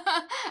 Yeah.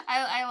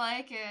 I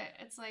like it.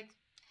 It's like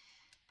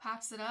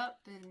pops it up,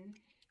 and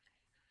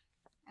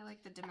I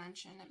like the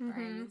dimension it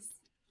brings.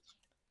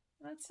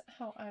 That's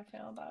how I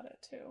feel about it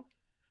too.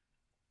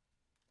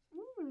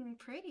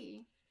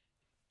 Pretty.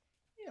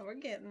 Yeah, we're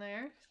getting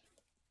there.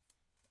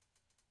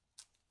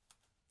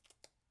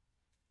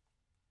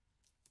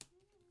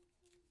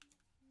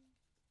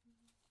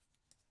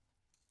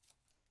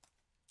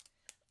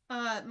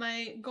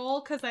 My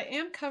goal, because I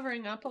am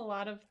covering up a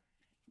lot of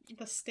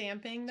the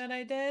stamping that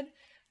I did,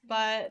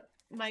 but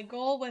my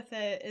goal with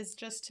it is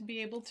just to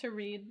be able to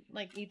read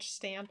like each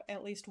stamp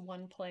at least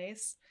one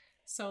place.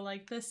 So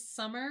like this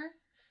summer,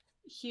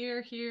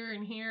 here, here,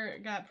 and here,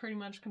 it got pretty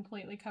much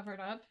completely covered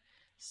up.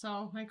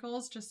 So my goal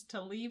is just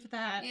to leave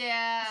that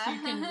so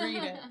you can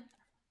read it.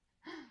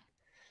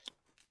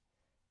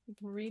 You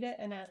can read it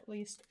in at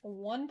least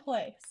one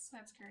place.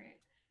 That's great.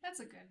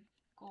 That's a good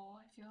goal,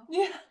 I feel.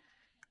 Yeah.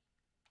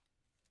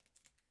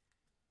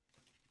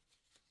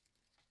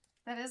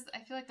 I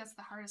feel like that's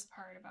the hardest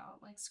part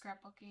about like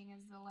scrapbooking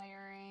is the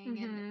layering,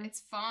 and it's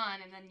fun,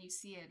 and then you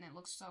see it and it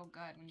looks so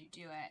good when you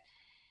do it.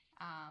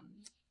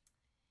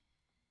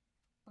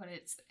 But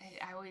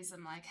I always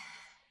am like,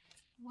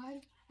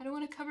 what? I don't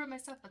want to cover it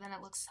myself, but then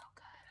it looks so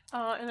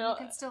good. And you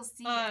can still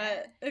see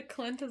it.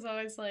 Clint is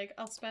always like,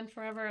 I'll spend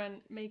forever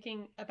on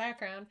making a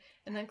background,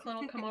 and then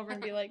Clint will come over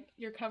and be like,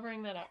 you're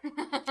covering that up.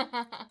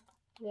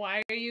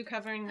 Why are you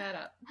covering that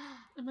up?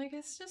 I'm like,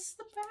 it's just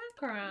the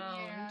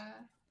background. Yeah.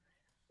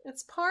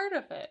 It's part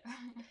of it.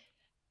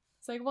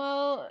 It's like,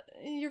 well,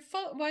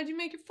 why'd you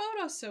make your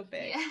photos so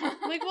big? Yeah.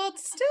 I'm like, well,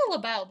 it's still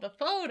about the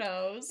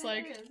photos. It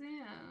like, is,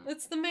 yeah.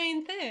 It's the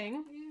main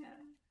thing. Yeah.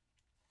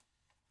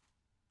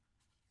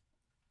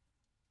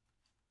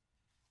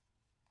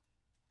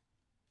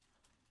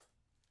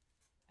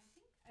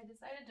 I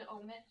decided to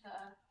omit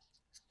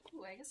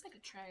I guess I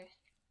could try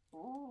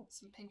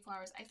some pink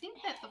flowers. I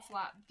think that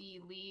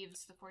the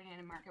leaves, the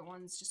 49 Market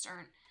ones, just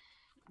aren't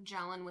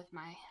gelling with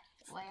my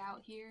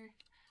layout here,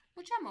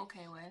 which I'm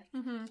okay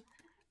with.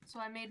 So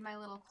I made my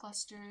little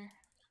cluster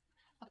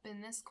up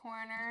in this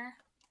corner.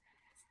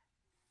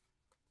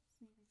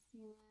 So you can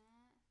see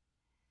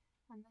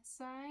that on this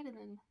side,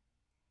 and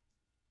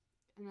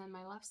then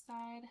my left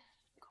side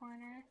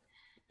corner.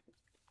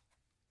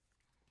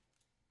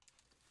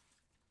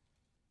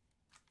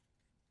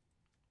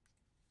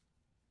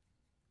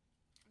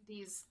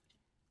 These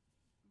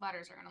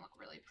letters are going to look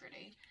really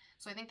pretty.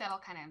 So I think that'll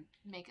kind of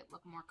make it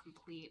look more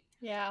complete.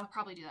 Yeah. I'll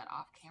probably do that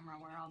off camera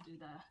where I'll do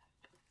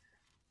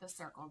the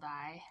circle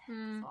die. So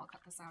I'll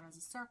cut this out as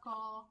a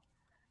circle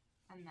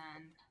and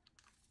then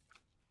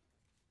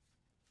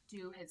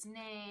do his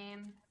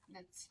name.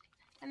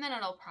 And then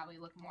it'll probably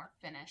look more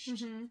finished.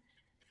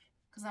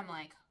 Because I'm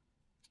like,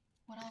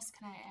 what else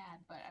can I add?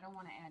 But I don't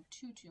want to add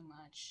too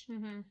much.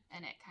 And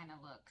it kind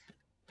of look,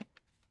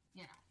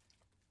 you know,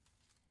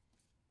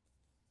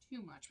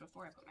 too much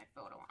before I put my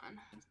photo on.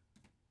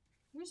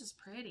 Yours is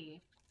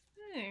pretty.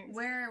 Thanks.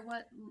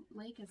 What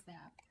lake is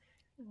that?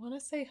 I want to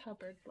say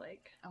Hubbard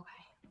Lake.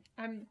 Okay.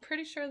 I'm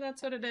pretty sure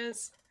that's what it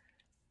is.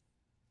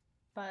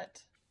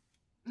 But,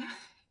 you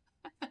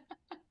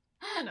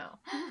know.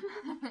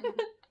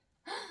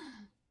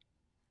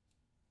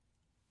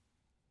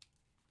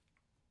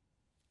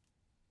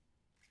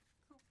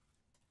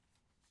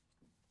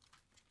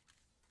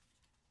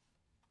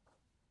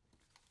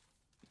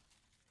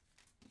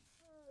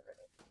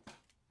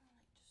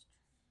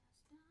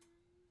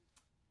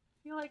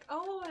 You're like,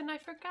 oh, and I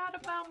forgot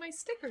about my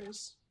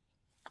stickers.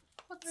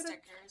 What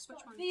stickers? Which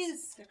ones?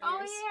 These stickers.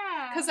 Oh,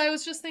 yeah. Because I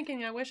was just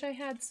thinking, I wish I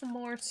had some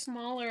more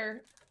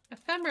smaller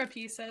ephemera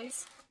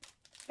pieces.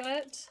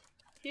 But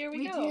here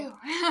we go.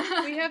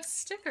 We have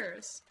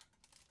stickers.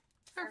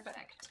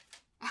 Perfect.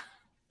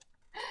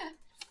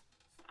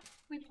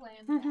 We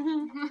planned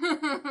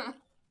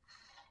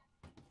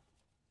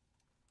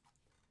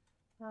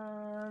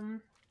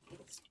that.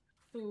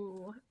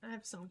 Ooh, I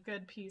have some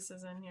good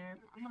pieces in here.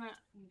 I'm gonna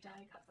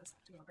die cut this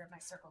to go grab my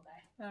circle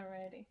die.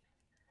 Alrighty.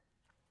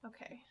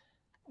 Okay.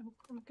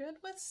 I'm good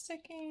with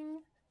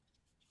sticking.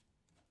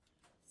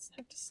 Just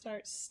have to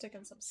start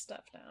sticking some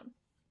stuff down.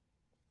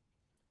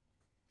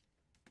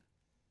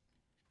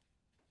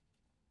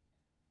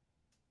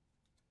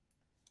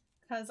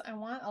 because I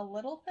want a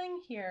little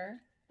thing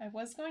here. I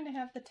was going to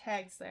have the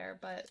tags there,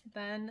 but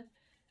then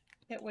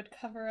it would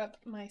cover up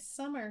my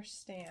summer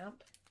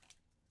stamp.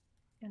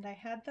 And I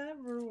had that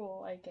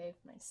rule I gave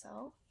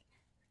myself,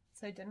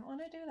 so I didn't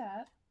want to do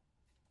that.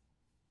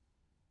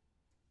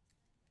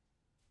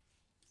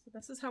 So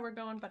this is how we're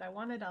going, but I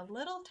wanted a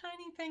little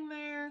tiny thing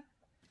there,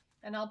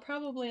 and I'll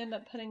probably end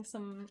up putting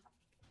some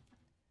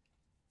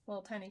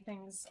little tiny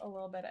things a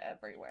little bit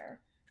everywhere.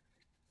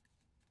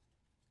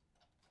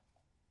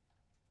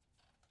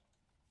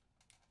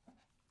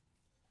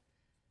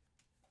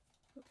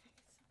 Okay,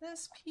 so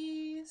this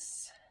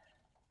piece.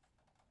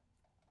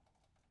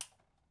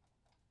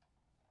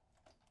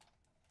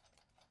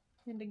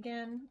 And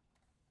again,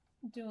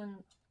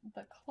 doing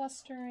the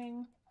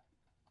clustering.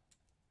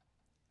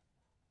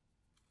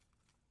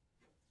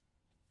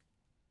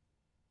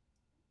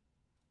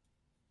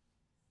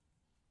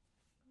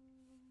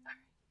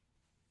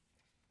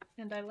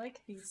 And I like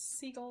these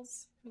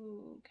seagulls.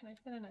 Ooh, can I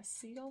fit in a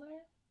seagull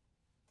there?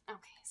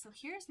 Okay, so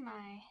here's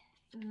my...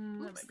 That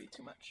might be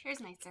too much.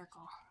 Here's my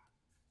circle.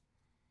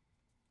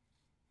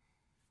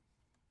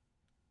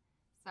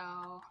 So,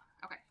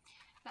 okay.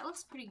 That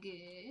looks pretty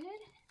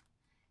good.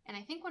 And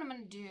I think what I'm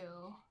going to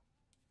do...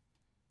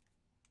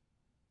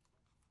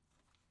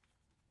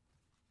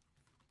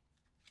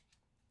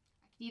 I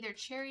could either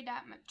cherry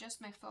dot just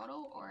my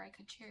photo, or I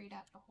could cherry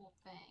dot the whole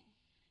thing.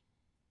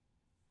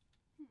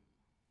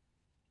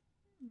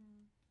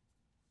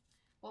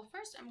 Well,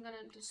 first I'm going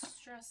to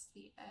distress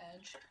the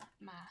edge,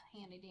 my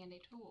handy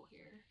dandy tool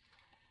here.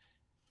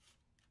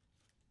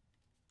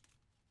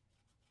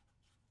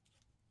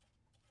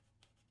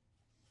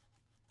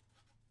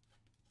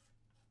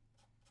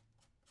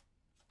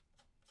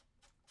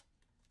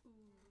 Ooh,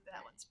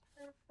 that one's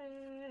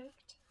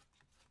perfect.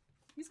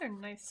 These are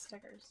nice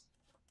stickers.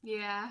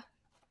 Yeah.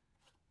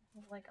 I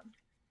like them.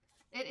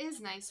 It is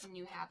nice when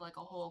you have like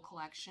a whole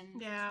collection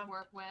to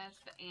work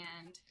with,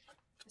 and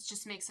it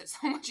just makes it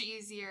so much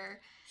easier.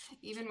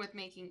 Even with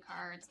making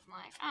cards, I'm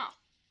like, oh,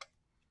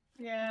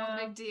 yeah,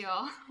 no big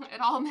deal.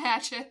 It all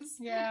matches.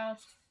 Yeah.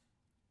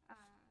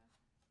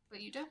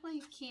 But you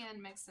definitely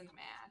can mix and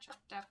match.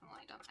 I've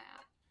definitely done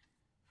that.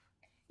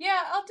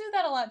 Yeah, I'll do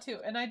that a lot too.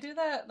 And I do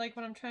that like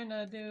when I'm trying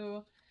to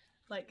do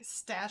like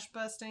stash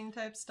busting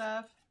type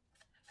stuff.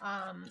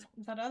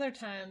 But other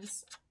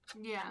times,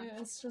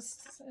 it's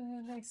just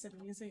it makes it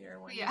easier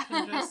when you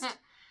can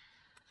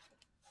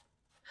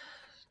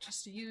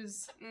just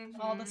use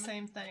all the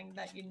same thing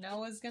that you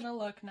know is gonna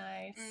look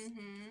nice,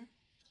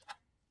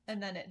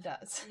 and then it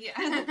does. Yeah.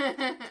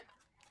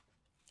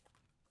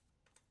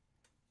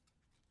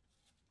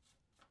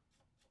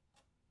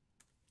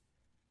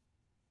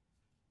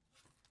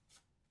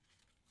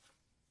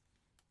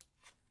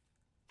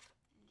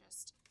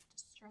 Just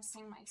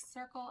distressing my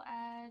circle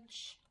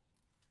edge.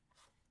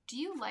 Do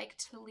you like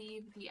to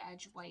leave the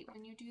edge white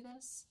when you do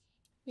this?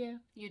 Yeah.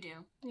 You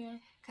do? Yeah.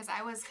 Because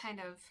I was kind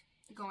of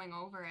going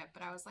over it,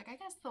 but I was like, I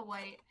guess the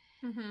white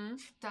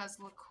does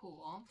look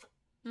cool.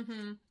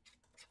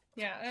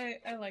 Yeah,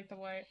 I like the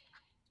white.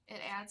 It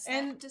adds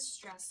that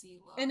distressy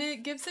look. And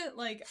it gives it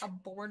like a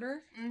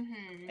border.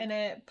 And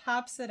it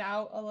pops it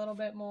out a little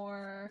bit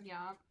more.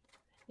 Yeah.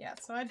 Yeah,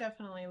 so I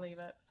definitely leave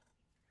it.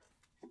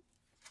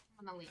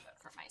 I'm going to leave it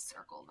for my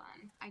circle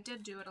then. I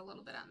did do it a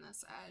little bit on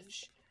this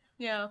edge.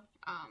 Yeah.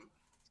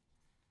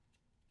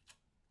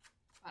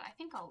 But I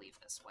think I'll leave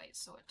this white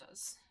so it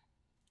does.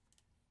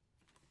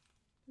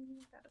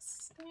 Got a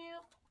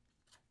stamp.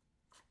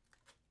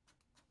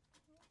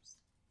 Oops.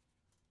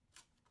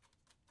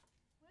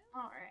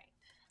 All right.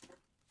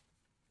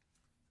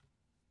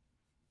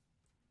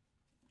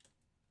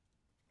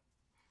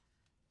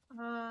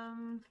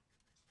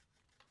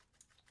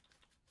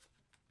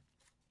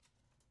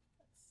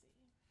 Let's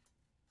see.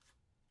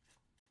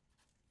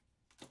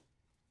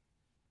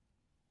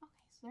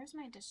 Okay, so there's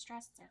my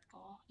distress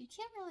circle. You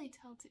can't really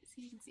tell, so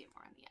you can see it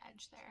more on the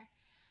edge there.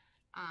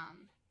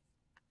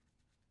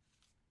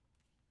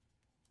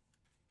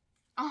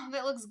 Oh,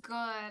 that looks good,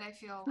 I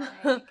feel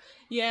like.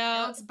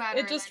 Yeah. It looks better.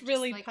 It just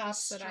really like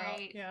pops it out.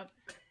 Yep.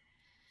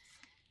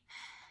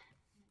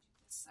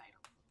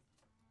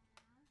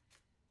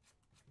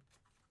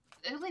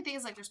 The only thing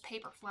is, like, there's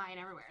paper flying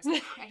everywhere. So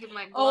I keep,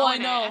 like, oh, I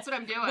blowing know. it. That's what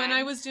I'm doing. When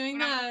I was doing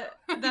that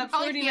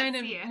 49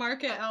 and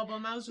Market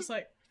album, I was just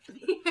like...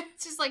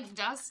 It's just, like,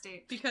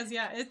 dusty. Because,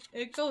 yeah,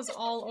 it goes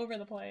all over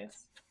the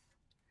place.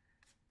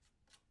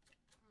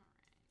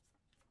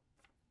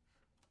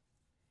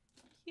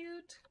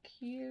 Cute,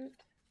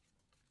 cute.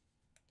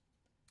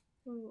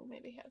 Ooh,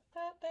 maybe have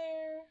that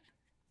there.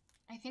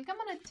 I think I'm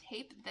going to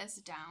tape this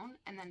down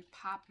and then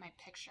pop my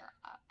picture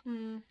up.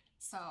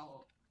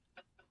 So,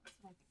 that's what I think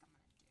I'm going to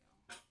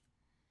do.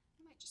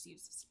 I might just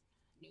use this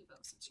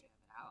Nuvo since you have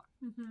it out.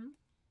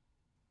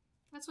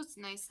 That's what's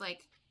nice,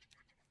 like,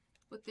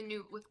 with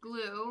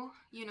glue,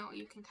 you know,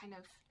 you can kind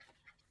of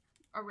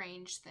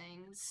arrange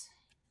things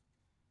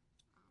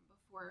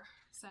before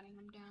setting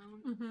them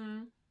down. There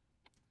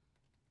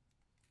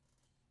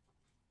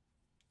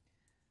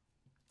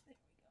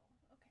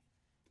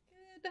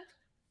we go. Okay.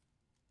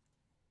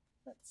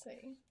 Good. let's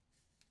see.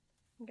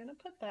 I'm gonna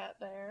put that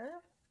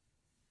there.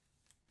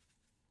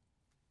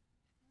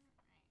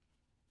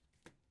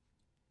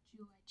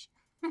 George.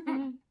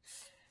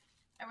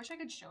 I wish I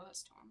could show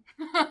this to him.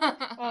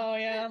 Oh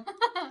yeah.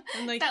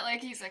 And like, it's not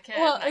like he's a kid.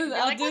 Well, I'll do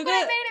that. What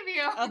I made of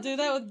you. I'll do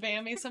that with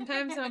Bambi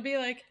sometimes, and I'll be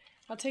like,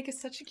 I'll take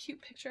such a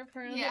cute picture of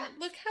her, and yeah. like,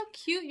 look how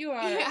cute you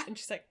are. Yeah. And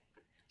she's like,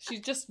 she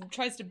just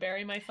tries to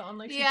bury my phone,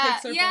 like she yeah.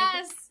 takes her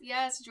Yes. phone.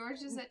 Yes. George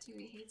does that too.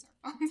 He hates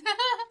our phones.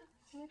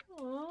 Like,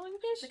 oh, I'm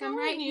just like, showing I'm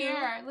right you.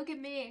 here. Look at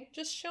me.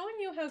 Just showing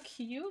you how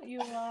cute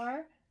you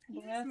are.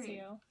 Bless me.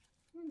 you.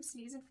 I'm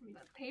sneezing from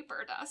the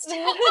paper dust.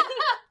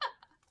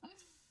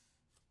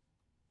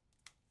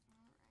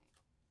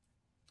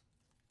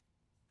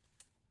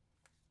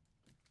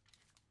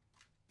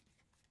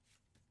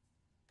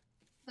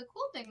 The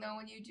cool thing though,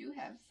 when you do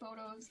have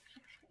photos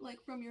like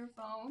from your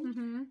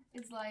phone,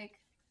 is like,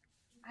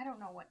 I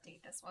don't know what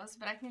date this was,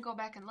 but I can go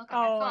back and look at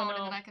my phone,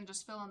 and then I can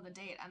just fill in the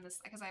date on this,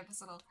 because I have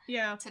this little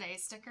today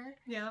sticker.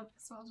 Yeah.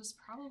 So I'll just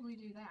probably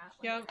do that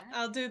later. Yeah,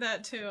 I'll do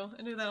that too.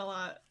 I do that a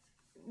lot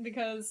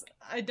because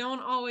I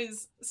don't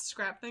always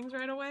scrap things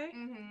right away.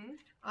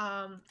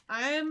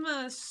 I'm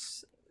a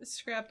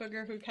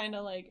scrapbooker who kind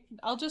of like,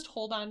 I'll just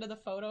hold on to the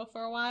photo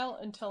for a while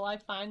until I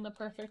find the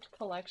perfect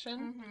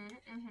collection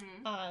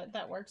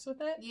that works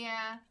with it.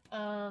 Yeah.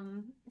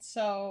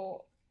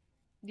 So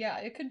yeah,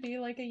 it could be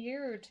like a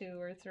year or 2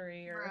 or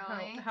 3 or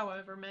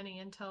however many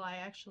until I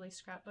actually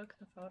scrapbook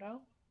the photo.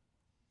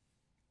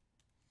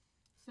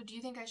 So do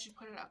you think I should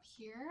put it up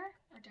here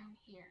or down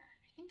here?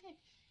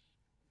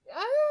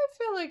 I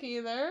feel like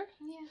either.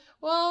 Yeah.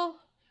 Well,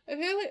 I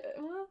feel like,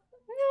 well,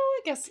 no,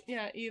 I guess,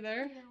 yeah,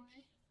 either. Either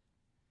way.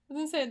 I was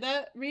gonna say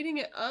that reading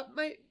it up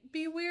might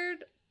be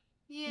weird.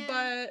 Yeah.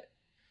 But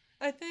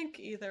I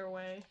think either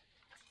way,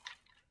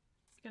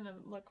 it's gonna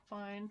look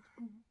fine.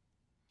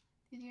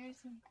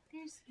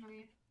 Here's my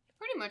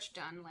pretty much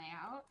done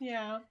layout.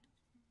 Yeah.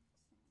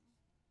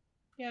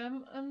 Yeah,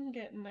 I'm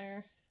getting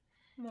there.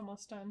 I'm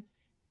almost done.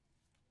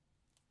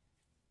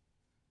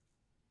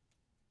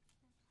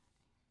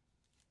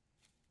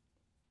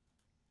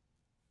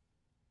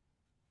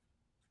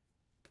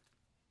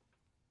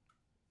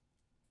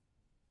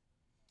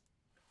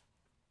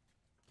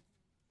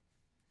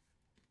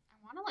 I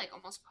want to like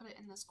almost put it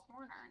in this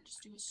corner and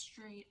just do a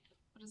straight.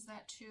 What is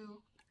that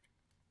too?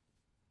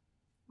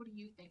 What do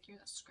you think? You're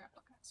the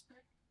scrapbook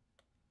expert.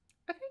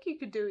 I think you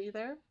could do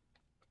either.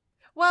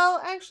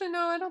 Well, actually,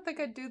 no, I don't think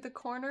I'd do the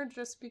corner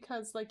just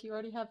because, like, you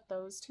already have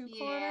those 2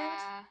 corners.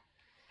 Yeah.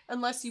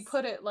 Unless you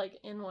put it, like,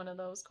 in one of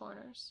those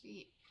corners.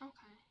 Yeah.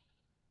 Okay.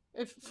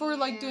 If for,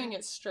 like, doing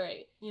it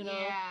straight, you know?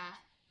 Yeah.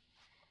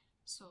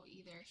 So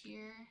either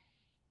here.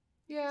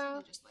 Yeah.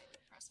 So just lightly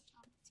press it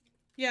down.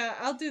 Yeah,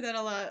 I'll do that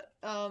a lot.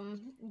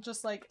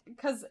 Just, like,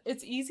 because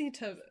it's easy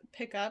to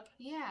pick up.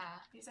 Yeah.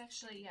 These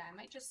actually, I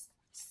might just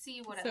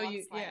see what it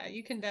looks like. Yeah,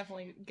 you can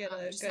definitely get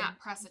a just not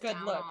press it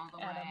down look all the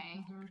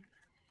way.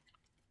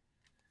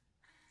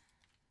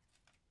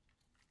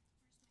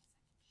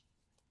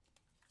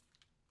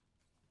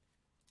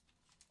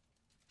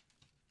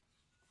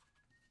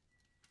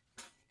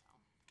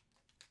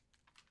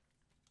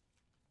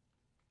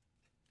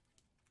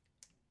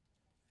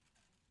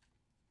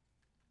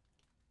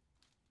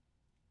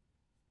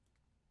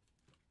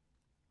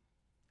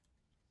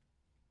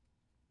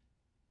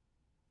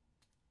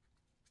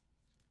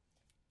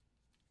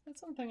 That's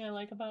something I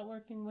like about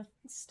working with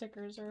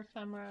stickers or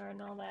ephemera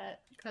and all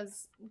that,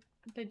 because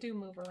they do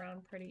move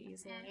around pretty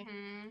easily.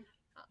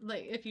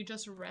 Like, if you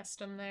just rest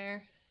them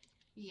there.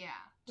 Yeah.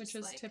 Which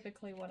is like,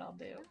 typically what I'll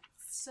do.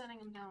 Setting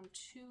them down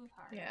too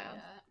hard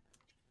yet.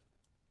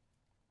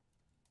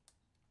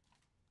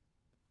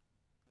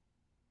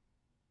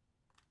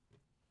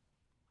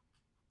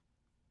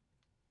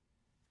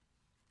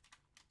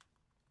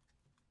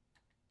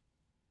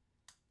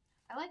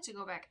 I like to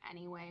go back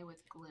anyway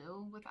with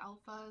glue with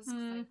alphas.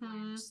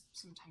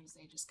 Sometimes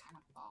they just kind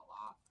of fall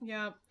off.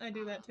 Yeah, I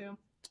do that too.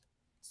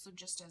 So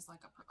just as like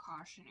a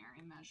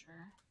precautionary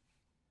measure.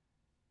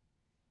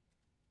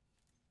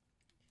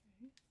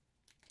 Okay.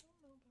 I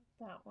don't know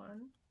about that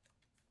one.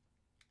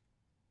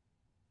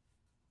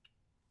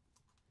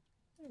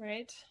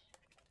 Alright.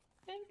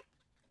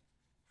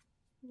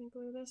 Let me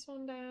glue this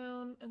one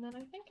down, and then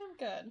I think I'm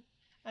good.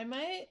 I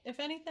might, if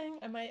anything,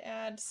 I might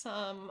add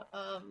some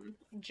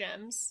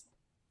gems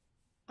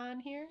on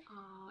here.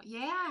 Oh,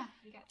 yeah.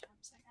 We got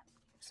gems. I got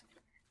them here somewhere.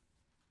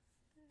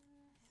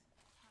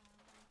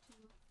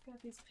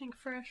 Got these pink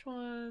fresh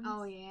ones.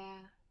 Oh,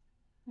 yeah.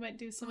 Might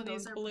do some of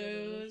these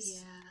blues.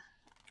 Pretty. Yeah.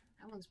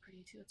 That one's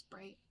pretty too. It's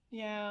bright.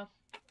 Yeah.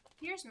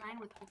 Here's mine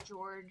with the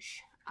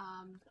George,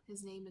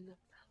 his name in the...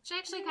 Which I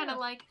actually kind of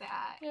like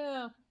that.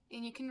 Yeah.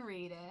 And you can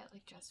read it,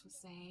 like Jess was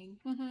saying.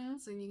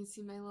 So you can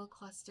see my little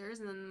clusters,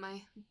 and then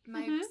my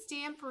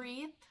stamp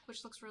wreath,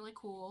 which looks really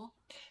cool.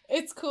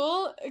 It's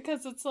cool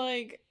because it's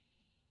like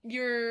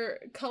your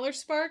color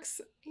sparks.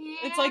 Yeah.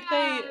 It's like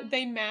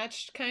they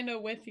matched kind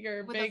of with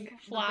your big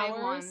flowers. The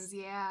big ones,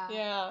 yeah.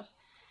 Yeah.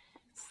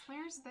 So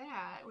there's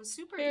that. It was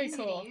super easy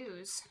to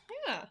use.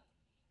 Yeah.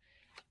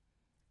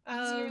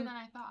 Easier than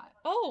I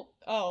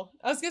Oh,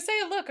 I was gonna say,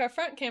 look, our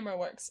front camera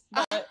works,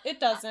 but it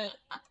doesn't.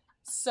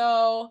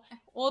 So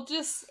we'll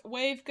just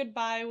wave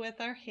goodbye with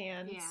our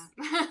hands.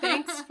 Yeah.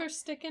 Thanks for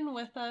sticking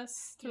with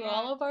us through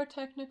all of our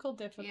technical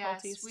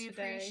difficulties yes, we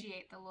today.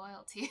 appreciate the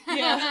loyalty.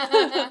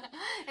 Yeah.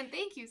 And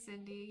thank you,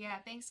 Cindy. Yeah,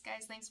 thanks,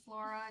 guys. Thanks,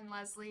 Flora and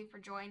Leslie, for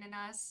joining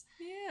us.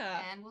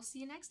 Yeah. And we'll see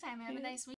you next time. Have a nice week.